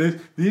 Yeah,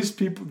 these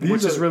people...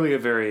 Which is really a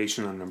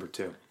variation on number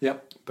 2.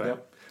 Yep, But,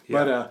 yep.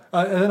 yeah.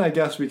 But and then I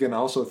guess we can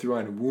also throw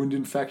in wound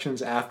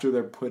infections after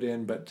they're put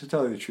in. But to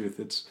tell you the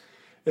truth,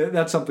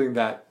 that's something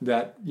that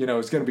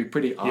is going to be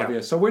pretty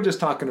obvious. So we're just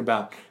talking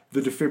about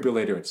the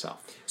defibrillator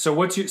itself.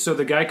 So so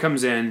the guy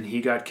comes in,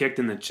 he got kicked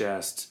in the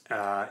chest,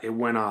 it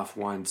went off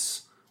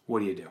once. What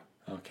do you do?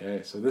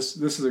 Okay, so this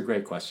is a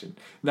great question.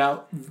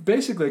 Now,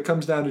 basically, it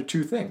comes down to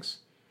two things: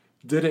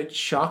 did it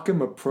shock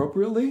him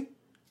appropriately,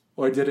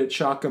 or did it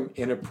shock him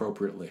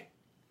inappropriately?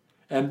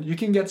 And you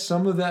can get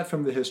some of that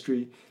from the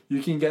history.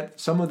 You can get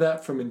some of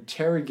that from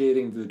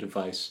interrogating the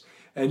device.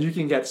 And you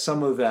can get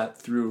some of that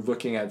through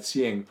looking at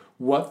seeing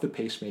what the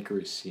pacemaker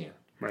is seeing.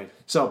 Right.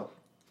 So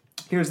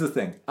here's the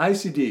thing.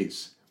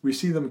 ICDs, we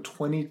see them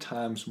 20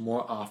 times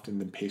more often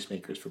than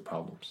pacemakers for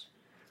problems.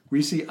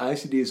 We see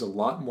ICDs a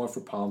lot more for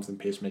problems than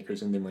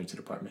pacemakers in the emergency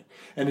department.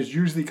 And it's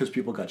usually because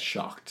people got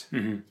shocked.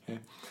 Okay?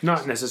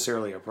 Not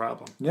necessarily a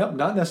problem. Yep,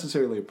 not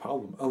necessarily a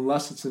problem,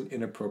 unless it's an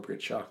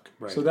inappropriate shock.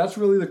 Right. So that's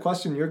really the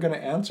question you're going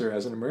to answer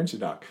as an emergency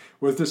doc.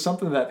 Was this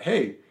something that,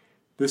 hey,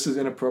 this is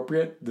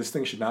inappropriate, this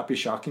thing should not be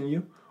shocking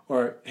you?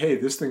 Or, hey,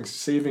 this thing's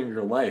saving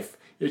your life,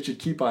 it should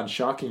keep on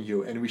shocking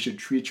you, and we should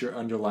treat your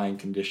underlying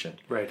condition.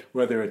 Right.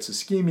 Whether it's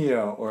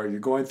ischemia, or you're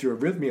going through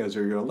arrhythmias,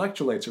 or your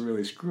electrolytes are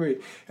really screwy,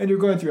 and you're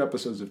going through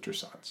episodes of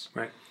Torsades.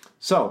 Right.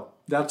 So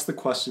that's the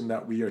question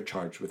that we are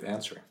charged with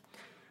answering.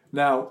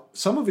 Now,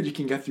 some of it you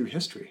can get through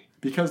history,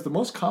 because the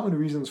most common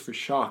reasons for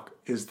shock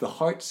is the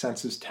heart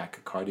senses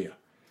tachycardia.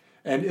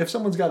 And if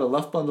someone's got a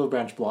left bundle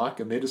branch block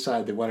and they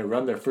decide they want to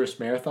run their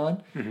first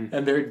marathon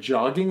and they're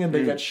jogging and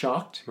they get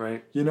shocked,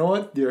 Right. you know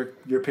what?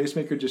 Your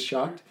pacemaker just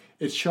shocked.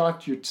 It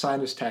shocked your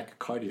sinus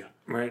tachycardia.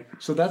 Right.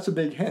 So that's a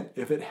big hint.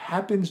 If it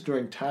happens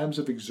during times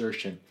of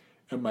exertion,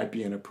 it might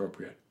be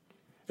inappropriate.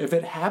 If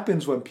it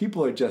happens when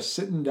people are just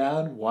sitting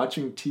down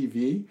watching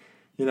TV,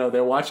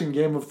 they're watching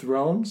Game of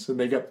Thrones and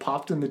they get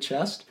popped in the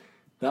chest,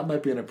 that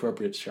might be an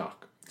appropriate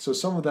shock. So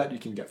some of that you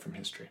can get from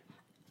history.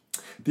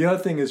 The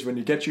other thing is when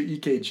you get your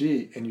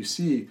EKG and you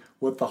see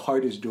what the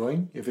heart is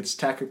doing, if it's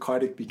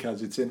tachycardic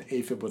because it's in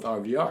AFib with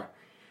RVR,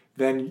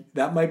 then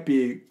that might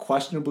be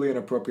questionably an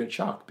appropriate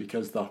shock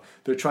because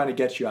they're trying to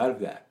get you out of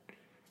that.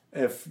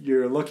 If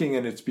you're looking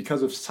and it's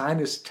because of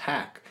sinus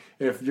tach,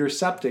 if you're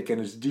septic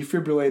and it's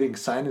defibrillating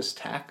sinus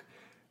tach,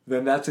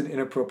 then that's an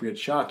inappropriate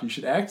shock. You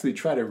should actually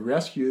try to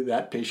rescue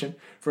that patient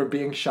from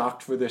being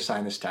shocked for their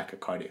sinus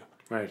tachycardia.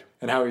 Right.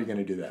 And how are you going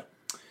to do that?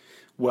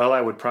 Well,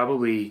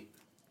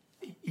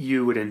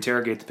 you would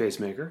interrogate the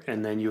pacemaker,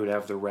 and then you would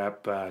have the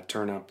rep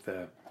turn up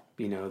the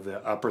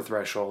upper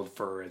threshold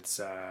for its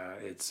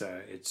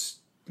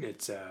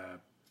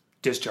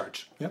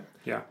discharge. Yep.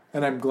 Yeah.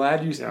 And I'm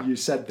glad you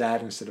said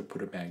that instead of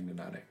put a magnet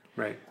on it.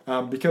 Right.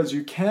 Because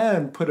you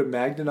can put a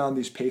magnet on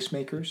these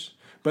pacemakers,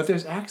 but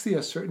there's actually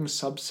a certain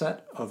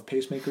subset of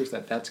pacemakers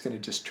that's going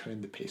to just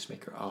turn the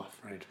pacemaker off.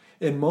 Right.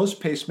 In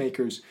most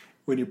pacemakers,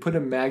 when you put a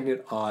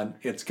magnet on,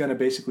 it's going to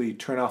basically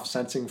turn off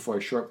sensing for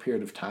a short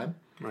period of time.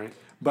 Right.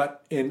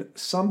 But in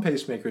some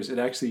pacemakers, it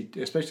actually,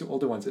 especially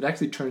older ones, it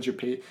actually turns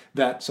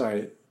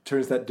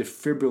turns that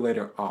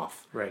defibrillator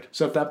off. Right.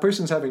 So if that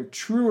person's having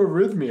true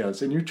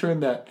arrhythmias and you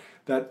turn that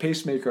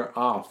pacemaker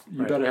off,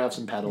 you better have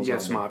some paddles on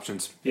Get some them.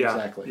 options. Yeah.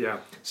 Exactly. Yeah.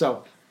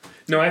 So,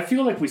 no, I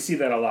feel like we see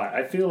that a lot.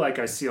 I feel like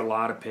I see a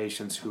lot of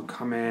patients who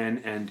come in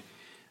and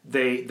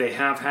they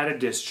have had a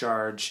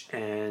discharge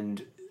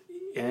and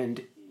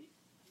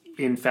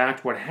in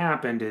fact what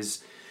happened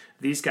is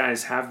these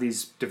guys have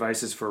these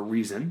devices for a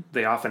reason.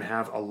 They often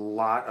have a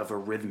lot of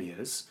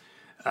arrhythmias.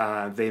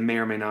 They may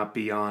or may not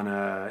be on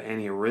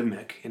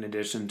antiarrhythmic in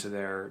addition to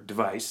their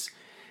device.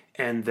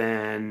 And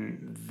then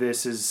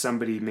this is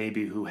somebody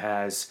maybe who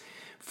has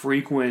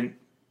frequent,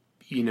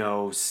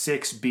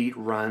 6-beat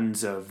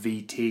runs of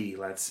VT,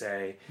 let's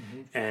say,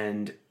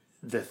 and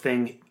the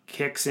thing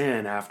kicks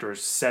in after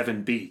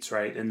 7 beats,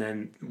 right? And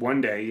then one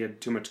day he had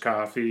too much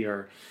coffee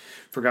or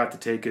forgot to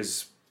take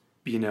his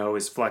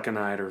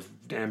flecainide or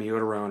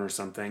amiodarone or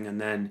something, and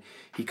then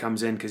he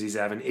comes in because he's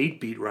having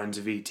 8-beat runs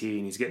of VT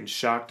and he's getting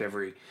shocked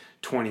every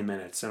 20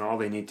 minutes, and all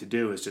they need to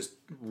do is just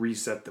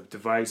reset the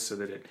device so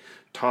that it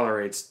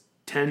tolerates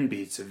 10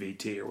 beats of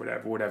VT or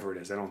whatever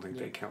it is. I don't think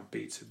they count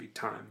beats, it'd be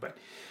time. But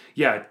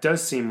yeah, it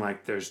does seem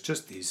like there's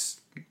just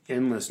these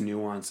endless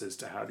nuances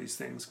to how these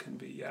things can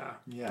be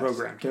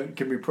programmed.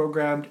 Can be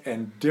programmed,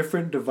 and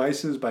different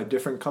devices by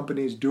different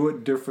companies do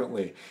it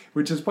differently,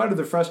 which is part of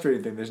the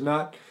frustrating thing. There's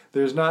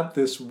not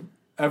this,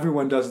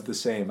 everyone does it the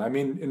same. I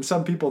mean, in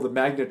some people, the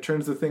magnet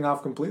turns the thing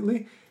off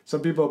completely.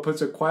 Some people it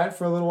puts it quiet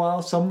for a little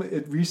while. Some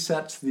it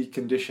resets the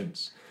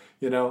conditions.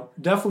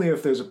 Definitely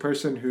if there's a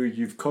person who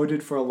you've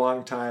coded for a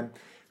long time,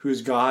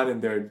 who's gone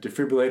and their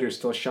defibrillator is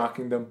still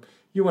shocking them,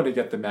 you want to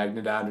get the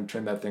magnet out and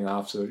turn that thing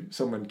off so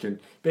someone can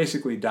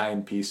basically die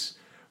in peace.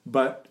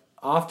 But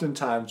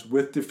oftentimes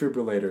with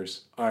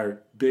defibrillators, our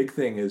big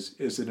thing is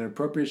it an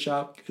appropriate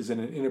shock? Is it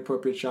an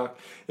inappropriate shock?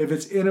 If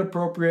it's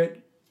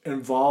inappropriate,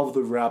 involve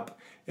the rep,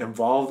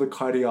 involve the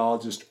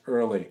cardiologist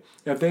early.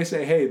 If they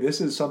say, hey, this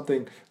is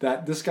something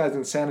that this guy's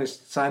in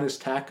sinus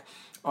tach,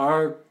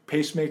 our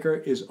pacemaker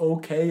is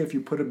okay if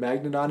you put a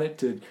magnet on it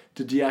to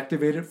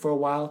deactivate it for a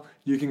while,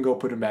 you can go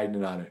put a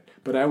magnet on it.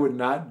 But I would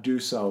not do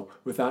so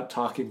without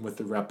talking with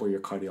the rep or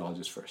your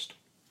cardiologist first.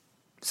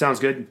 Sounds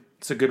good.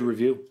 It's a good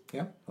review.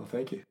 Yeah, well,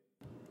 thank you.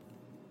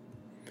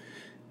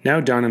 Now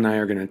Don and I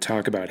are going to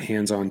talk about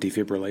hands-on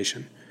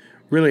defibrillation.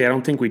 Really, I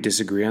don't think we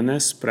disagree on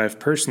this, but I've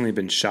personally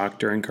been shocked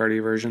during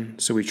cardioversion,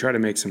 so we try to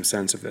make some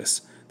sense of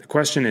this. The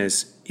question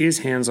is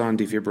hands-on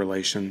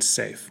defibrillation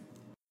safe?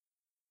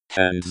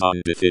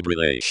 Hands-on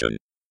defibrillation.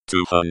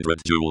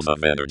 200 joules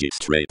of energy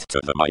straight to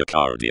the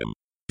myocardium.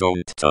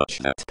 Don't touch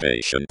that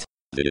patient.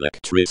 The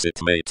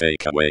electricity may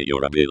take away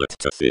your ability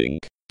to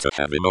think, to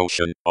have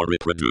emotion, or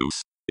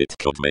reproduce. It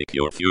could make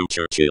your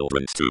future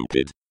children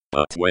stupid.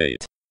 But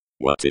wait.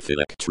 What if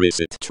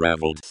electricity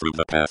traveled through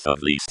the path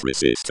of least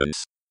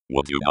resistance?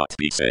 Would you not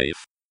be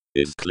safe?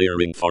 Is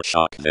clearing for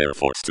shock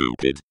therefore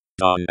stupid?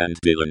 Don and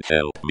Dylan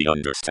help me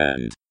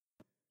understand.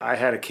 I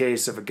had a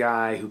case of a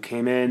guy who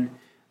came in.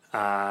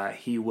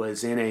 He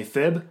was in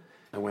AFib.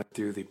 I went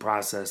through the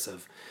process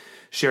of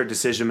shared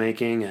decision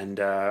making and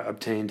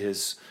obtained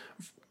his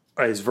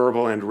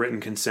verbal and written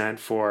consent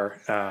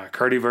for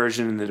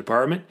cardioversion in the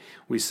department.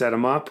 We set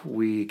him up.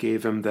 We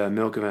gave him the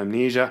milk of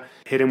amnesia,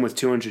 hit him with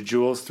 200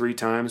 joules 3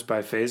 times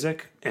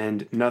biphasic,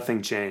 and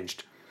nothing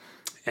changed.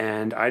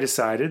 And I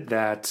decided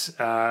that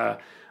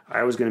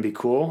I was going to be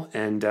cool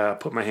and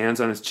put my hands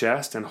on his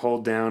chest and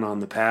hold down on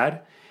the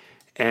pad.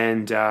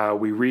 And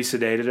we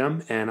resedated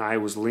him, and I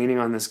was leaning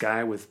on this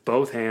guy with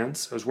both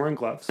hands. I was wearing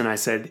gloves. And I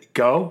said,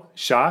 go,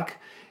 shock.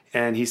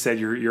 And he said,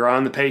 you're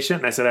on the patient.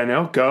 And I said, I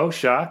know, go,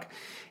 shock.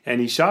 And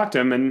he shocked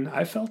him, and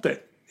I felt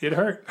it. It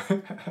hurt.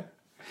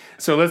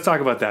 So let's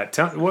talk about that.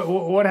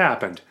 What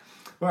happened?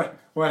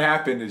 What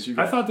happened is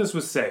I thought this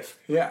was safe.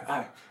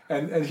 Yeah,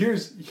 and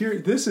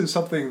this is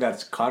something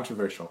that's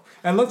controversial.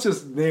 And let's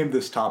just name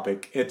this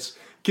topic. It's,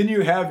 can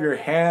you have your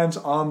hands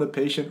on the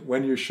patient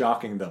when you're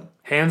shocking them?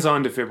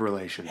 Hands-on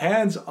defibrillation.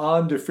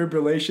 Hands-on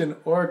defibrillation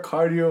or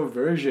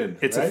cardioversion.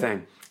 It's right? a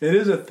thing. It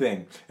is a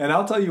thing. And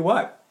I'll tell you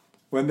what,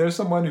 when there's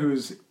someone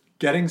who's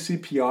getting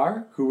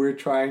CPR, who we're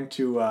trying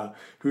to,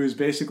 who's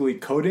basically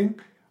coding,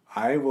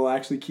 I will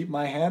actually keep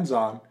my hands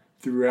on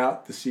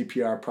throughout the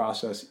CPR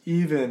process,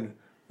 even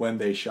when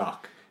they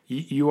shock.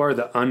 You are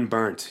the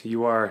unburnt.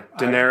 You are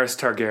Daenerys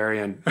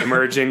Targaryen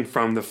emerging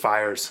from the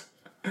fires.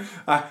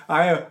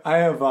 I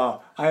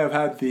have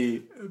had the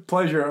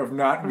pleasure of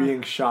not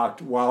being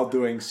shocked while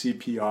doing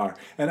CPR.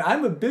 And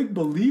I'm a big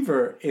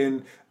believer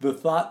in the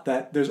thought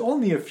that there's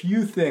only a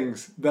few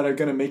things that are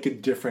going to make a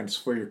difference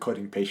for your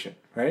coding patient,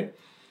 right?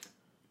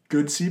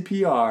 Good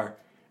CPR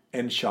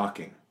and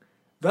shocking.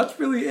 That's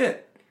really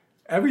it.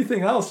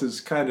 Everything else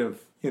is kind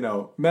of,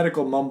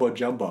 medical mumbo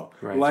jumbo.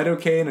 Right.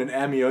 Lidocaine and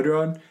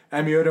amiodarone.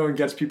 Amiodarone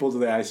gets people to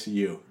the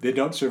ICU. They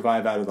don't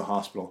survive out of the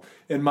hospital.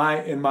 In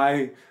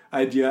my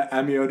idea,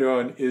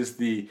 amiodarone is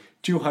the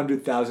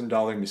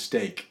 $200,000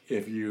 mistake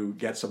if you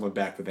get someone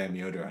back with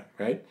amiodarone,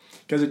 right?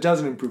 Because it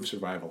doesn't improve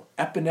survival.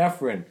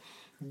 Epinephrine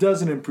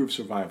doesn't improve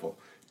survival.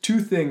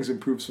 2 things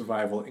improve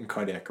survival in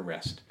cardiac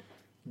arrest.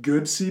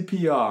 Good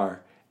CPR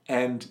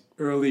and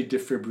early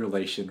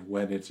defibrillation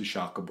when it's a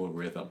shockable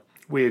rhythm.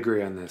 We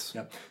agree on this.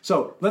 Yep.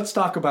 So let's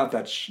talk about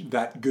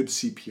that good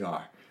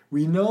CPR.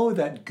 We know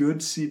that good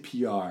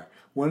CPR,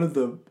 one of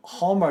the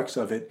hallmarks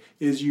of it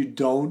is you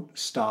don't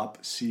stop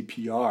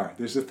CPR.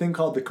 There's a thing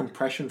called the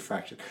compression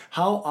fraction.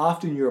 How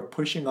often you're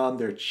pushing on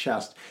their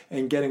chest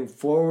and getting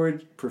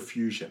forward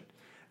perfusion.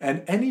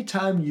 And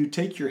anytime you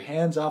take your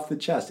hands off the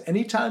chest,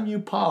 anytime you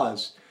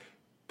pause,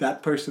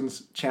 that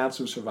person's chance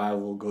of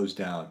survival goes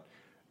down.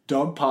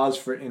 Don't pause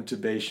for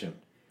intubation.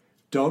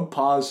 Don't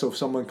pause so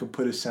someone can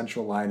put a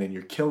central line in.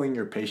 You're killing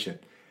your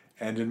patient.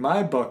 And in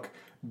my book,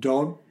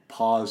 don't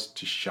pause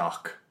to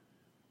shock.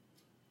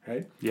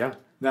 Right? Yeah.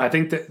 Now, I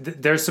think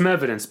that there's some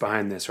evidence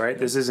behind this, right?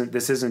 Yeah.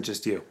 This isn't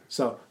just you.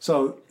 So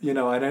and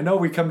I know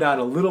we come down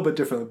a little bit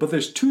differently, but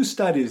there's 2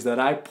 studies that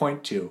I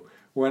point to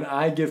when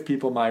I give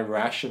people my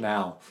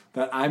rationale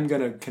that I'm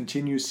going to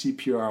continue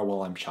CPR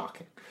while I'm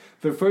shocking.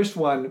 The first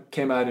one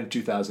came out in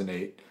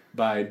 2008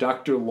 by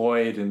Dr.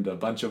 Lloyd and a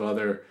bunch of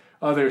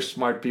other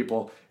smart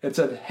people. It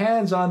said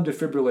hands-on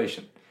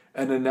defibrillation,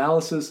 an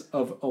analysis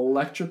of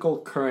electrical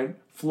current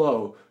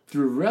flow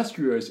through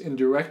rescuers in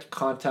direct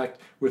contact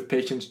with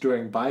patients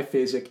during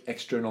biphasic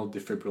external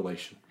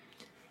defibrillation.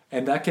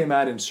 And that came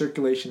out in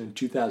Circulation in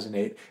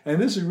 2008. And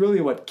this is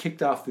really what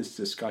kicked off this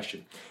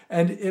discussion.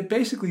 And it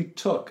basically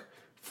took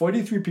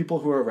 43 people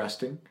who were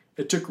resting.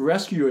 It took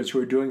rescuers who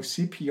were doing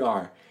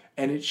CPR,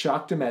 and it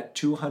shocked them at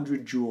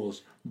 200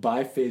 joules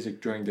biphasic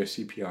during their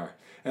CPR.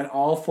 And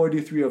all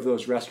 43 of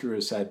those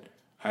rescuers said,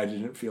 I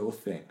didn't feel a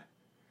thing.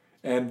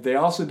 And they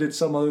also did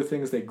some other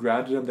things. They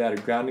grounded them. They had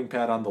a grounding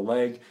pad on the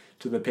leg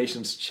to the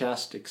patient's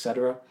chest,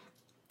 etc.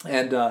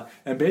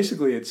 And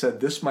basically it said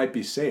this might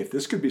be safe.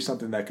 This could be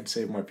something that could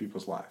save more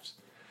people's lives.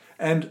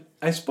 And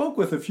I spoke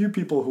with a few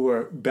people who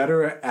are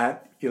better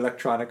at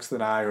electronics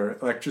than I, or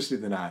electricity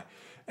than I.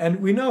 And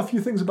we know a few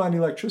things about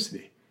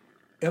electricity.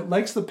 It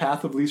likes the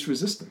path of least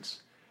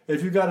resistance.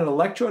 If you've got an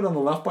electrode on the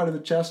left part of the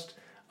chest,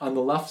 on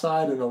the left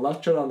side, and an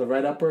electrode on the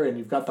right upper, and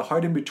you've got the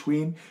heart in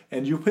between,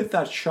 and you hit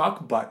that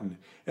shock button,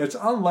 it's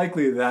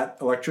unlikely that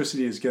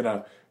electricity is going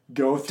to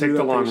go through Take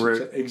the long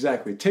route.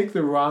 Exactly. Take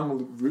the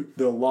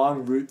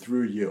long route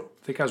through you.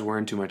 I think I was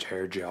wearing too much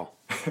hair gel.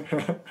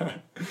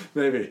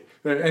 Maybe.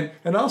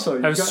 And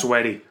also, I was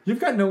sweaty. You've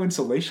got no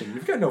insulation.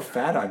 You've got no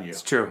fat on you.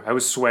 It's true. I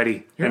was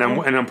sweaty, and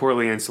I'm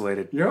poorly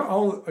insulated. You're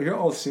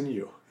all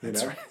sinew.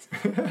 That's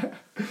right.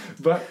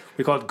 But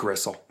we call it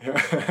gristle.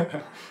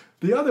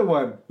 the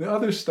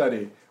other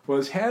study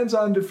was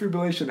hands-on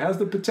defibrillation has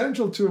the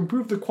potential to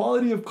improve the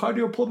quality of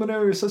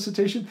cardiopulmonary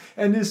resuscitation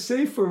and is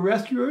safe for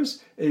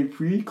rescuers. A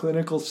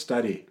preclinical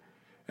study,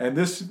 and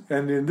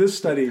in this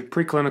study,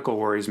 Preclinical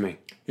worries me.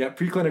 yeah,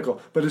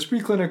 preclinical, but it's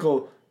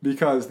preclinical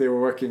because they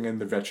were working in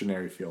the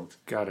veterinary field.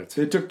 Got it.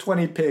 They took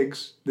 20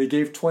 pigs. They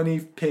gave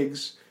 20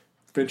 pigs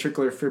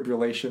ventricular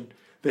fibrillation.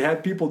 They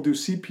had people do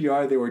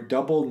CPR. They were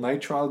double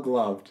nitrile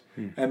gloved,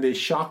 and they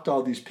shocked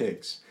all these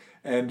pigs.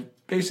 And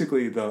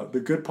basically, the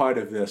good part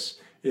of this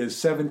is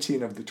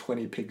 17 of the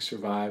 20 pigs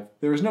survived.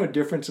 There was no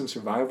difference in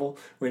survival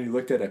when you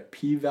looked at a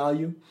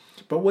p-value.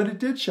 But what it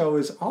did show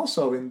is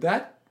also in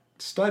that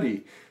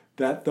study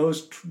that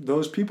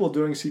those people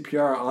doing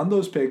CPR on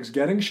those pigs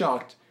getting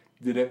shocked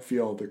didn't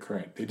feel the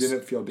current. They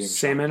didn't feel being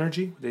Same shocked.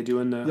 energy they do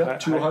in the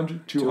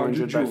 200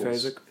 200 joules.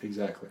 biphasic.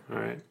 Exactly. All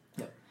right.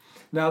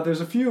 Now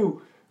there's a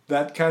few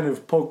that kind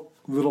of poke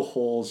little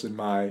holes in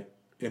my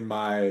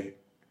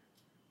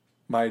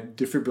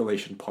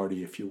defibrillation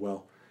party, if you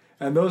will.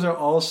 And those are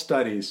all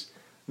studies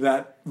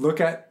that look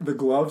at the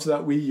gloves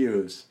that we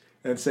use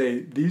and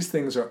say these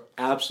things are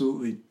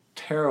absolutely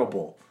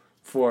terrible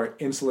for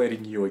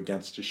insulating you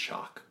against a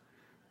shock.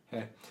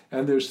 Okay?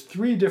 And there's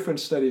 3 different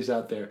studies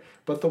out there,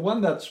 but the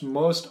one that's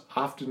most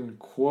often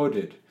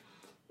quoted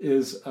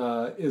is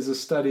a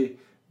study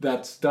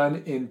that's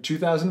done in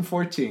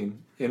 2014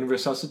 in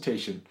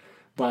resuscitation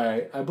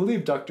by, I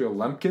believe, Dr.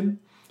 Lemkin,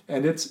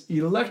 and it's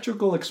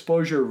electrical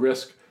exposure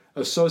risk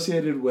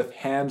associated with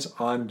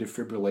hands-on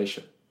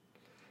defibrillation.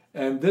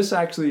 And this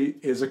actually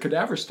is a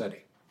cadaver study.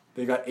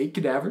 They got 8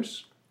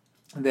 cadavers.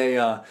 They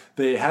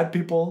had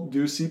people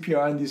do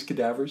CPR on these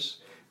cadavers.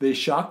 They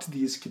shocked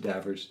these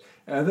cadavers,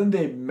 and then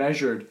they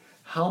measured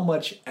how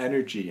much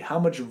energy, how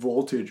much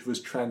voltage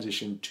was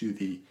transitioned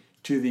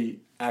to the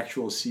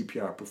actual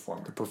CPR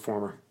performer. The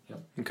performer.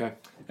 Yep. Okay.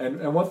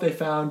 And what they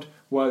found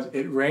was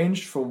it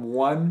ranged from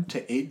 1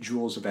 to 8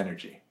 joules of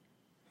energy.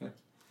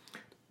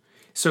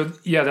 So,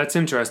 yeah, that's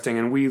interesting.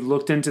 And we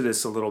looked into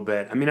this a little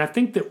bit. I mean, I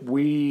think that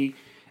we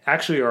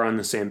actually are on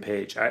the same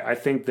page. I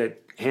think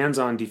that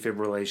hands-on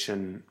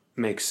defibrillation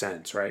makes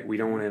sense, right? We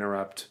don't want to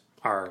interrupt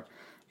our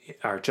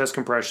chest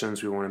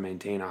compressions. We want to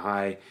maintain a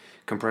high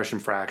compression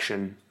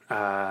fraction.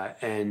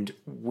 And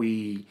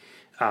we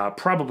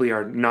probably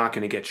are not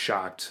going to get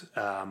shocked.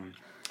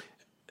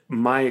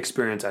 My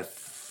experience, I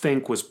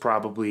think, was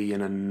probably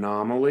an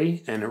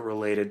anomaly, and it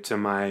related to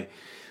my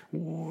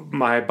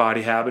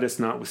body habitus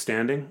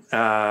notwithstanding.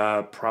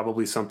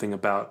 Probably something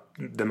about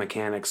the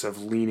mechanics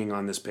of leaning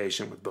on this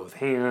patient with both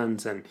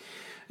hands, and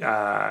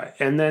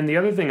then the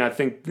other thing I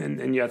think,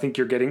 and I think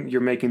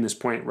you're making this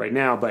point right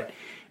now, but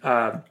 8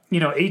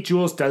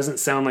 joules doesn't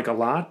sound like a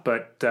lot,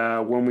 but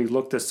when we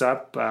looked this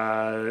up,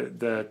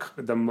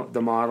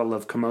 the model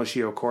of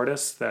commotio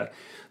cordis,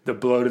 the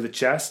blow to the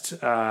chest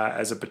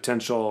as a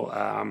potential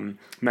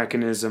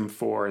mechanism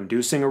for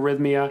inducing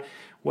arrhythmia.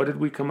 What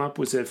did we come up?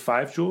 Was it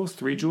 5 joules,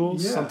 3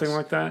 joules, Yes. something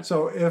like that?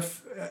 So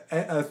if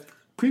a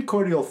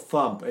precordial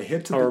thump, a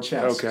hit to the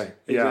chest,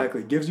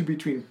 exactly, gives you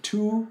between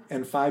 2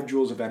 and 5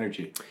 joules of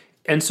energy.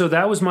 And so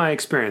that was my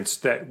experience,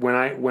 that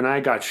when I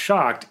got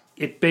shocked,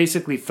 it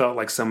basically felt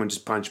like someone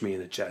just punched me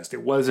in the chest.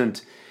 It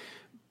wasn't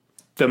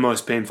the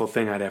most painful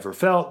thing I'd ever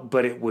felt,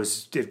 but it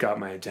got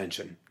my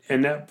attention.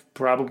 And that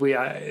probably,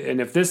 and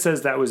if this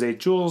says that was 8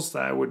 joules,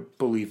 I would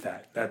believe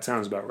that. That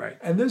sounds about right.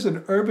 And there's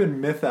an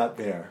urban myth out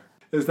there,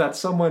 is that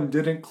someone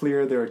didn't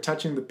clear, they were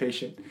touching the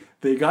patient,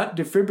 they got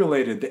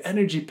defibrillated, the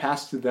energy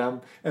passed to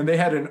them, and they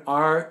had an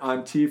R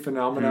on T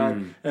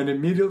phenomenon and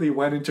immediately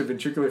went into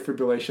ventricular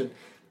fibrillation.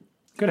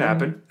 Could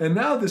happen. And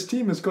now this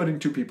team is coding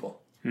 2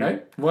 people,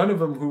 right? One of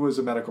them who was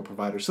a medical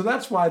provider. So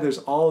that's why there's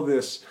all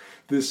this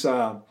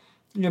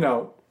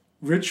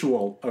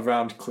ritual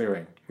around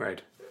clearing.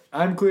 Right.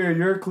 I'm clear,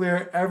 you're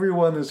clear,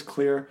 everyone is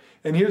clear.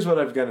 And here's what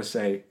I've got to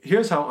say.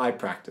 Here's how I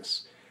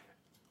practice.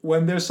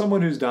 When there's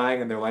someone who's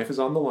dying and their life is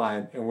on the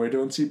line and we're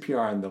doing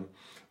CPR on them,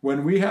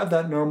 when we have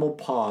that normal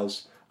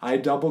pause, I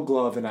double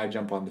glove and I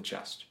jump on the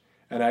chest.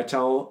 And I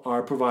tell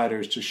our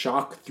providers to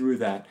shock through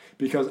that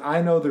because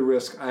I know the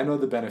risk, I know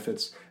the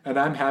benefits, and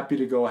I'm happy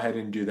to go ahead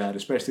and do that,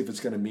 especially if it's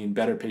going to mean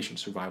better patient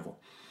survival.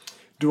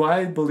 Do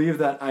I believe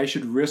that I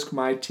should risk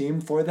my team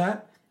for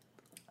that?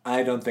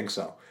 I don't think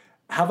so.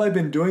 Have I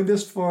been doing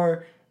this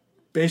for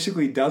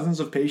basically dozens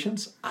of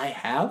patients. I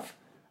have.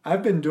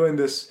 I've been doing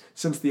this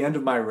since the end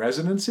of my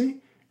residency,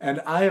 and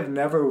I have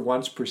never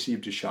once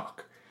perceived a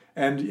shock.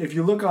 And if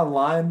you look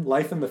online,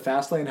 Life in the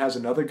Fast Lane has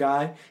another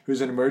guy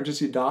who's an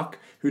emergency doc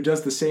who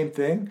does the same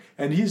thing,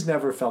 and he's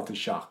never felt a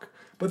shock.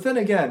 But then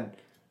again,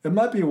 it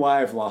might be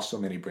why I've lost so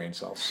many brain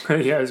cells.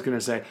 Yeah, I was going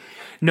to say,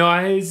 no,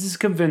 it's a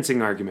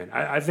convincing argument.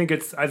 I think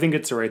it's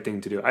the right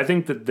thing to do. I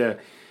think that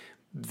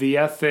the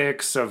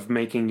ethics of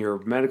making your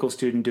medical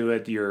student do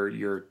it,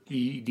 your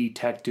ED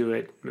tech do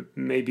it,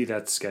 maybe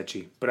that's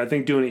sketchy. But I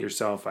think doing it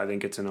yourself, I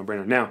think it's a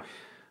no-brainer. Now,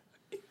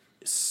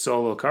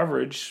 solo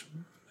coverage,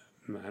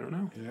 I don't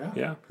know.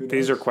 Yeah.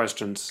 These are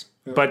questions,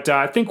 but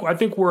I think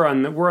we're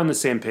on the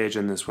same page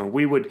on this one.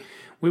 We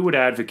would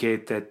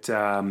advocate that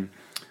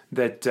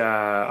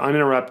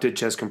uninterrupted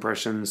chest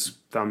compressions,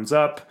 thumbs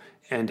up,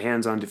 and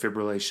hands-on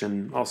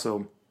defibrillation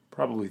also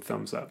probably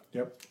thumbs up.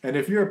 Yep. And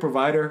if you're a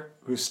provider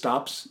who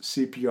stops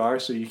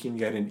CPR so you can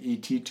get an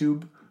ET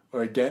tube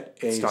or get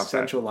a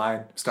central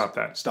line, stop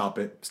that. Stop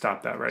it.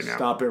 Stop that right now.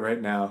 Stop it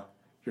right now.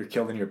 You're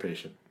killing your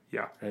patient.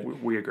 Yeah, right?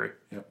 we agree.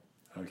 Yep.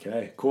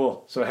 Okay,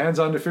 cool. So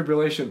hands-on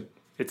defibrillation.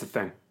 It's a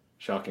thing.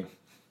 Shocking.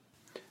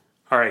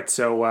 All right,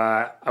 so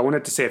I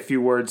wanted to say a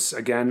few words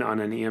again on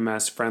an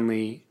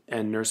EMS-friendly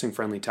and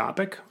nursing-friendly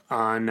topic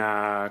on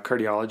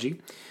cardiology.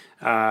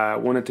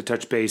 Wanted to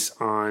touch base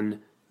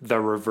on the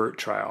REVERT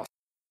trial.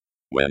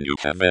 When you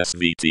have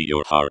SVT,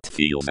 your heart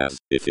feels as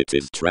if it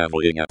is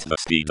traveling at the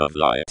speed of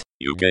light.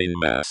 You gain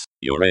mass,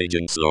 your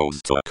aging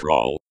slows to a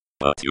crawl,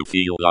 but you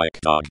feel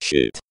like dog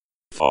shit.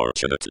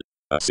 Fortunately,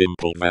 a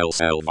simple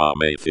Valsalva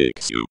may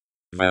fix you.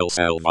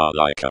 Valsalva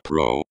like a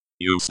pro.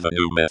 Use the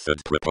new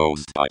method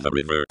proposed by the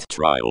REVERT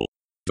trial.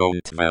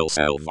 Don't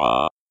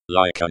Valsalva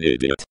like an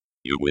idiot.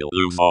 You will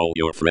lose all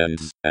your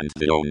friends, and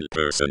the only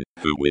person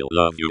who will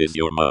love you is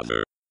your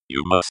mother.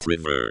 You must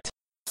REVERT.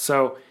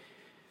 So,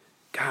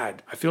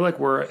 God, I feel like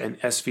we're an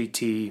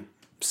SVT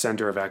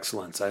center of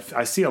excellence.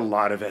 I see a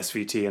lot of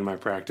SVT in my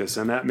practice,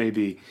 and that may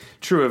be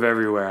true of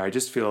everywhere. I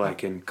just feel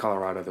like in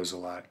Colorado there's a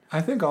lot.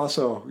 I think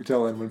also,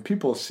 Dylan, when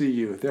people see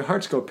you, their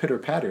hearts go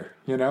pitter-patter,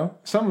 you know?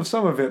 Some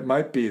of it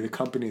might be the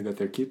company that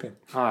they're keeping.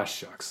 Ah,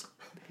 shucks.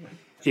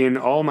 In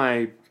all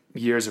my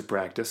years of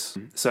practice,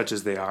 such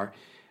as they are,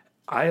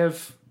 I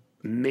have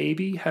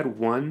maybe had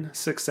one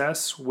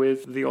success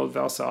with the old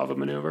Valsalva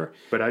maneuver,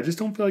 but I just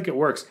don't feel like it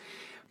works.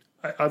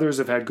 Others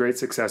have had great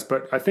success,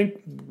 but I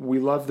think we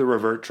love the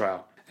REVERT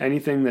trial.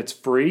 Anything that's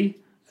free,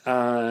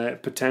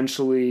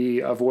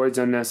 potentially avoids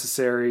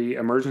unnecessary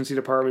emergency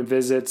department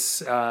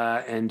visits,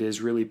 and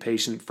is really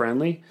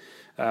patient-friendly.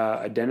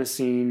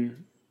 Adenosine,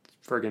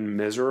 friggin'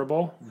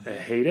 miserable. I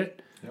hate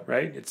it,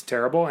 right? It's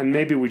terrible. And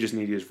maybe we just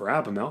need to use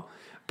verapamil,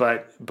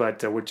 but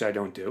which I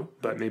don't do,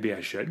 but maybe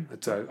I should.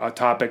 It's a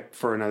topic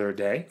for another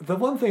day. The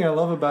one thing I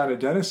love about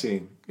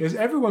adenosine is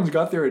everyone's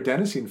got their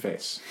adenosine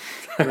face,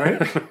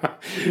 right?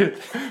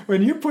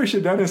 When you push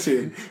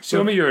adenosine...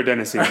 Show me your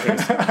adenosine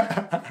face.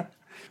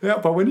 Yeah,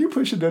 but when you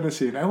push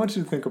adenosine, I want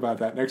you to think about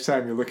that next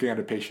time you're looking at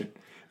a patient.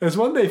 Is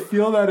when they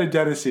feel that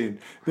adenosine,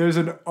 there's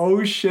an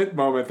oh shit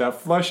moment that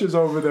flushes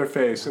over their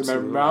face. Absolutely.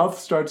 And their mouth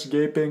starts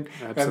gaping.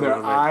 Absolutely. And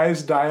their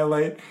eyes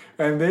dilate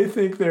and they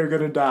think they're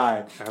going to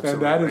die. Absolutely.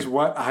 And that is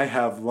what I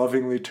have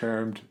lovingly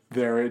termed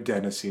their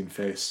adenosine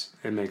face.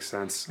 It makes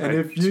sense. And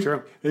if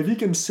you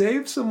can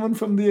save someone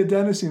from the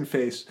adenosine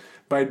face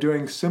by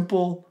doing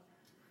simple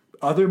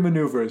other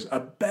maneuvers, a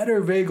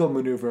better vagal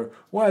maneuver,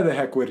 why the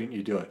heck wouldn't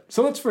you do it?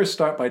 So let's first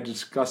start by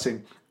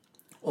discussing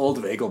old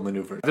vagal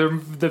maneuvers.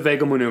 The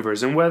vagal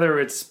maneuvers, and whether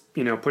it's,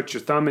 put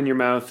your thumb in your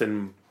mouth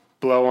and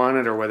blow on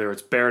it, or whether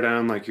it's bear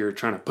down like you're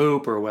trying to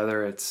poop, or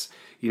whether it's,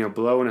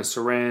 blow in a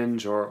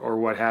syringe or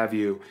what have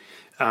you.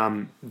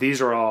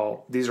 These are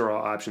all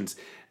options.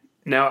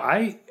 Now,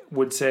 I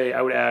would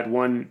add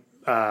one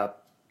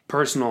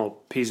personal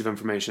piece of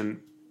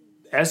information.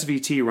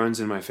 SVT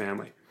runs in my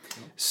family.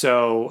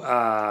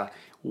 So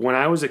when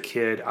I was a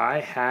kid, I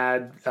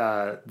had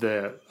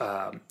the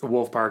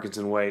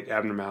Wolff-Parkinson-White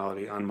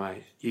abnormality on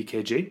my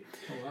EKG.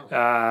 Oh,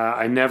 wow.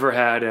 I never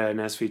had an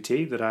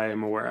SVT that I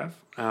am aware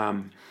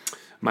of.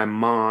 My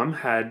mom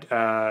had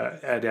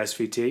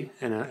SVT,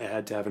 and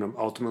I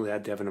ultimately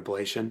had to have an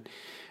ablation.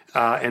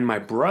 And my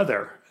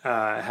brother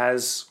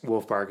has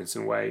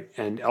Wolff-Parkinson-White,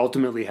 and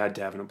ultimately had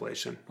to have an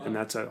ablation, and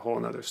that's a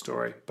whole other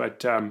story.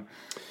 But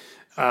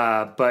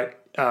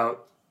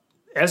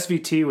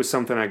SVT was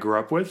something I grew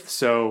up with,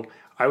 so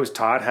I was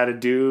taught how to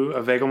do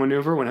a vagal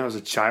maneuver when I was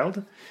a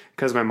child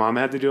because my mom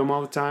had to do them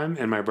all the time,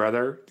 and my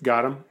brother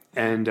got them.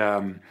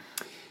 And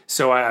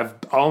so I've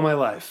all my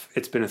life,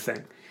 it's been a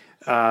thing.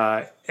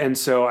 And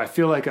so I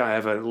feel like I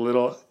have a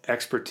little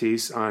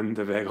expertise on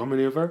the vagal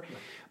maneuver.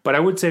 But I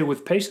would say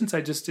with patients,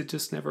 it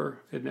never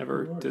did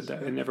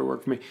that. It never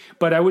worked for me.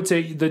 But I would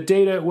say the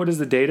data, what does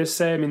the data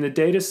say? I mean, the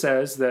data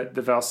says that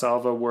the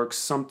Valsalva works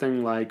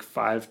something like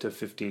 5 to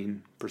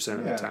 15%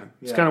 of the time.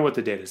 It's kind of what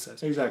the data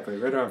says. Exactly,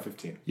 right around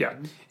 15. Yeah.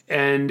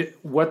 And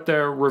what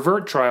the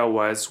REVERT trial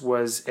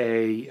was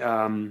a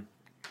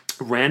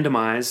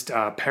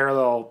randomized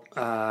parallel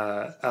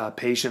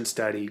patient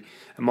study,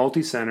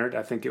 multi-centered.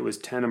 I think it was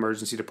 10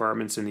 emergency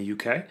departments in the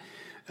UK.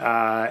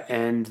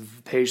 And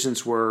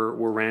patients were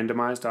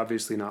randomized,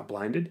 obviously not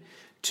blinded,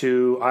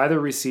 to either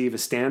receive a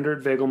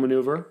standard vagal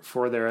maneuver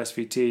for their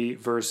SVT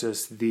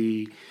versus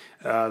the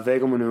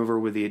vagal maneuver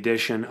with the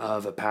addition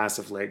of a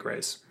passive leg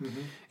raise.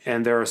 Mm-hmm.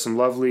 And there are some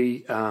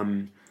lovely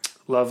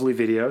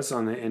videos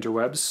on the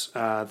interwebs.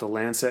 The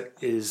Lancet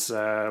is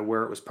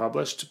where it was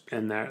published,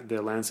 and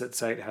the Lancet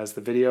site has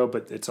the video,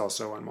 but it's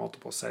also on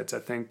multiple sites. I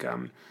think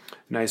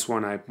nice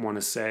one I want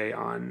to say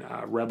on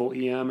Rebel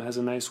EM has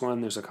a nice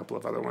one. There's a couple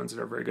of other ones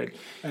that are very good.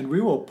 And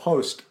we will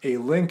post a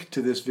link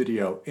to this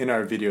video in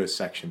our videos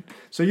section.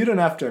 So you don't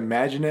have to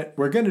imagine it.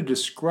 We're going to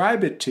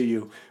describe it to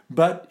you,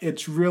 but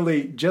it's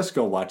really just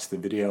go watch the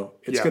video.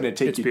 It's going to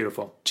take you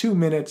beautiful. 2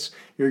 minutes.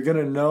 You're going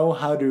to know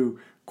how to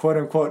quote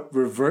unquote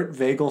revert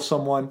vagal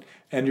someone,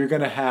 and you're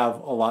going to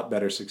have a lot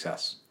better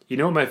success. You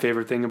know what my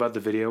favorite thing about the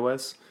video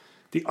was?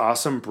 The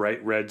awesome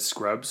bright red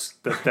scrubs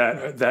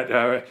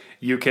that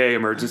UK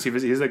emergency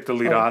visit. He's like the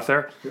lead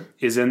author,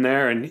 is in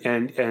there,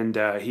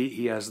 and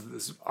he has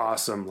this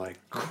awesome like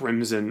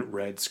crimson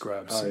red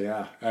scrubs. Oh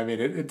yeah, I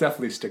mean it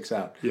definitely sticks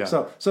out. Yeah.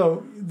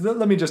 So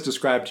let me just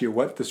describe to you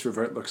what this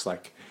revert looks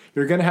like.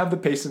 You're going to have the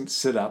patient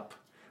sit up.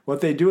 What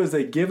they do is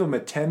they give him a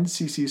 10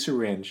 cc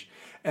syringe,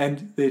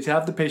 and they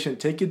have the patient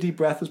take a deep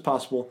breath as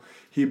possible.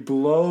 He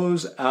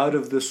blows out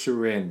of the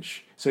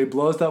syringe. So he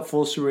blows that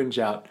full syringe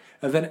out.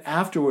 And then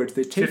afterwards,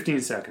 they take...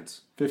 15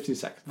 seconds. 15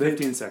 seconds.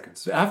 15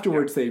 seconds.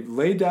 Afterwards, they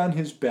lay down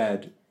his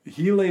bed.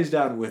 He lays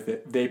down with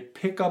it. They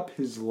pick up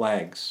his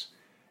legs.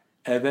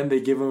 And then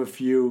they give him a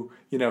few,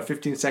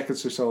 15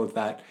 seconds or so with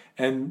that.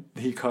 And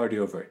he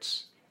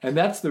cardioverts. And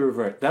that's the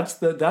revert. That's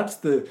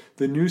the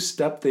new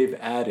step they've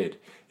added,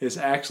 is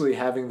actually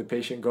having the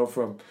patient go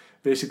from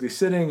basically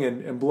sitting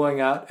and blowing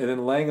out and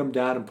then laying him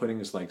down and putting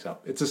his legs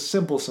up. It's a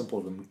simple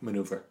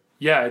maneuver.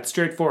 Yeah, it's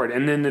straightforward.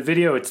 And then the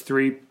video, it's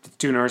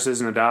two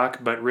nurses and a doc,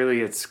 but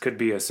really it could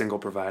be a single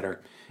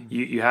provider. Mm-hmm.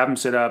 You have them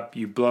sit up,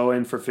 you blow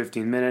in for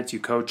 15 minutes, you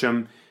coach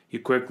them, you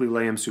quickly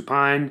lay them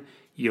supine,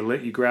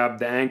 you grab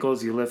the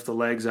ankles, you lift the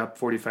legs up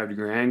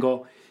 45-degree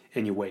angle,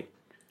 and you wait.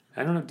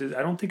 I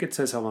don't think it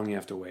says how long you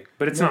have to wait,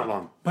 but it's not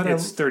long. But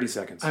it's 30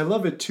 seconds. I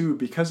love it too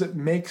because it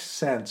makes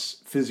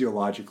sense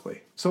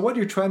physiologically. So what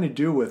you're trying to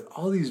do with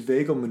all these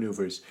vagal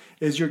maneuvers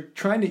is you're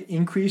trying to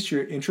increase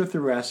your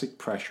intrathoracic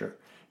pressure.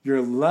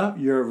 Your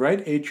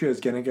right atria is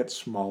going to get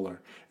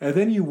smaller. And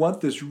then you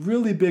want this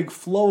really big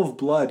flow of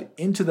blood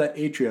into that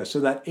atria so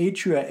that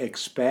atria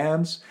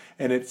expands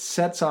and it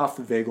sets off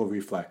the vagal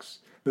reflex.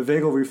 The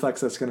vagal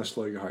reflex that's going to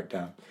slow your heart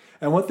down.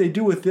 And what they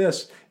do with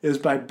this is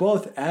by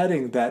both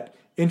adding that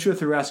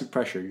intrathoracic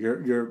pressure,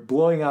 you're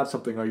blowing out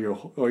something or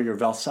you're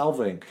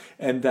valsalvaing,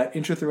 and that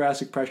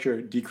intrathoracic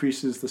pressure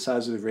decreases the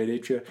size of the right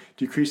atria,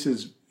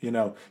 decreases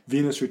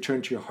venous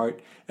return to your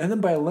heart, and then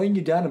by laying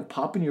you down and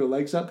popping your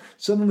legs up,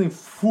 suddenly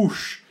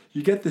whoosh,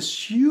 you get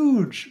this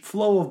huge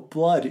flow of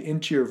blood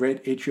into your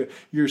right atria.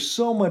 You're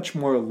so much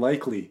more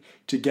likely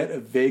to get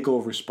a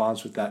vagal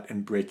response with that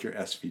and break your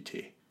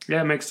SVT.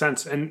 Yeah, it makes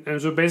sense. And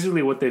so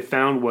basically what they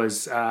found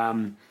was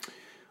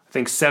I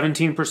think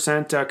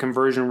 17%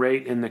 conversion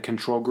rate in the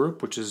control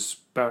group, which is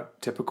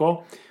about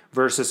typical,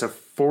 versus a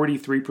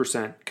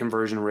 43%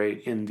 conversion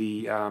rate in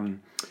the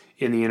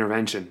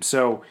intervention.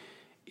 So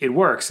it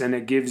works, and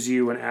it gives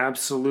you an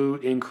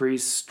absolute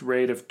increased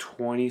rate of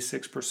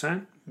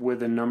 26%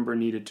 with a number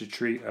needed to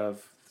treat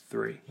of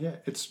 3. Yeah,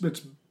 it's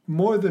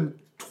more than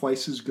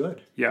twice as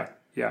good. Yeah,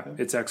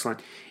 it's excellent.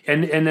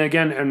 And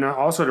again, and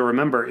also to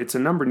remember, it's a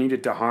number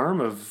needed to harm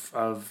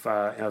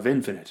of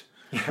infinite.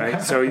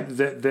 Right, so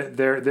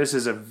this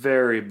is a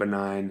very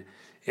benign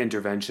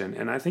intervention,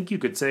 and I think you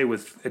could say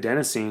with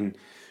adenosine,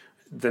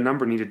 the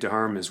number needed to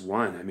harm is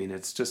 1. I mean,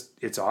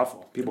 it's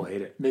awful. People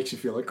hate it. Makes you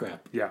feel like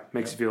crap. Yeah,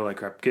 makes you feel like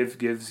crap.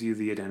 Gives you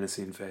the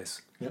adenosine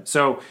face. Yep.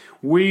 So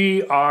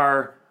we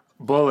are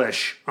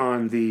bullish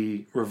on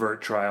the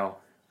REVERT trial.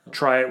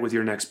 Try it with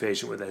your next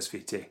patient with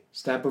SVT.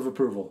 Stamp of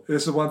approval.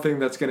 This is one thing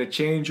that's going to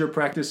change your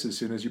practice as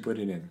soon as you put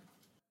it in.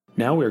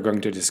 Now we are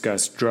going to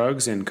discuss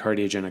drugs and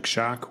cardiogenic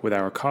shock with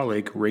our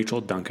colleague Rachel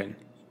Duncan,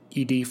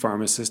 ED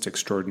pharmacist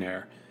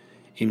extraordinaire.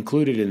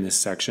 Included in this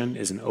section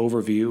is an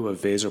overview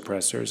of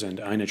vasopressors and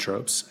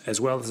inotropes,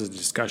 as well as a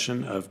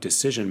discussion of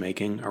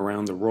decision-making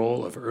around the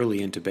role of early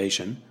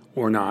intubation,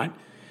 or not,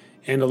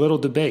 and a little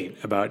debate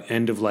about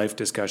end-of-life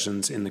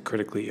discussions in the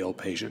critically ill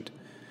patient.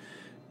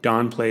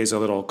 Don plays a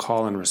little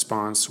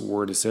call-and-response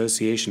word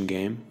association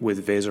game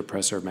with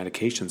vasopressor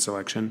medication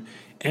selection,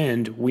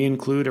 and we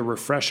include a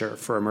refresher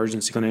for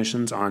emergency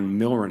clinicians on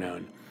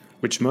milrinone,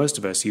 which most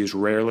of us use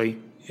rarely,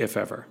 if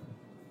ever.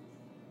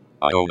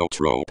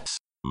 Inotropes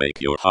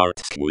make your heart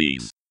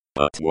squeeze.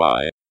 But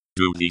why?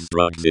 Do these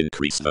drugs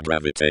increase the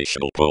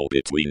gravitational pull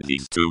between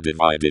these two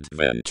divided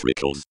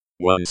ventricles?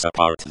 Once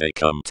apart they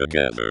come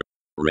together.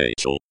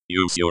 Rachel,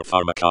 use your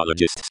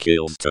pharmacologist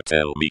skills to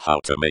tell me how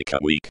to make a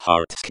weak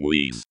heart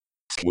squeeze.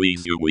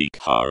 Squeeze, you weak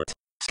heart.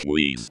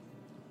 Squeeze.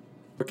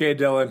 Okay,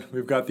 Dylan,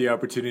 we've got the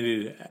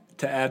opportunity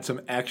to add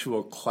some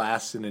actual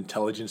class and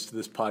intelligence to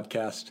this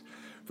podcast.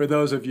 For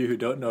those of you who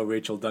don't know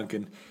Rachel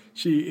Duncan,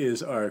 she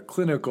is our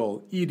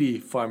clinical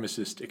ED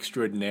pharmacist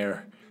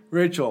extraordinaire.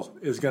 Rachel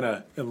is going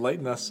to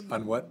enlighten us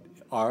on what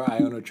are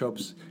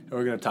ionotropes, and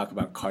we're going to talk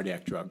about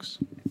cardiac drugs.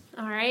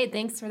 All right,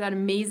 thanks for that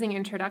amazing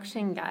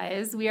introduction,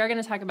 guys. We are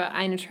going to talk about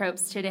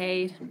inotropes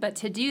today, but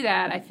to do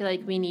that, I feel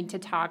like we need to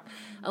talk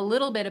a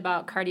little bit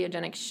about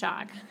cardiogenic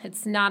shock.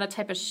 It's not a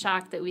type of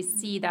shock that we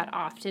see that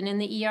often in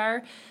the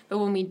ER, but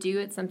when we do,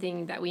 it's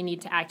something that we need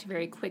to act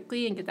very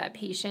quickly and get that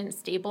patient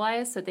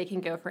stabilized so that they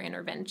can go for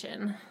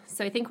intervention.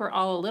 So I think we're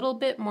all a little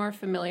bit more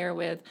familiar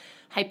with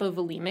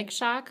hypovolemic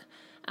shock.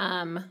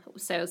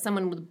 So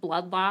someone with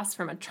blood loss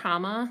from a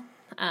trauma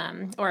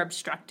or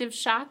obstructive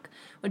shock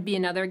would be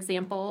another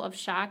example of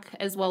shock,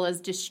 as well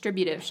as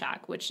distributive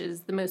shock, which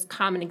is the most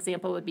common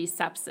example would be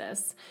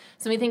sepsis.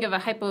 So when we think of a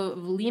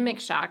hypovolemic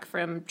shock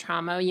from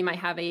trauma, you might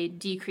have a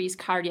decreased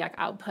cardiac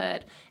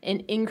output,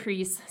 an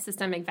increased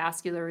systemic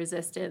vascular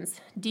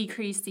resistance,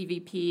 decreased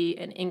CVP,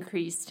 and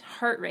increased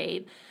heart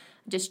rate.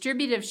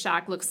 Distributive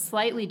shock looks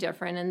slightly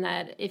different in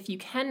that if you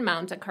can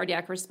mount a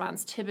cardiac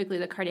response, typically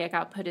the cardiac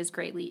output is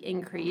greatly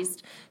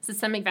increased.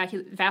 Systemic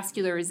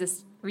vascular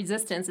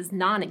resistance is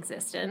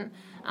non-existent.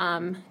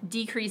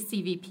 Decreased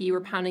CVP, we're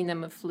pounding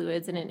them with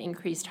fluids, and an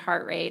increased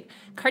heart rate.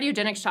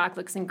 Cardiogenic shock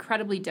looks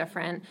incredibly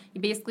different.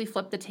 You basically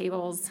flip the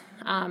tables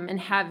and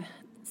have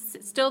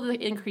still the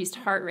increased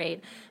heart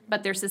rate,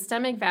 but their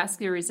systemic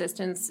vascular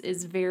resistance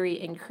is very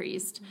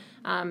increased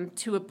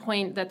to a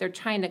point that they're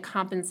trying to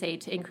compensate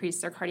to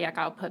increase their cardiac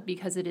output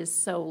because it is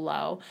so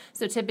low.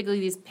 So typically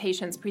these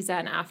patients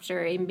present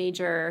after a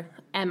major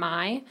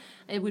MI.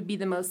 It would be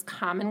the most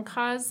common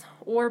cause,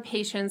 or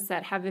patients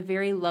that have a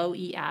very low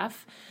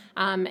EF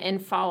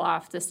and fall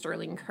off the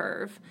Sterling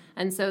curve.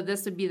 And so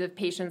this would be the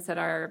patients that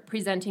are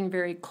presenting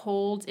very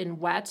cold and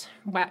wet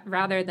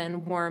rather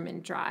than warm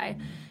and dry.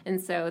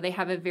 And so they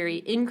have a very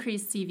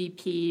increased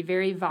CVP,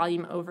 very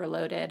volume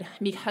overloaded.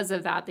 Because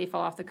of that, they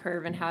fall off the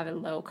curve and have a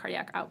low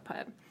cardiac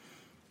output.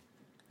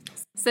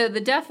 So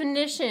the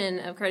definition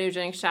of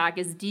cardiogenic shock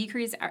is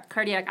decreased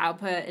cardiac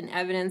output and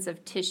evidence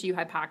of tissue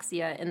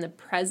hypoxia in the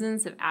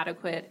presence of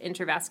adequate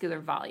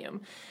intravascular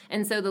volume.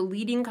 And so the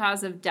leading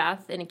cause of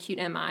death in acute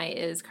MI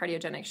is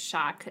cardiogenic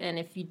shock. And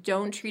if you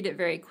don't treat it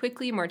very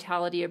quickly,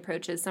 mortality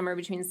approaches somewhere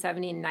between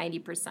 70 and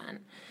 90%.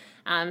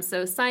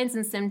 So signs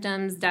and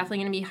symptoms, definitely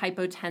going to be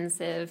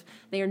hypotensive.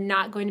 They are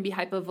not going to be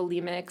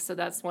hypovolemic, so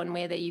that's one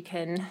way that you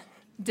can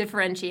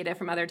differentiate it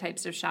from other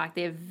types of shock.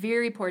 They have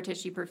very poor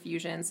tissue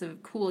perfusion, so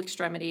cool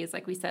extremities.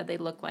 Like we said, they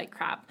look like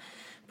crap.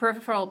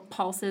 Peripheral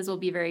pulses will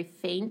be very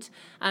faint.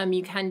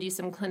 You can do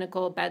some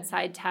clinical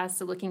bedside tests,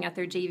 so looking at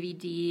their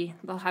JVD.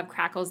 They'll have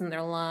crackles in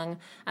their lung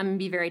and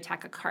be very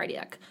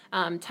tachycardic.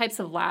 Types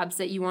of labs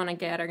that you want to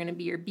get are going to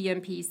be your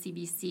BMP,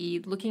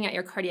 CBC, looking at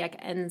your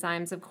cardiac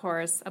enzymes, of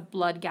course, a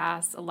blood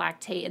gas, a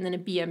lactate, and then a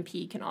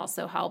BMP can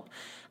also help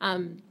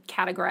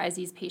categorize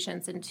these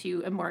patients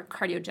into a more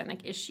cardiogenic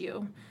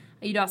issue.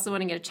 You'd also want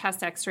to get a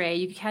chest x-ray.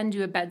 You can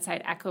do a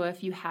bedside echo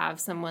if you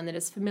have someone that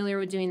is familiar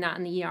with doing that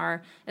in the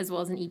ER, as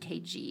well as an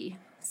EKG.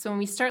 So when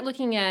we start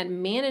looking at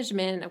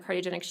management of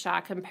cardiogenic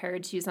shock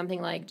compared to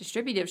something like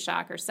distributive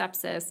shock or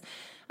sepsis,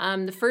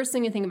 the first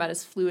thing to think about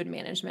is fluid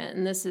management,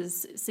 and this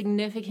is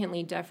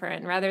significantly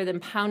different. Rather than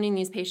pounding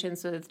these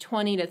patients with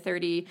 20 to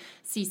 30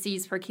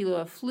 cc's per kilo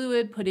of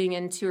fluid, putting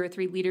in 2 or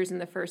 3 liters in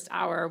the first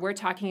hour, we're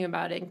talking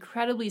about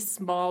incredibly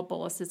small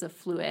boluses of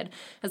fluid.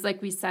 As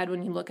like we said,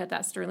 when you look at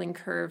that Sterling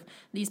curve,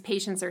 these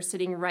patients are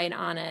sitting right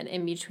on it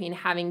in between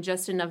having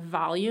just enough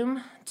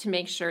volume to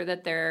make sure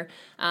that they're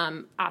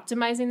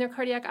optimizing their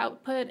cardiac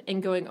output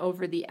and going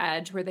over the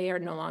edge where they are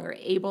no longer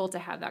able to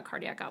have that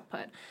cardiac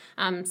output.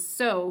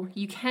 So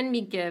you can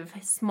give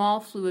small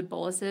fluid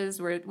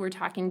boluses. We're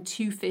talking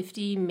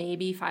 250,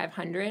 maybe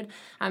 500.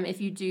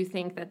 If you do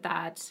think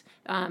that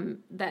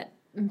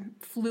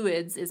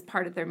fluids is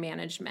part of their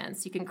management,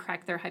 so you can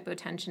correct their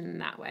hypotension in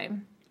that way.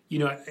 You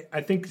know,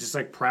 I think just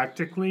like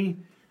practically,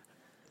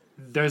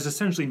 there's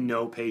essentially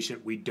no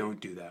patient we don't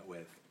do that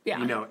with. Yeah.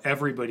 You know,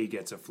 everybody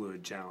gets a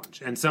fluid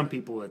challenge. And some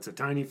people, it's a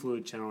tiny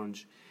fluid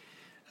challenge.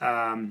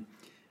 I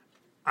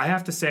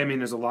have to say, I mean,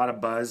 there's a lot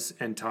of buzz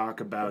and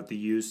talk about the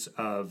use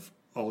of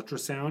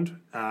ultrasound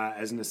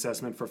as an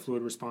assessment for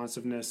fluid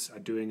responsiveness,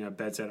 doing a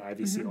bedside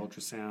IVC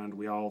ultrasound.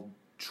 We all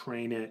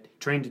train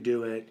to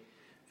do it.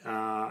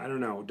 I don't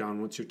know,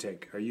 Don, what's your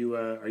take? Are you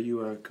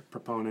a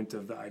proponent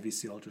of the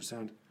IVC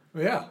ultrasound?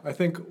 Well, yeah, I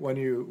think when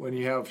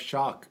you have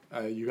shock,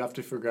 you have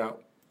to figure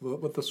out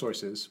what the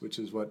source is, which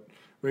is what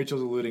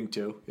Rachel's alluding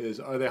to, is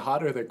are they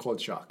hot or are they cold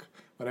shock?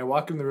 When I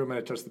walk in the room and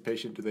I touch the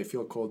patient, do they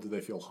feel cold, do they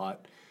feel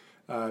hot?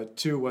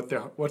 2,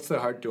 what's their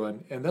heart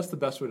doing? And that's the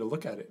best way to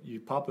look at it. You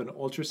pop an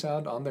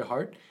ultrasound on their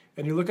heart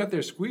and you look at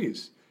their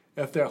squeeze.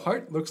 If their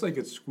heart looks like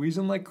it's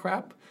squeezing like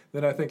crap,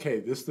 then I think,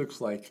 hey, this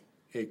looks like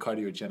a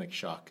cardiogenic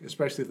shock,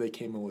 especially if they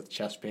came in with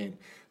chest pain,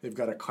 they've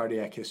got a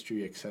cardiac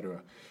history,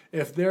 etc.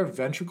 If their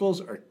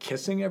ventricles are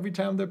kissing every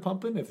time they're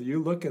pumping, if you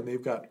look and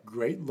they've got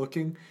great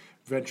looking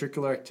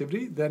ventricular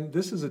activity, then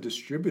this is a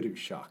distributive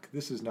shock.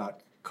 This is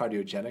not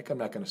cardiogenic. I'm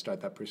not going to start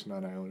that person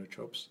on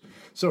inotropes.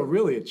 So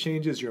really, it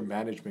changes your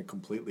management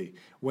completely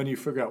when you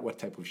figure out what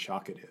type of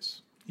shock it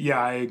is. Yeah,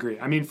 I agree.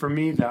 I mean, for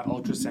me, that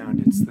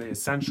ultrasound, it's the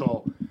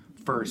essential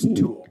first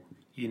tool.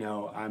 You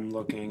know, I'm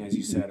looking, as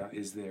you said,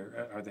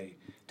 are they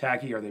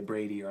tacky? Are they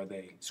Brady? Are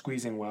they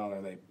squeezing well?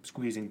 Are they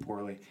squeezing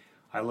poorly?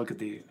 I look at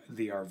the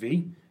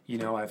RV. You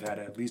know, I've had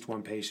at least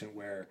one patient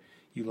where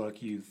you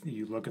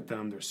look at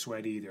them, they're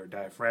sweaty, they're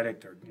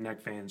diaphoretic, their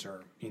neck veins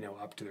are,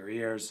 up to their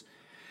ears,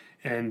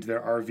 and their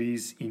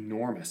RV's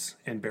enormous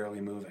and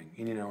barely moving.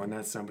 And, and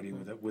that's somebody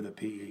with a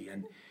PE.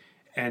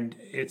 And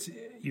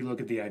you look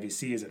at the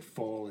IVC, is it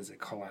full? Is it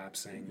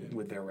collapsing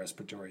with their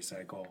respiratory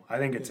cycle? I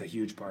think it's a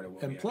huge part of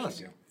what we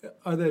actually do.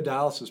 Are they a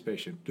dialysis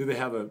patient? Do they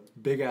have a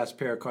big-ass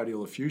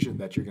pericardial effusion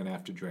that you're going to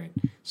have to drain?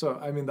 So,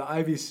 I mean, the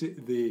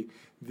IVC,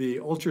 the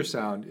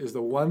ultrasound is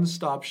the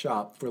one-stop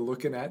shop for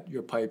looking at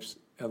your pipes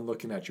and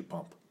looking at your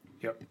pump.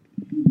 Yep.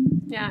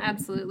 Yeah,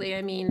 absolutely.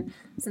 I mean,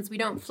 since we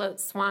don't float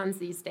swans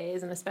these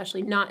days, and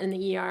especially not in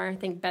the ER, I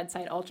think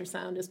bedside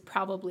ultrasound is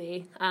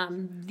probably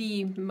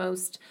the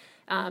most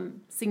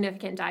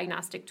significant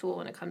diagnostic tool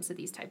when it comes to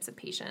these types of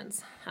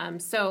patients.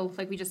 So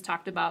like we just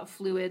talked about,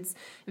 fluids,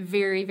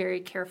 very, very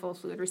careful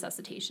fluid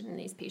resuscitation in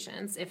these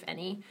patients, if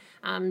any.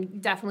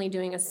 Definitely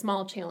doing a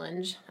small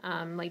challenge,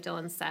 like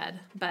Dylan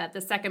said. But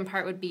the second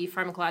part would be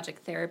pharmacologic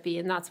therapy,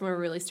 and that's when we're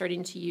really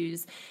starting to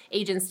use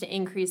agents to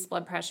increase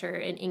blood pressure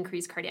and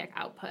increase cardiac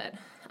output.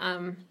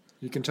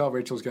 You can tell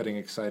Rachel's getting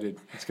excited.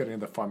 It's getting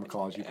into the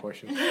pharmacology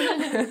portion.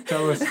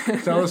 Tell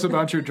us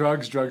about your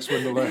drugs, drug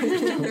swindler.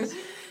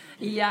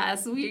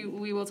 Yes, we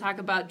will talk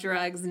about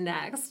drugs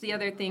next. The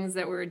other things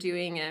that we're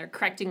doing are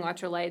correcting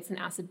electrolytes and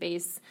acid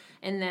base,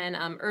 and then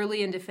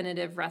early and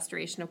definitive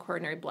restoration of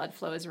coronary blood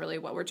flow is really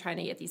what we're trying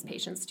to get these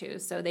patients to.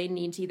 So they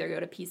need to either go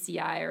to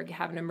PCI or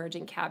have an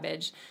emergent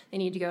CABG. They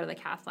need to go to the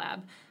cath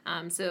lab.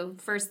 So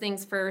first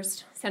things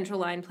first, central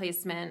line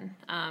placement,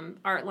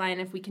 art line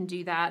if we can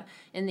do that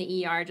in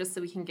the ER just so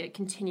we can get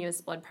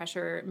continuous blood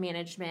pressure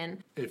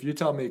management. If you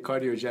tell me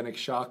cardiogenic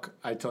shock,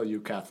 I tell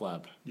you cath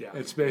lab. Yeah,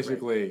 it's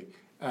basically... Right.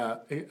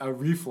 A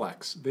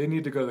reflex. They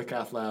need to go to the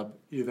cath lab,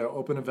 either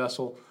open a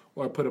vessel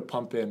or put a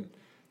pump in,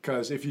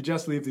 because if you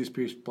just leave these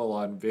people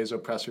on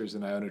vasopressors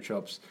and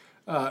inotropes,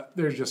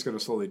 they're just going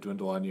to slowly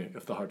dwindle on you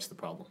if the heart's the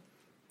problem.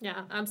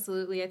 Yeah,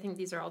 absolutely. I think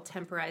these are all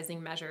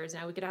temporizing measures.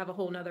 Now, we could have a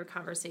whole nother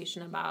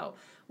conversation about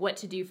what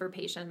to do for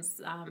patients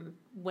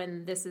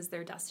when this is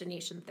their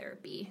destination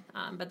therapy,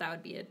 but that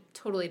would be a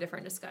totally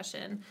different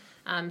discussion.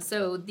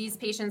 So these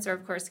patients are,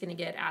 of course, going to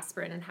get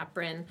aspirin and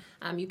heparin.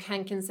 You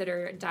can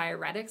consider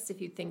diuretics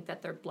if you think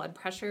that their blood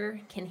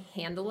pressure can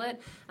handle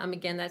it.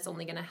 Again, that's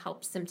only going to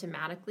help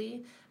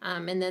symptomatically.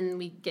 And then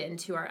we get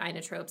into our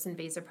inotropes and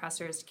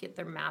vasopressors to get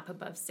their MAP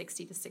above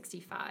 60 to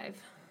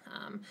 65.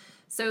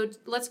 So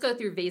let's go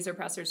through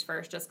vasopressors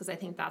first, just because I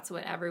think that's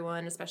what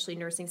everyone, especially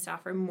nursing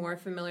staff, are more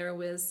familiar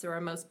with. So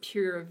our most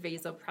pure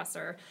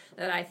vasopressor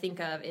that I think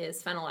of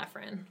is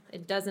phenylephrine.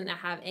 It doesn't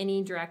have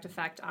any direct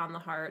effect on the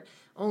heart,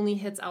 only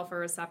hits alpha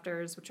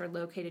receptors, which are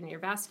located in your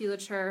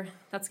vasculature.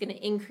 That's going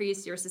to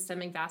increase your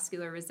systemic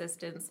vascular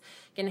resistance,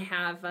 going to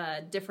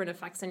have different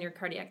effects on your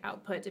cardiac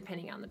output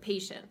depending on the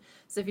patient.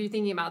 So if you're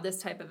thinking about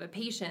this type of a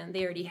patient,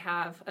 they already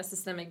have a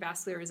systemic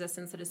vascular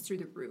resistance that is through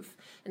the roof.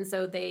 And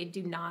so they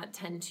do not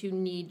tend to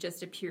need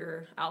just a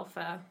pure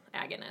alpha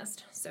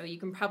agonist. So you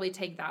can probably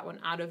take that one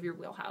out of your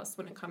wheelhouse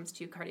when it comes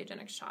to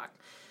cardiogenic shock.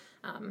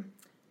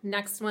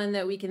 Next one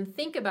that we can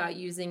think about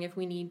using if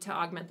we need to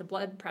augment the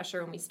blood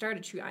pressure when we start a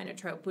true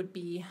inotrope would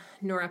be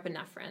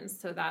norepinephrine.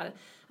 So that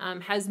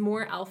has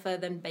more alpha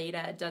than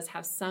beta. It does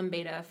have some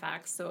beta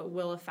effects, so it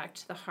will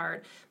affect the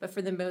heart. But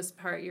for the most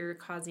part, you're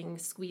causing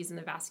squeeze in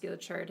the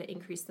vasculature to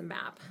increase the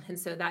MAP. And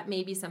so that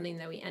may be something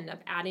that we end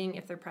up adding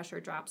if their pressure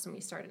drops when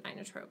we start an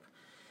inotrope.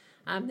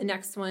 The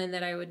next one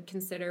that I would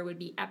consider would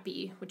be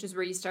epi, which is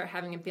where you start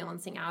having a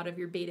balancing out of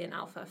your beta and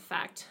alpha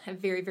effect. At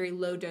very, very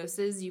low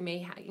doses, you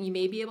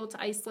may be able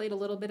to isolate a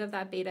little bit of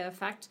that beta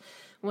effect.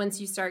 Once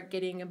you start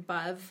getting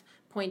above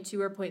 0.2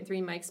 or 0.3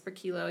 mics per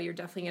kilo, you're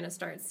definitely going to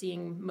start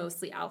seeing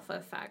mostly alpha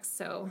effects.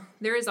 So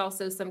there is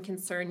also some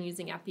concern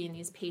using epi in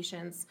these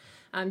patients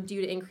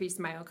due to increased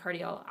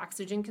myocardial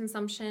oxygen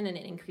consumption and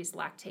increased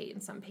lactate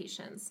in some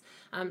patients.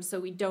 So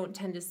we don't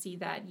tend to see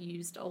that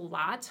used a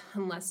lot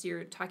unless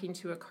you're talking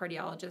to a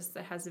cardiologist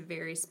that has a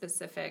very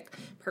specific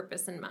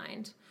purpose in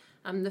mind.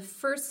 The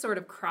first sort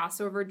of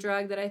crossover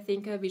drug that I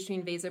think of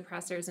between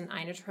vasopressors and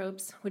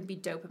inotropes would be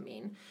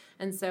dopamine.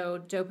 And so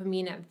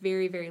dopamine at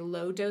very, very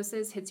low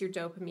doses hits your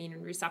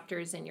dopamine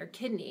receptors in your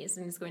kidneys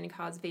and is going to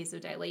cause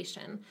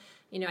vasodilation.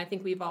 I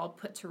think we've all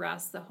put to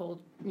rest the whole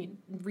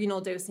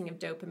renal dosing of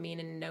dopamine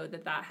and know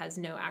that that has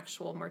no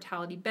actual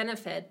mortality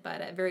benefit,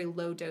 but at very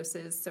low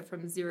doses, so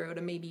from 0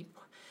 to maybe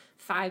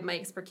 5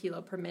 mics per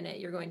kilo per minute,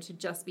 you're going to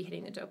just be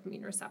hitting the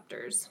dopamine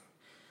receptors.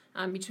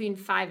 Between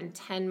 5 and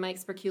 10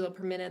 mics per kilo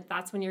per minute,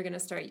 that's when you're going to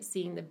start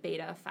seeing the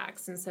beta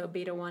effects. And so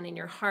beta 1 in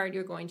your heart,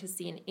 you're going to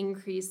see an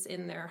increase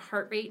in their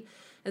heart rate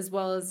as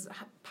well as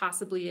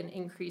possibly an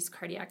increased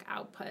cardiac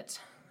output.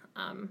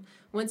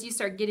 Once you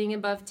start getting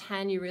above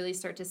 10, you really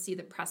start to see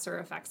the pressor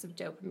effects of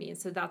dopamine.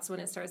 So that's when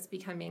it starts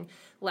becoming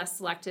less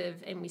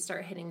selective and we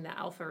start hitting the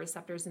alpha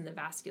receptors in the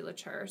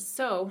vasculature.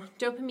 So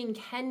dopamine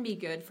can be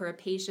good for a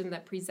patient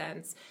that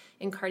presents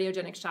in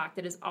cardiogenic shock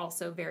that is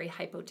also very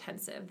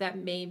hypotensive. That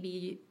may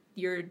be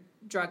your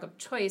drug of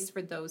choice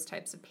for those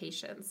types of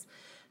patients.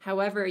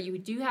 However, you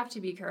do have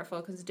to be careful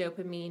because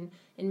dopamine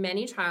in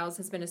many trials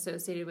has been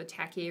associated with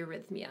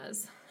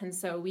tachyarrhythmias. And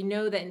so we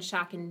know that in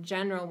shock in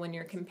general, when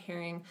you're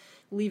comparing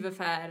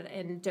Levophed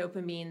and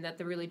dopamine, that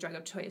the really drug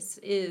of choice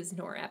is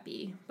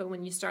norepi. But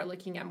when you start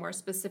looking at more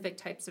specific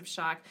types of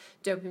shock,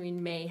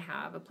 dopamine may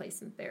have a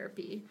place in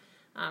therapy.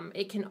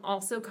 It can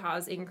also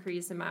cause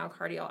increase in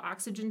myocardial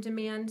oxygen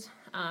demand.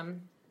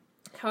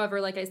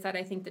 However, like I said,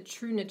 I think the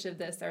true niche of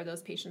this are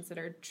those patients that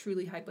are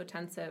truly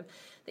hypotensive,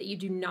 that you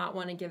do not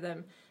want to give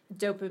them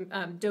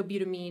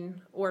dobutamine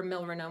or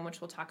milrinone, which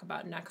we'll talk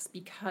about next,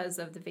 because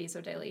of the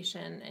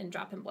vasodilation and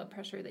drop in blood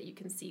pressure that you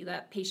can see.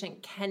 That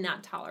patient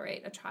cannot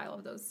tolerate a trial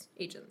of those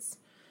agents.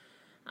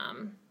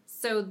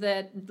 So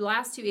the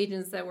last two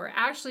agents that we're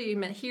actually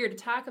here to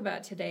talk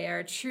about today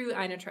are true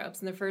inotropes,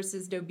 and the first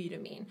is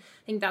dobutamine.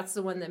 I think that's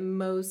the one that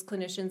most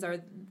clinicians are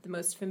the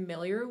most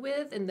familiar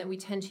with and that we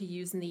tend to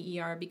use in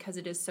the ER because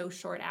it is so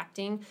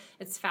short-acting.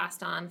 It's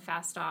fast on,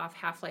 fast off,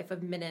 half-life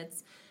of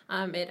minutes.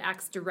 It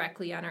acts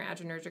directly on our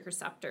adrenergic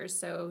receptors,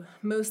 so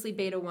mostly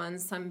beta-1,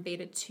 some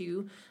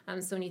beta-2.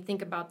 So when you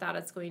think about that,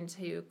 it's going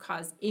to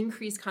cause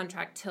increased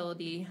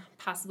contractility,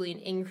 possibly an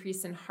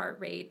increase in heart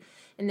rate.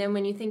 And then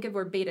when you think of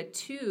where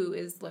beta-2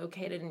 is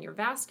located in your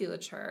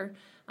vasculature,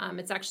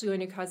 it's actually going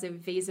to cause a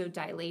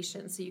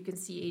vasodilation. So you can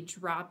see a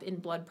drop in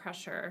blood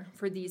pressure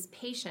for these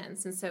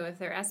patients. And so if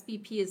their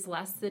SBP is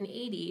less than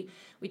 80,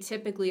 we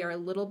typically are a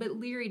little bit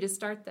leery to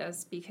start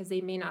this because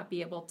they may not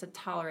be able to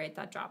tolerate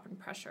that drop in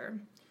pressure.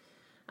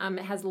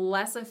 It has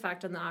less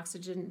effect on the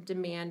oxygen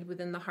demand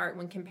within the heart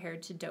when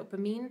compared to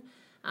dopamine.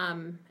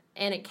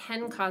 And it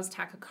can cause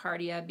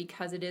tachycardia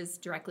because it is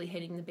directly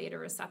hitting the beta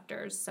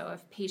receptors. So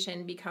if a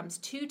patient becomes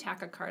too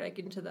tachycardic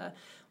into the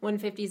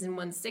 150s and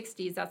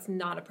 160s, that's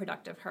not a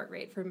productive heart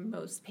rate for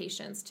most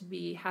patients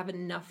to have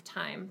enough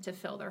time to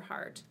fill their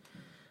heart.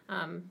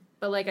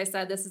 But like I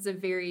said, this is a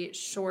very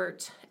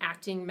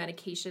short-acting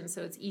medication,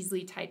 so it's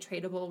easily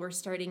titratable. We're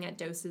starting at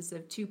doses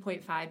of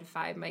 2.5 to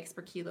 5 mics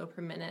per kilo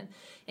per minute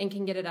and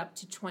can get it up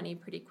to 20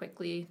 pretty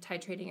quickly,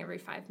 titrating every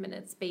 5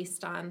 minutes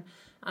based on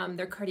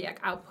their cardiac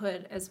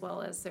output as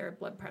well as their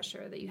blood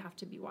pressure that you have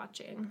to be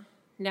watching.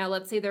 Now,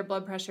 let's say their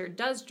blood pressure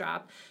does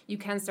drop, you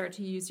can start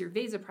to use your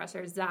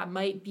vasopressors. That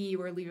might be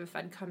where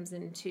Levophed comes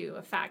into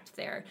effect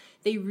there.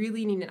 They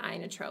really need an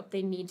inotrope.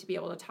 They need to be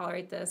able to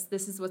tolerate this.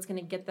 This is what's going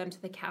to get them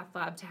to the cath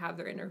lab to have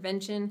their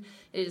intervention.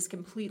 It is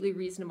completely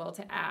reasonable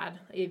to add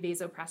a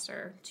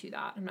vasopressor to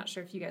that. I'm not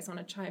sure if you guys want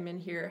to chime in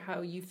here,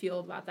 how you feel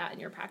about that in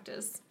your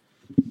practice.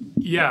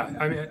 Yeah,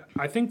 I mean,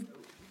 I think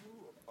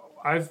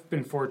I've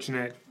been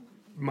fortunate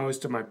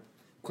most of my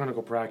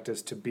clinical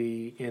practice to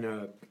be in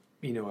a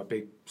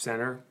big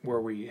center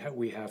where we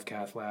have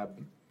cath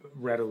lab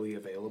readily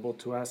available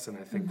to us. And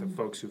I think the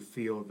folks who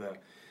feel the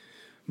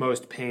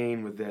most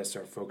pain with this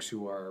are folks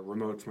who are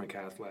remote from a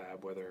cath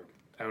lab, whether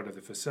out of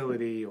the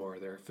facility or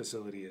their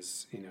facility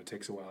is,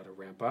 takes a while to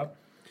ramp up.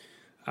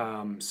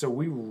 So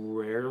we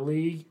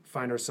rarely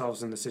find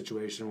ourselves in the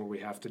situation where we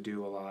have to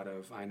do a lot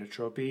of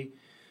inotropy.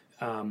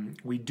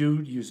 We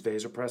do use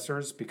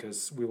vasopressors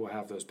because we will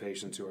have those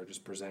patients who are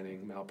just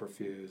presenting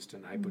malperfused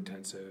and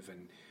hypotensive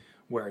and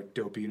where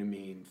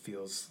dobutamine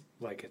feels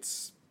like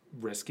it's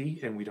risky,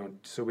 and we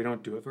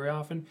don't do it very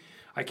often.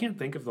 I can't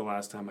think of the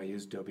last time I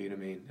used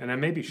dobutamine, and I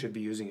maybe should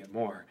be using it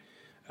more.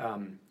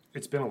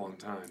 It's been a long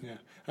time. Yeah,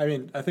 I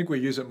mean, I think we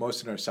use it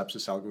most in our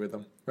sepsis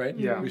algorithm, right?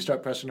 Yeah. We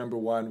start pressure number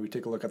 1, we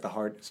take a look at the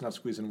heart, it's not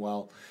squeezing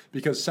well,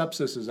 because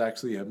sepsis is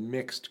actually a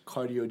mixed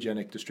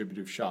cardiogenic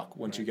distributive shock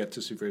once you get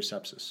to severe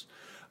sepsis.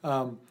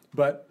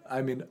 But,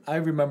 I mean, I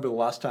remember the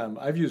last time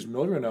I've used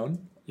milrinone,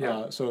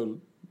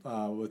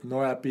 with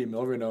norepi,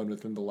 milrinone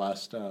within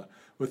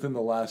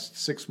the last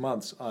 6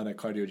 months on a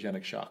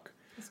cardiogenic shock.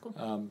 That's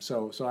cool.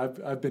 So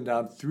I've been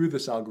down through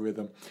this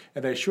algorithm,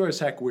 and I sure as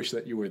heck wish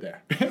that you were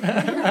there.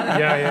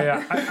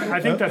 Yeah.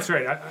 I think that's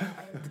right.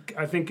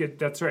 I think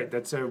that's right.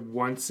 That's a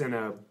once in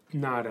a,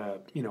 not a,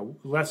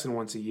 less than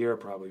once a year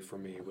probably for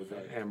me with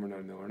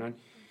Amrinone, milrinone.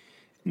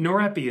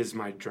 Norepi is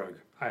my drug,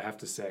 I have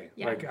to say.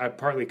 Yeah.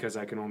 Partly because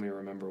I can only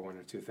remember one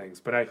or two things,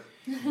 but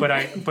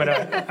Norepi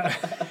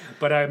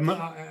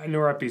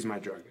is my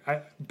drug.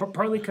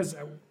 Partly because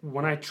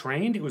when I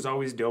trained, it was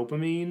always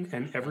dopamine,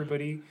 and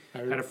everybody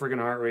had a friggin'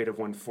 heart rate of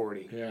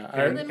 140. Yeah,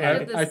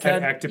 I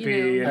can't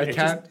ectopy, and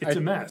it's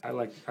a mess. I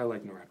like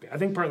Norepi. I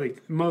think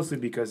mostly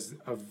because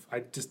of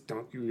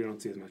you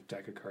don't see as much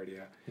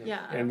tachycardia.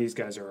 Yeah. And these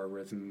guys are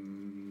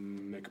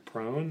arrhythmic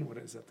prone. What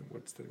is that?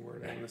 What's the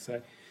word I want to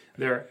say?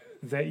 They're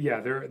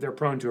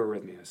prone to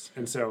arrhythmias,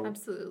 and so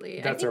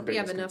absolutely. That's I our think we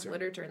have biggest enough concern.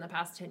 literature in the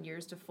past 10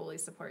 years to fully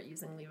support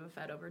using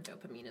Levophed over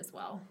dopamine as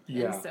well.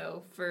 Yeah. And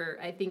so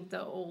I think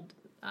the old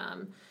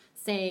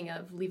saying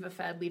of leave a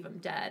fed, leave them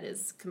dead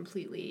is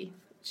completely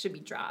should be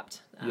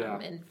dropped.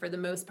 And for the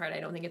most part, I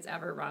don't think it's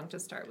ever wrong to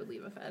start with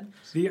leave a fed.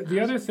 The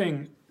other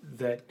thing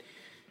that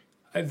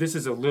this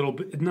is a little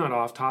bit not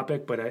off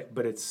topic, but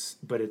it's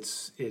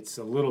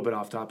a little bit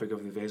off topic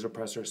of the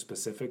vasopressor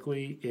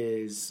specifically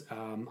is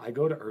I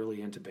go to early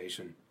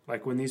intubation.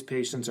 Like when these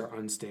patients are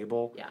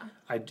unstable,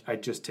 I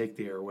just take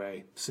the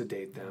airway,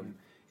 sedate them,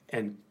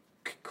 and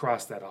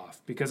cross that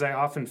off, because I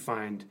often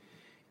find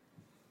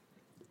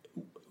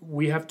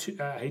we have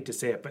I hate to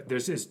say it, but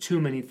there's just too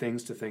many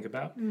things to think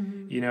about,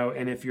 you know.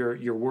 And if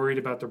you're worried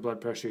about their blood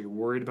pressure, you're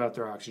worried about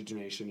their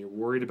oxygenation, you're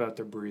worried about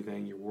their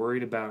breathing, you're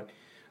worried about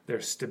their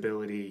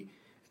stability.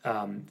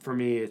 For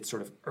me, it's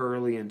sort of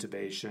early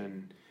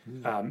intubation,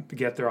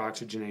 get their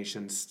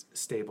oxygenation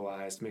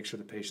stabilized, make sure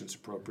the patient's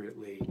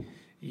appropriately,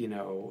 you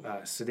know,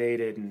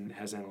 sedated and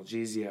has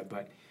analgesia.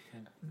 But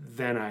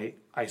then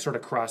I sort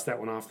of cross that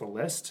one off the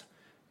list.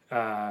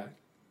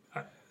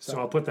 So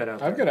I'll put that out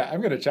there.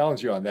 I'm gonna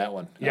challenge you on that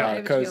one.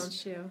 Yeah,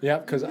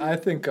 because I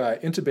think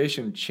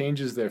intubation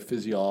changes their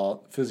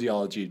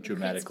physiology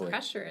dramatically.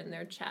 Puts pressure in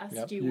their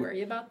chest. Do you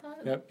worry about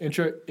that?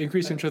 Yep.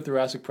 Increased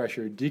intrathoracic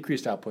pressure,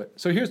 decreased output.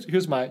 So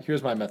here's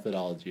my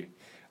methodology.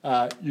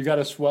 You got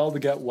to swell to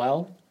get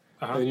well.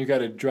 Then you got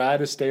to dry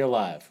to stay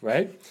alive,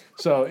 right?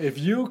 So if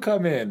you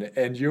come in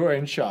and you're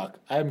in shock,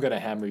 I'm going to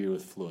hammer you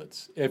with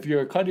fluids. If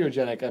you're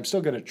cardiogenic, I'm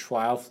still going to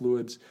trial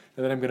fluids,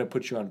 and then I'm going to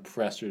put you on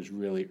pressors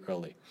really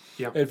early.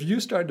 Yep. If you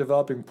start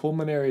developing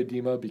pulmonary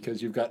edema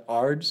because you've got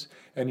ARDS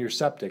and you're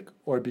septic,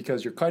 or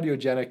because you're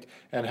cardiogenic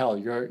and hell,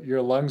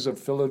 your lungs are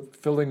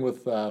filling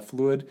with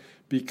fluid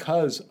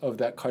because of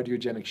that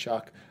cardiogenic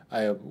shock,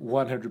 I am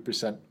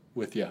 100%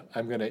 with you.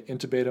 I'm going to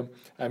intubate them.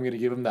 I'm going to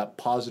give them that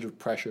positive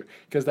pressure,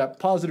 because that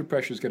positive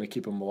pressure is going to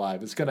keep them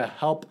alive. It's going to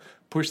help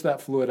push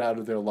that fluid out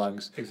of their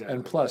lungs. Exactly.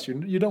 And plus,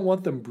 you don't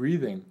want them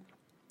breathing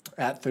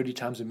at 30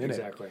 times a minute.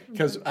 Exactly.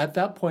 Because at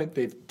that point,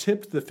 they've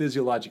tipped the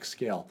physiologic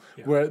scale,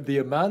 where the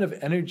amount of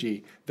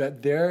energy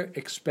that they're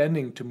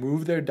expending to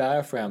move their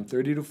diaphragm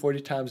 30 to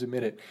 40 times a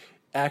minute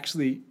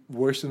actually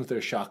worsens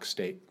their shock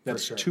state.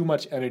 That's too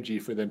much energy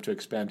for them to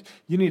expend.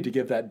 You need to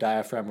give that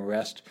diaphragm a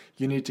rest.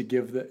 You need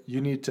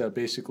to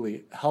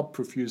basically help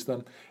perfuse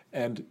them,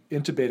 and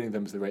intubating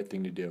them is the right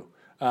thing to do.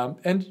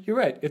 And you're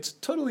right, it's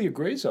totally a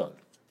gray zone.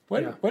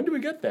 When do we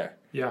get there?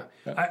 Yeah.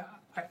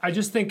 I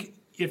just think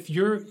if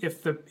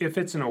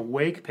it's an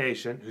awake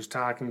patient who's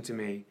talking to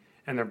me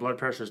and their blood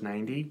pressure is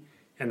 90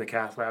 and the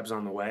cath lab's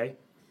on the way,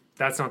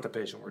 that's not the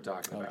patient we're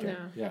talking about. No.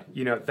 Yeah.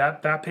 You know,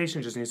 that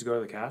patient just needs to go to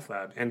the cath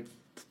lab. And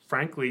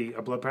frankly,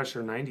 a blood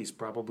pressure of 90 is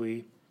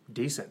probably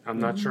decent. I'm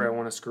not sure I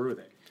want to screw with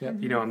it. Yeah.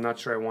 You know, I'm not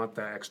sure I want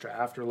the extra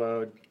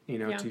afterload. You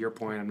know, to your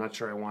point, I'm not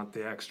sure I want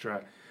the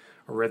extra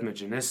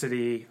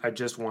arrhythmogenicity. I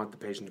just want the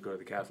patient to go to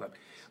the cath lab.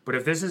 But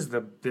if this is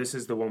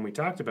the one we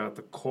talked about,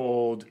 the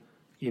cold,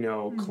 you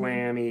know,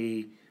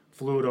 clammy,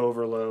 fluid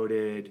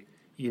overloaded,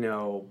 you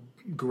know,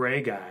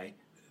 gray guy,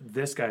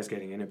 this guy's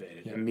getting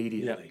intubated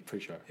immediately. Yeah, for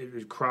sure.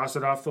 Cross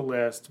it off the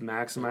list,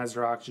 maximize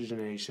their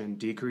oxygenation,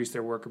 decrease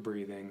their work of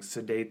breathing,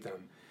 sedate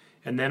them.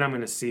 And then I'm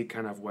going to see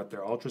kind of what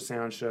their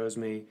ultrasound shows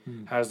me,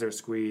 how's their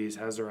squeeze,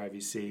 how's their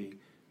IVC,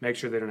 make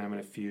sure they don't have an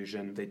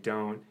effusion. They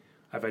don't.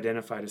 I've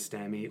identified a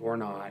STEMI or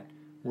not,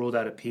 ruled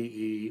out a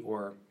PE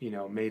or, you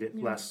know, made it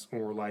less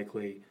or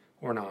likely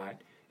or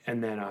not.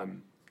 And then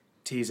I'm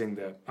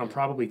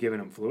probably giving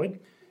them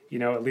fluid, you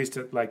know, at least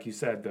like you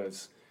said,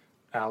 those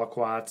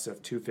aliquots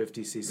of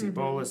 250 cc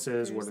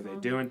boluses. What are they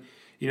doing?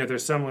 You know,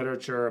 there's some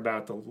literature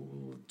about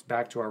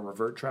back to our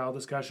REVERT trial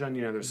discussion,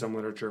 you know, there's some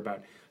literature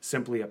about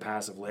simply a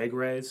passive leg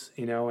raise,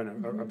 you know,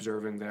 and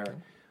observing their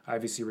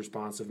IVC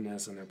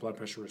responsiveness and their blood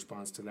pressure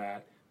response to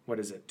that. What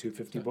is it?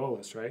 250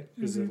 bolus, right?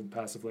 Is it a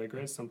passive leg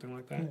raise, something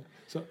like that?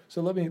 Yeah.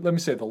 So let me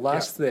say the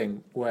last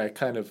thing where I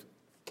kind of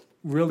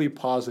really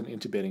pause in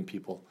intubating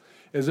people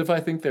is if I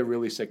think they're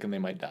really sick and they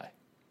might die,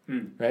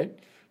 right?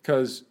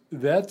 Because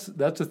that's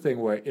a thing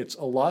where it's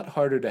a lot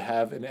harder to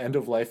have an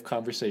end-of-life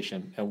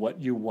conversation and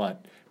what you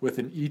want with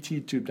an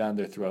ET tube down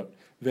their throat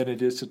than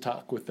it is to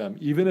talk with them,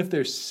 even if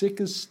they're sick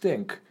as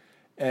stink,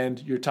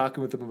 and you're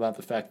talking with them about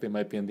the fact they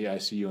might be in the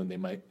ICU and they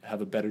might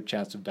have a better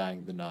chance of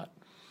dying than not.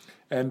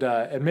 And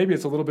maybe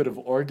it's a little bit of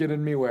Oregon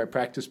in me where I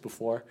practiced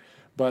before,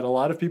 but a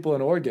lot of people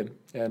in Oregon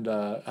and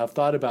have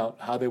thought about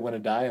how they want to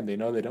die, and they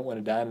know they don't want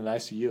to die in an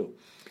ICU.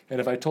 And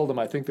if I told them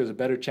I think there's a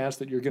better chance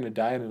that you're going to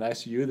die in an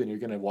ICU than you're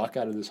going to walk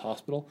out of this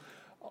hospital,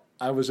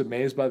 I was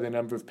amazed by the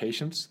number of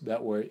patients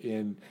that were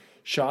in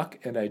shock,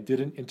 and I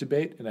didn't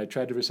intubate, and I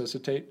tried to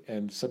resuscitate,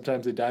 and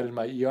sometimes they died in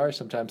my ER,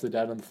 sometimes they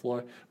died on the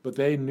floor, but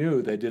they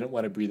knew they didn't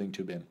want a breathing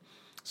tube in.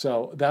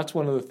 So that's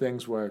one of the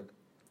things where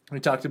we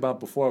talked about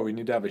before, we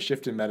need to have a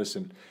shift in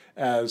medicine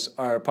as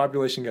our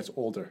population gets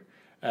older,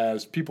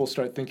 as people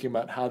start thinking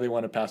about how they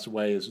want to pass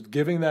away, is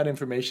giving that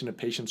information to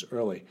patients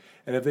early.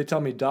 And if they tell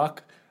me,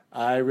 Doc,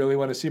 I really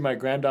want to see my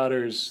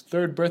granddaughter's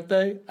 3rd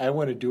birthday, I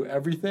want to do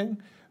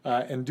everything,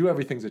 and do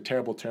everything's a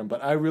terrible term,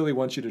 but I really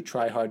want you to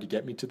try hard to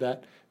get me to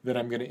that, then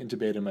I'm going to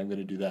intubate him, I'm going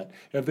to do that.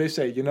 If they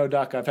say,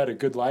 doc, I've had a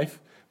good life,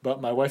 but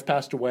my wife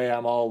passed away,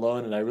 I'm all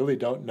alone, and I really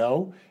don't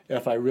know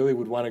if I really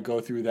would want to go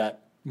through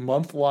that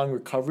month-long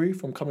recovery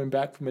from coming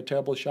back from a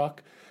terrible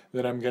shock,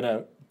 then I'm going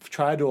to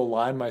try to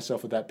align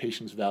myself with that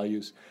patient's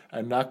values.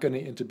 I'm not going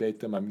to intubate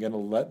them. I'm going to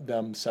let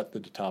them set the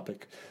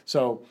topic.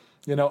 So,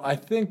 I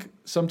think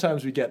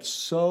sometimes we get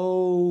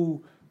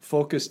so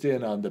focused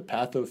in on the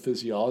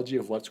pathophysiology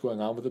of what's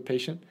going on with the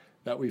patient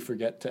that we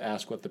forget to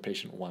ask what the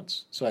patient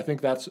wants. So I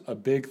think that's a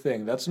big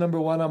thing. That's number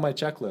one on my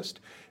checklist.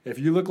 If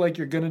you look like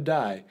you're going to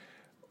die,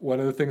 one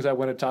of the things I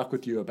want to talk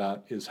with you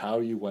about is how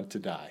you want to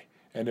die.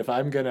 And if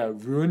I'm going to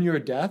ruin your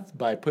death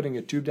by putting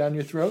a tube down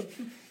your throat,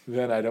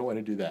 then I don't want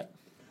to do that.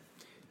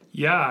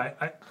 Yeah,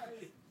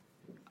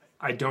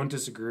 I don't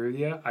disagree with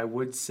you. I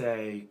would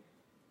say,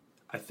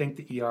 I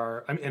think the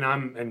ER,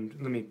 and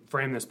let me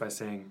frame this by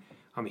saying,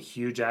 I'm a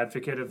huge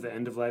advocate of the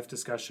end-of-life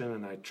discussion,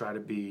 and I try to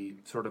be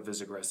sort of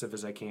as aggressive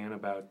as I can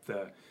about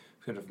the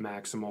kind of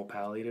maximal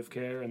palliative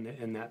care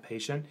in that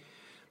patient.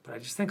 But I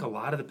just think a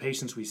lot of the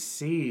patients we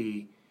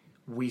see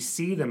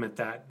them at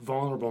that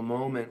vulnerable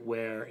moment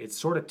where it's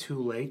sort of too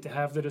late to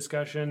have the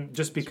discussion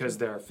just because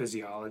their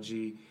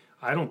physiology,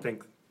 I don't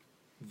think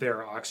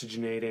they're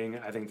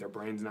oxygenating. I think their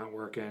brain's not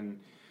working.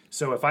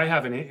 So if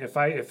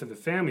the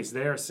family's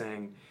there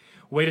saying,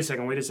 wait a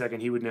second,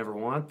 he would never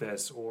want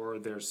this, or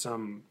there's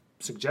some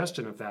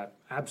suggestion of that,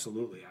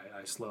 absolutely,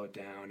 I slow it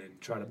down and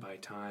try to buy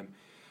time.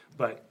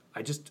 But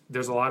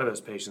there's a lot of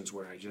those patients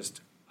where I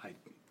just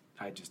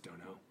don't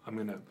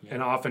know.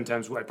 And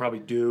oftentimes I probably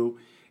do,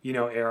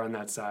 err on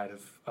that side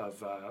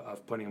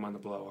of putting them on the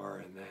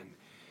blower, and then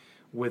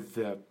with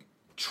the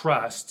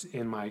trust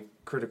in my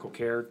critical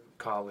care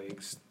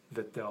colleagues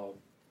that they'll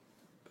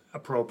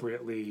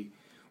appropriately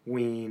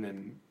wean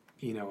and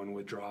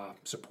withdraw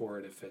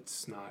support if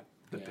it's not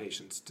the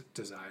patient's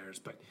desires.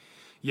 But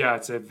yeah,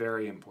 it's a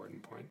very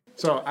important point.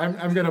 So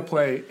I'm going to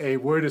play a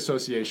word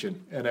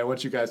association, and I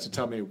want you guys to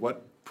tell me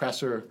what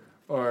pressor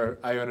or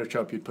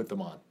ionotrope you'd put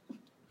them on.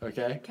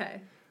 Okay?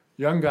 Okay.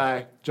 Young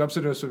guy jumps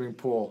into a swimming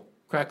pool,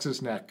 cracks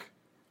his neck,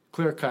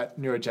 clear-cut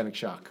neurogenic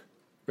shock.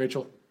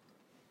 Rachel?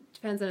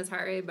 Depends on his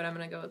heart rate, but I'm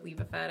going to go with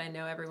Levophed. I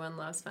know everyone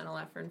loves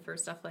phenylephrine for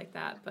stuff like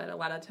that, but a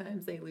lot of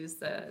times they lose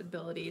the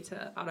ability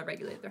to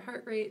auto-regulate their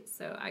heart rate,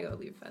 so I go with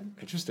Levophed.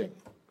 Interesting.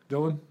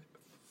 Dylan?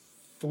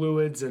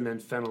 Fluids and then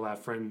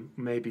phenylephrine,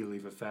 maybe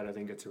Levophed. I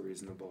think it's a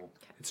reasonable.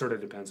 It sort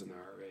of depends on the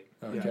heart rate.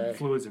 Okay. Yeah,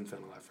 fluids and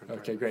phenylephrine.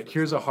 Okay, great.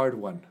 Here's a hard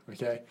one,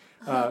 okay?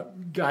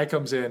 Guy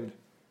comes in,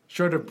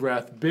 short of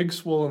breath, big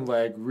swollen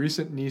leg,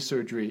 recent knee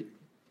surgery,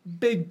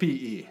 big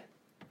PE.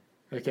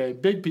 Okay,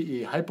 big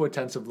PE,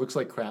 hypotensive, looks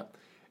like crap.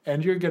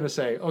 And you're going to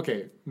say,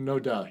 okay, no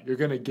duh, you're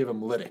going to give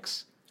him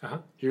lytics. Uh-huh.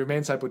 He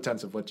remains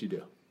hypotensive. What do you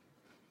do?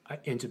 I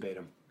intubate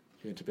him.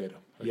 You intubate him.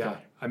 Okay. Yeah,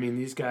 I mean,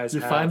 these guys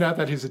You find out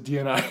that he's a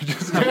DNR.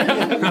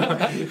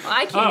 Well,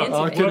 I can't intubate.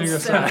 All kidding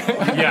aside.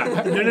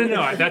 Yeah,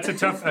 no. That's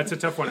a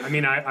tough one. I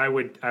mean, I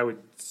would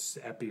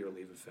epi or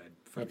Levophed.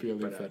 Epi or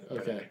Levophed.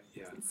 Okay.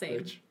 Yeah. Same.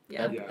 Rich?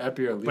 Yeah.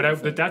 Epi or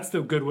Levophed. But that's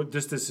the good one.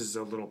 This is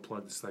a little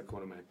plug. This is like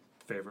one of my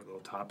favorite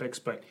little topics.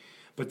 But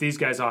these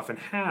guys often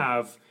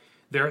have.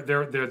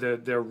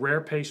 Their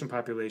rare patient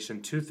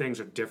population, two things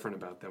are different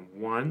about them.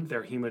 One,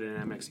 their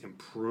hemodynamics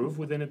improve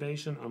with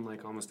intubation,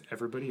 unlike almost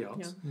everybody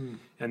else. Yeah.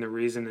 And the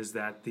reason is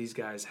that these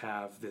guys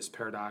have this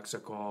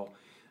paradoxical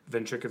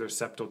ventricular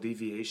septal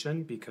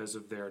deviation because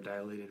of their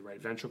dilated right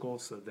ventricle.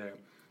 So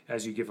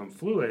as you give them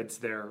fluids,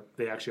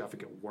 they actually often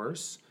get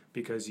worse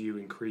because you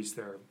increase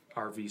their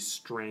RV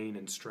strain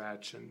and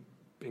stretch and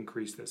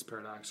increase this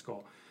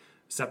paradoxical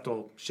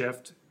septal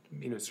shift,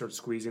 sort of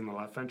squeezing the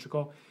left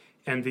ventricle.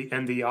 And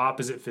the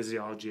opposite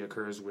physiology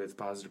occurs with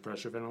positive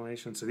pressure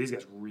ventilation. So these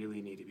guys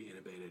really need to be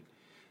intubated.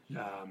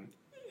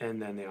 And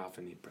then they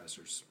often need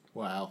pressors.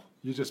 Wow.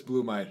 You just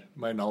blew my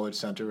knowledge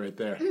center right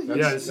there.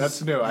 That's,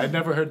 that's new. I'd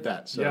never heard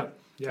that. So yeah.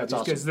 That's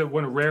these awesome. guys,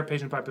 one rare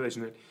patient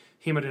population that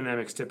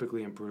hemodynamics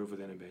typically improve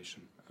with intubation.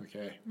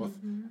 Okay. Well,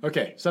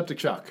 okay. Septic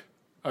shock.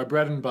 Our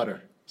bread and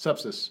butter.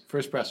 Sepsis.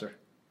 First pressor.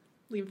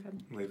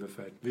 Levophed.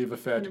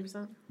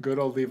 100%. Good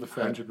old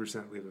Levophed. 100%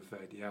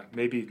 Levophed, yeah.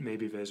 Maybe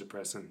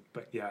vasopressin,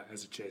 but yeah,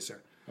 as a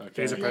chaser.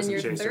 Okay. And then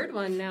your chaser. third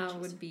one now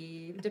would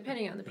be,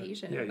 depending on the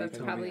patient, but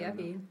probably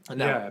epi. And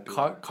now,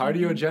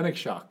 cardiogenic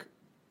shock.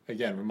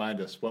 Again, remind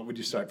us, what would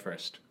you start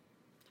first?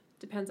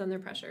 Depends on their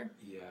pressure.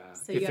 Yeah.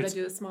 So you got to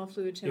do a small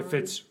fluid challenge. If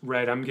it's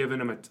right, I'm giving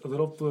them a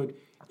little fluid.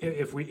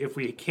 If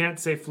we can't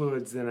say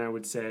fluids, then I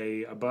would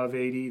say above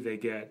 80, they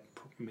get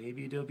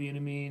maybe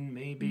dobutamine,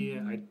 maybe.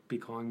 I'd be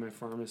calling my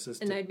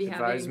pharmacist and I'd be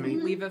advise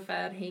having me.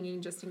 Levophed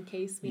hanging just in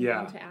case we need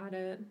to add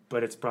it.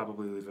 But it's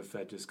probably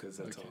Levophed just because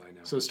that's all I know.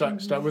 So start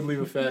with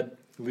Levophed.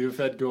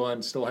 Levophed, go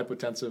on, still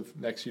hypotensive.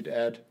 Next you'd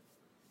add?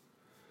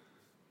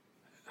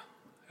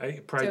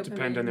 It probably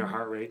depend on their Dopamine.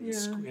 heart rate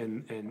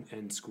Yeah.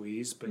 and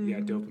squeeze, but yeah,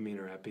 dopamine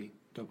or epi.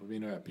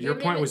 Dopamine or epi. Your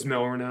haven't point even- was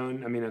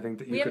milrinone. I mean, I think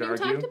that We you could haven't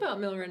even argue. talked about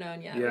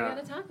milrinone yet. Yeah. We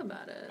got to talk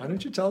about it. Why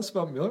don't you tell us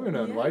about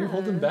milrinone? Why are you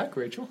holding Yeah. back,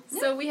 Rachel?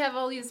 So we have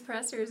all these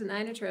pressors and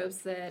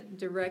inotropes that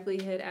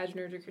directly hit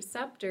adrenergic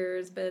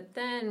receptors, but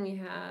then we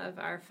have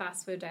our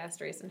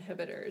phosphodiesterase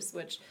inhibitors,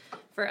 which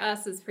for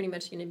us is pretty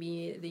much going to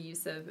be the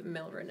use of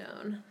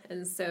milrinone.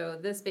 And so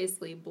this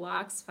basically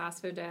blocks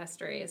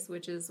phosphodiesterase,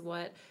 which is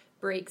what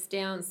breaks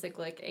down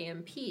cyclic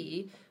AMP,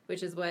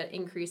 which is what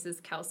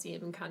increases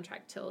calcium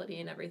contractility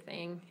and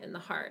everything in the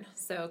heart.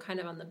 So kind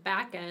of on the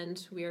back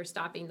end, we are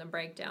stopping the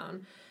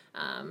breakdown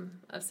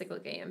of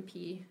cyclic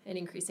AMP and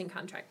increasing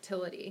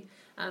contractility.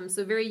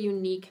 So very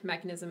unique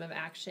mechanism of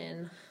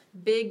action.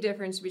 Big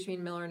difference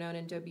between milrinone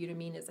and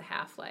dobutamine is a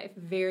half-life,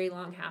 very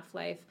long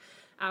half-life,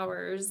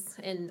 hours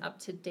and up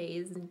to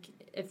days, and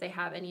if they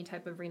have any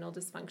type of renal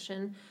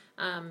dysfunction.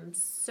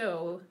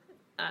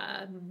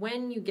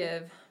 When you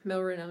give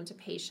milrinone to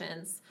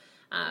patients,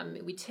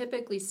 we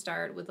typically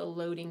start with a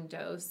loading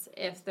dose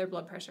if their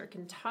blood pressure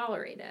can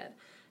tolerate it.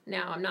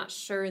 Now, I'm not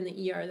sure in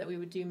the ER that we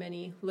would do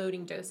many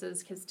loading doses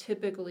because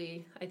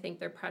typically I think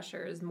their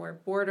pressure is more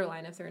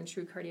borderline if they're in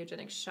true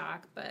cardiogenic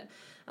shock, but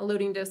a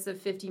loading dose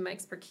of 50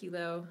 mics per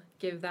kilo,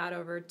 give that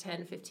over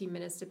 10, 15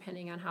 minutes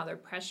depending on how their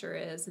pressure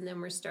is, and then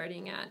we're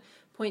starting at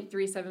 0.375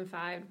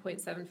 to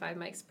 0.75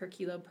 mics per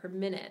kilo per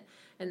minute.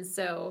 And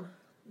so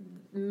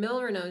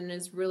milrinone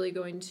is really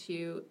going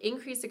to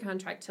increase the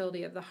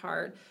contractility of the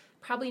heart,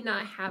 probably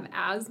not have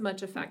as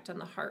much effect on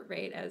the heart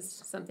rate as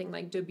something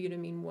like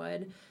dobutamine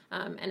would,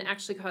 and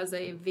actually cause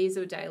a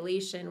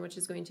vasodilation, which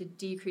is going to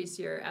decrease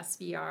your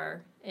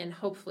SVR and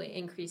hopefully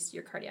increase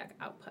your cardiac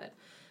output.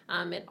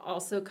 It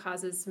also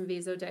causes some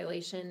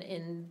vasodilation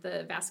in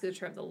the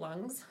vasculature of the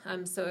lungs,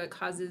 so it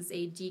causes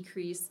a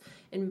decrease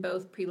in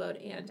both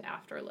preload and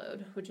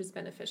afterload, which is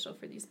beneficial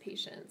for these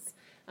patients.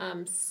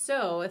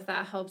 So if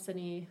that helps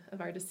any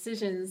of our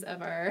decisions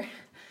of our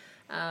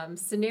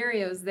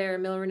scenarios there,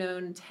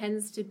 milrinone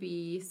tends to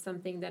be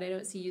something that I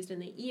don't see used in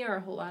the ER a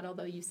whole lot,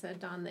 although you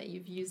said, Don, that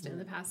you've used it in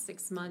the past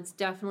 6 months.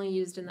 Definitely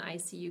used in the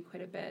ICU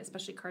quite a bit,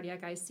 especially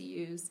cardiac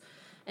ICUs,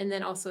 and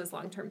then also as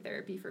long-term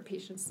therapy for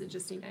patients that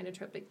just need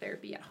inotropic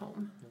therapy at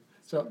home.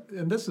 So,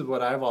 and this is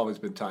what I've always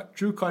been taught: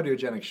 true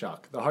cardiogenic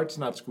shock. The heart's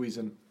not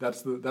squeezing.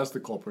 That's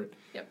the culprit.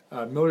 Yep.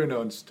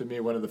 Milrinone's to me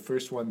one of the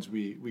first ones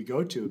we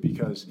go to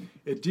because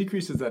it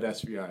decreases that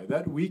SVR.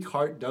 That weak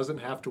heart doesn't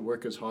have to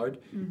work as hard,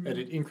 and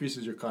it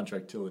increases your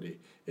contractility.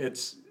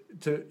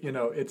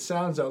 It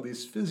sounds, at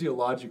least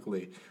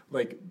physiologically,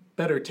 like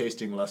better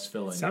tasting, less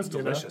filling. Sounds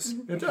delicious.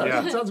 It does.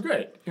 Yeah. It sounds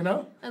great.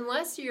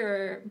 Unless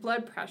your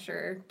blood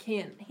pressure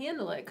can't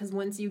handle it, because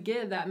once you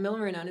give that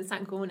milrinone, it's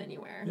not going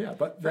anywhere Yeah,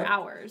 but for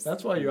hours.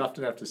 That's why you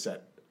often have to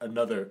set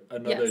another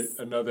Yes.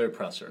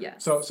 pressor.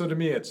 Yes. So to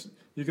me, it's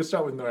you can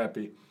start with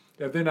norepi.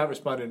 If they're not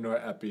responding to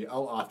norepi,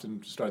 I'll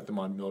often start them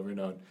on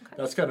milrinone. Okay.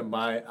 That's kind of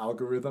my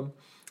algorithm.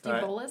 Do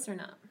you bolus or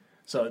not?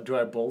 So do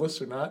I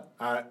bolus or not?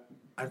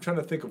 I'm trying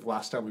to think of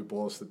last time we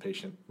bolused the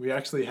patient.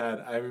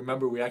 I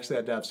remember we actually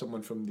had to have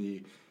someone from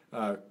the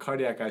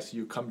cardiac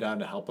ICU come down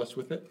to help us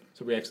with it.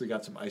 So we actually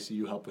got some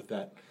ICU help with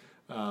that.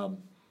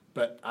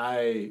 But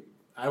I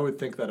would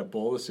think that a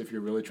bolus, if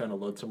you're really trying to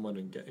load someone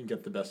and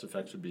get the best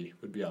effects, would be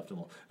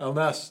optimal.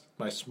 Unless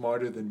my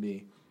smarter than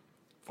me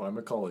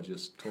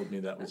pharmacologist told me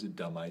that was a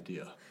dumb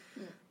idea.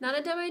 Not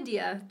a dumb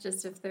idea,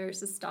 just if their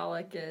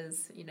systolic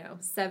is,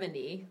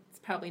 70, it's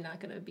probably not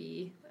going to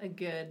be a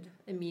good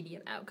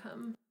immediate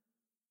outcome.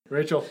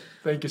 Rachel,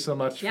 thank you so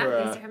much Yeah, for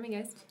thanks for having me,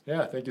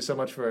 guys. thank you so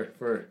much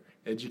for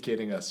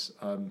educating us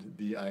on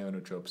the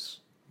ionotropes.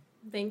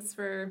 Thanks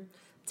for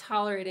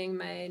tolerating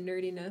my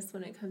nerdiness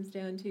when it comes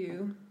down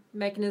to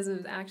mechanisms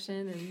of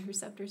action and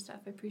receptor stuff.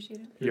 I appreciate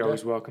it. You're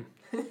always welcome.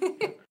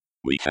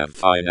 We have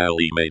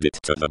finally made it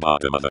to the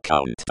bottom of the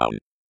countdown.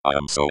 I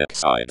am so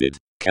excited,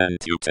 can't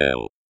you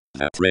tell?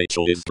 That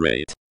Rachel is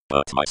great,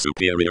 but my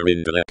superior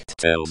intellect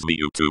tells me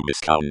you two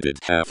miscounted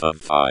half of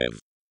 5.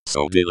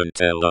 So Dylan,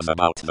 tell us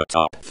about the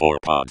top 4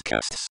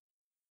 podcasts.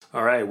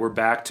 All right, we're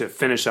back to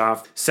finish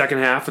off second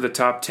half of the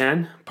top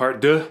 10,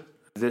 part 2.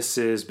 This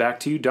is back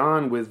to you,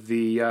 Don, with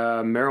the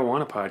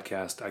marijuana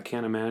podcast. I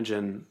can't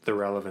imagine the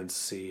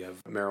relevancy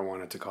of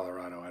marijuana to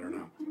Colorado. I don't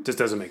know. It just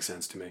doesn't make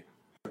sense to me.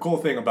 The cool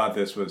thing about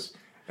this was,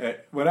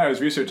 when I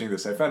was researching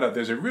this, I found out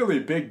there's a really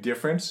big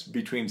difference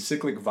between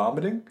cyclic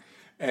vomiting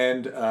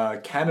and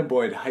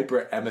cannabinoid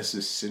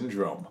hyperemesis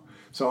syndrome.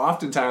 So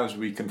oftentimes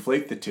we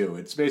conflate the two.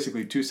 It's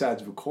basically two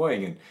sides of a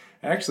coin, and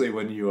actually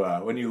when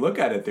you look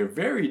at it, they're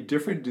very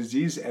different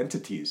disease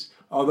entities,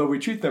 although we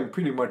treat them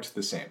pretty much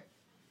the same.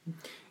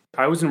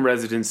 I was in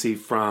residency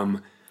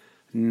from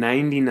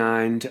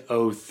 99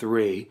 to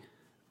 03.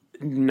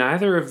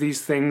 Neither of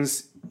these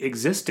things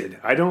existed.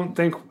 I don't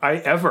think I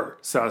ever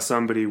saw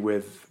somebody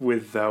with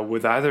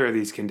either of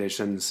these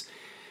conditions.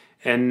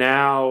 And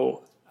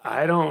now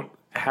I don't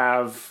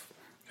have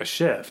a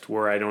shift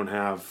where I don't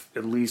have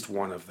at least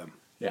one of them.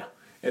 Yeah,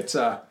 it's.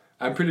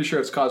 I'm pretty sure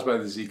it's caused by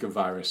the Zika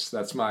virus.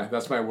 That's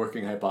my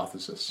working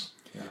hypothesis.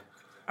 Yeah.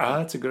 Oh,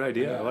 that's a good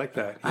idea. I like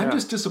that. I'm Yeah.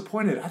 just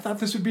disappointed. I thought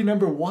this would be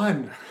number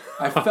 1.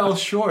 I fell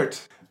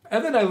short.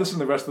 And then I listened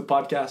to the rest of the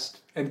podcast.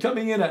 And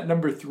coming in at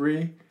number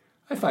 3,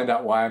 I find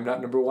out why I'm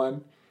not number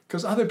 1.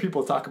 Because other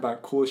people talk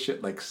about cool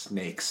shit like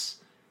snakes.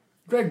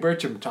 Greg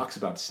Bertram talks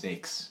about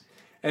snakes.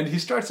 And he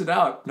starts it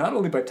out not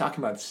only by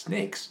talking about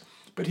snakes,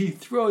 but he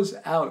throws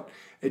out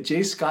a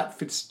J. Scott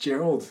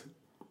Fitzgerald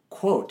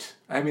quote.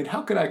 I mean,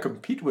 how could I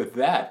compete with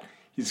that?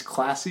 He's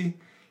classy.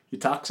 He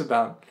talks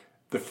about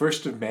the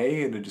 1st of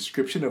May in a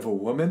description of a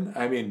woman.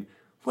 I mean,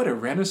 what a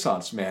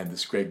Renaissance man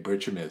this Greg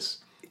Bertram is.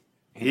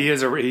 He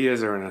is a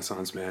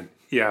Renaissance man.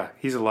 Yeah,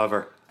 he's a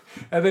lover.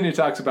 And then he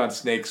talks about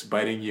snakes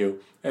biting you,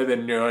 and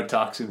then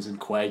neurotoxins and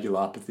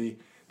coagulopathy.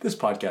 This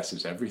podcast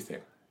is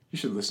everything. You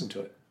should listen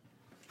to it.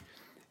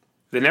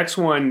 The next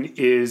one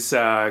is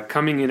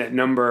coming in at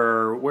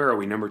where are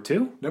we, number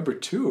 2? Number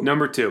 2.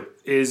 Number 2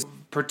 is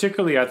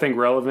particularly, I think,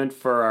 relevant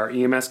for our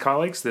EMS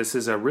colleagues. This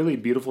is a really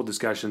beautiful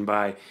discussion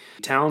by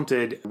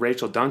talented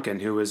Rachel Duncan,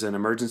 who is an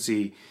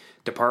emergency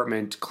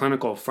department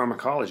clinical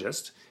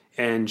pharmacologist,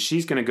 and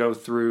she's going to go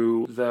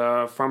through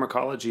the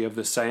pharmacology of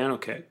the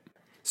cyanoKit.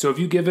 So have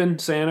you given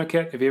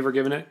cyanoKit? Have you ever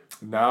given it?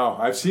 No,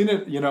 I've seen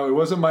it. You know, it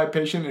wasn't my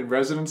patient in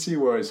residency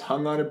where I was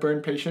hung on a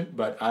burn patient,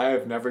 but I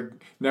have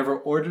never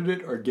ordered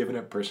it or given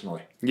it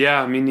personally.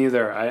 Yeah, me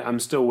neither. I'm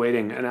still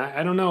waiting, and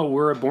I don't know.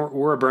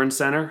 We're a burn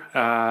center.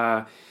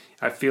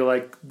 I feel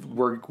like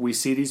we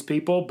see these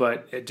people,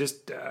 but it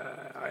just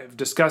I've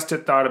discussed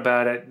it, thought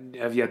about it,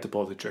 have yet to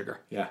pull the trigger.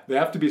 Yeah, they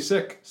have to be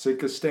sick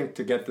as stink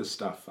to get this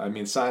stuff. I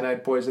mean,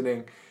 cyanide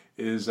poisoning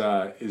is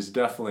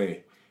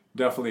definitely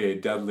a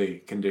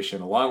deadly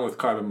condition, along with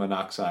carbon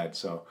monoxide.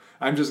 So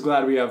I'm just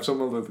glad we have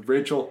someone with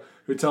Rachel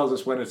who tells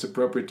us when it's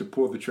appropriate to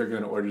pull the trigger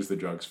and orders the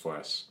drugs for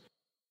us.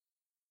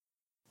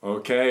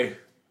 Okay,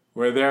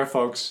 we're there,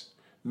 folks.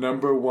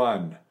 Number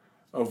 1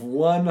 of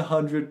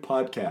 100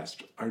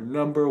 podcasts. Our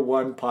number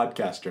 1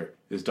 podcaster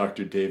is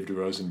Dr. David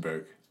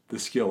Rosenberg, the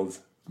skilled,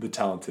 the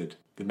talented,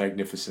 the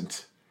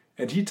magnificent.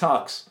 And he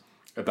talks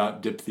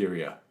about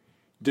diphtheria.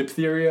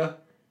 Diphtheria,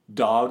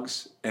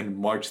 dogs, and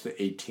March the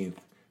 18th.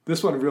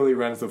 This one really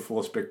runs the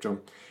full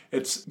spectrum.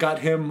 It's got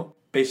him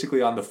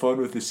basically on the phone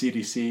with the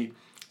CDC.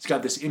 It's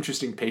got this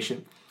interesting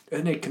patient,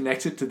 and it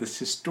connects it to this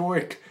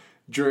historic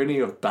journey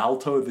of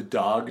Balto the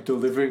dog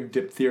delivering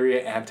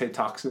diphtheria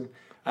antitoxin.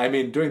 I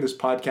mean, during this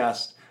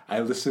podcast, I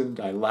listened,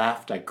 I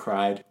laughed, I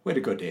cried. Way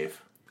to go,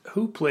 Dave.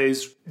 Who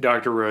plays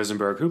Dr.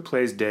 Rosenberg? Who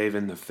plays Dave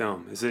in the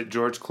film? Is it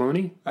George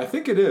Clooney? I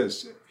think it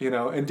is,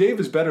 and Dave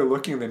is better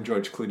looking than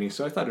George Clooney,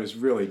 so I thought it was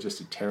really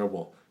just a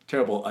terrible,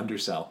 terrible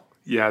undersell.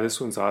 Yeah,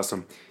 this one's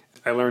awesome.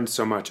 I learned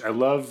so much. I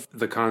love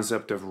the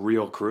concept of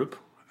real croup.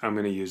 I'm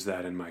going to use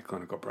that in my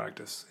clinical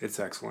practice. It's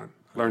excellent.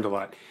 Learned a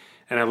lot.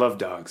 And I love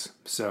dogs.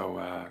 So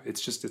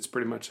it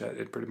pretty much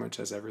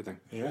has everything.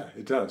 Yeah,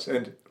 it does.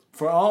 And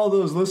for all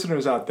those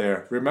listeners out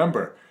there,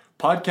 remember,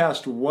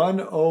 Podcast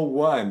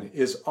 101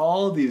 is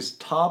all these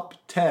top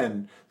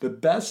 10, the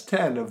best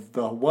 10 of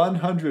the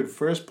 100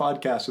 first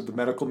podcasts of the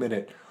Medical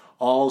Minute,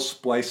 all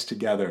spliced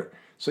together.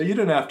 So you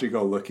don't have to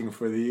go looking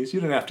for these. You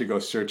don't have to go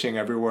searching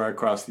everywhere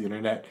across the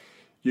internet.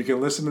 You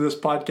can listen to this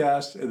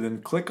podcast and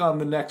then click on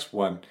the next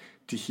one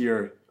to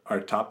hear our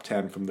top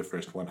 10 from the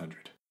first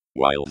 100.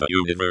 While the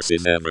universe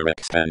is ever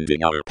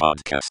expanding, our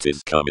podcast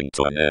is coming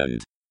to an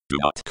end. Do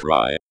not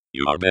cry.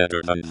 You are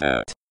better than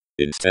that.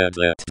 Instead,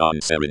 let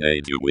Don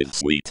serenade you with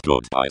sweet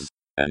goodbyes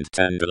and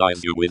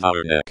tantalize you with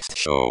our next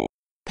show.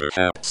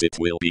 Perhaps it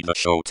will be the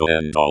show to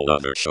end all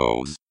other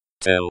shows.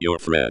 Tell your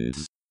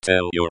friends.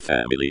 Tell your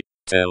family.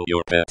 Tell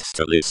your pets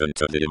to listen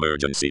to the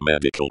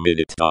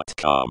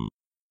emergencymedicalminute.com.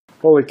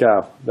 Holy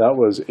cow, that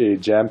was a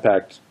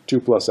jam-packed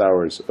 2+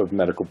 hours of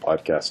medical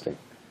podcasting.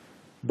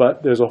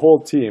 But there's a whole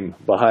team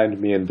behind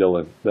me and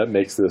Dylan that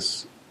makes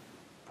this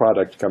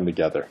product come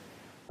together.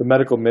 The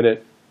Medical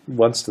Minute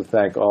wants to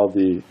thank all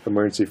the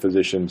emergency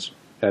physicians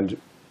and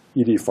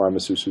ED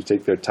pharmacists who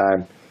take their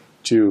time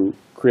to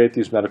create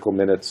these medical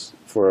minutes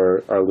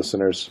for our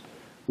listeners.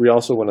 We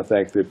also want to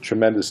thank the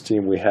tremendous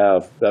team we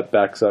have that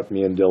backs up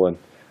me and Dylan.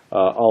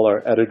 All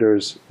our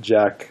editors,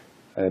 Jack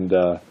and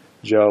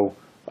Joe,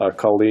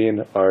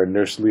 Colleen, our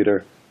nurse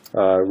leader,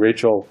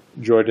 Rachel,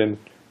 Jordan,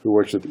 who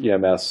works with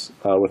EMS.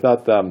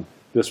 Without them,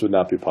 this would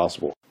not be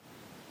possible.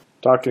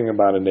 Talking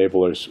about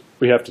enablers,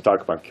 we have to talk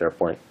about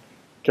CarePoint.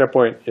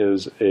 CarePoint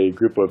is a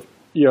group of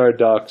ER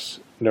docs,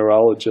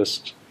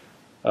 neurologists.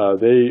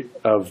 They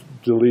have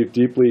believed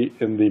deeply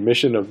in the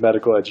mission of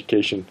medical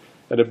education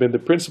and have been the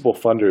principal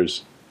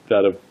funders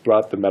that have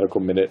brought the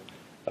Medical Minute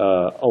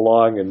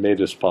along and made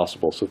this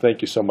possible. So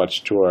thank you so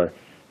much to our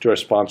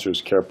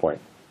sponsors, CarePoint.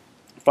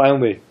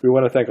 Finally, we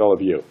want to thank all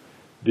of you,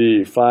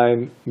 the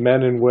fine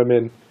men and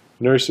women,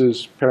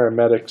 nurses,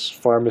 paramedics,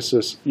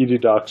 pharmacists,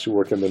 ED docs who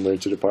work in the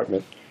emergency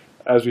department.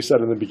 As we said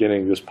in the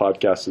beginning, this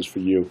podcast is for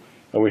you,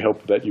 and we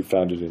hope that you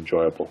found it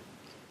enjoyable.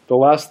 The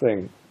last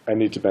thing I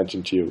need to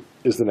mention to you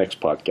is the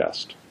next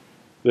podcast.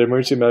 The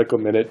Emergency Medical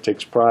Minute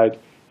takes pride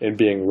in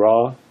being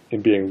raw,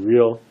 in being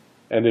real,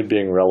 and in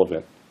being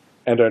relevant.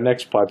 And our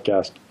next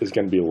podcast is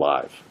going to be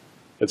live.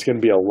 It's going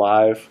to be a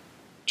live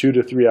 2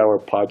 to 3 hour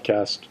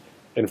podcast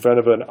in front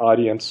of an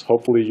audience,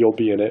 hopefully you'll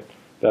be in it,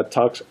 that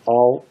talks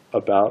all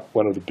about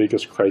one of the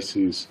biggest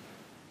crises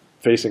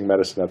facing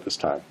medicine at this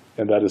time,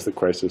 and that is the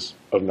crisis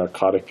of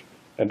narcotic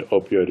and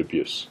opioid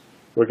abuse.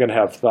 We're going to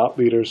have thought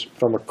leaders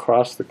from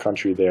across the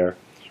country there.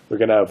 We're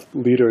going to have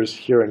leaders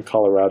here in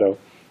Colorado,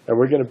 and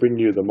we're going to bring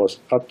you the most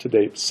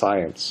up-to-date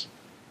science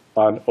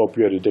on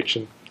opioid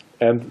addiction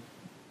and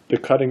the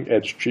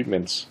cutting-edge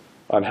treatments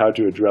on how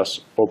to address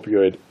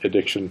opioid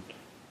addiction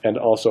and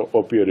also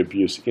opioid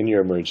abuse in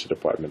your emergency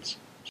departments.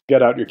 So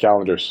get out your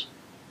calendars.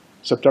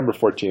 September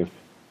 14th,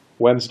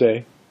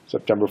 Wednesday,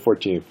 September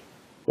 14th,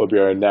 will be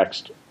our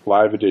next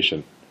live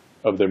edition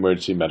of the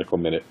Emergency Medical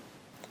Minute.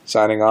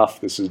 Signing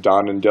off, this is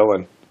Don and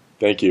Dylan.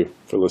 Thank you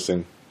for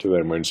listening to the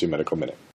Emergency Medical Minute.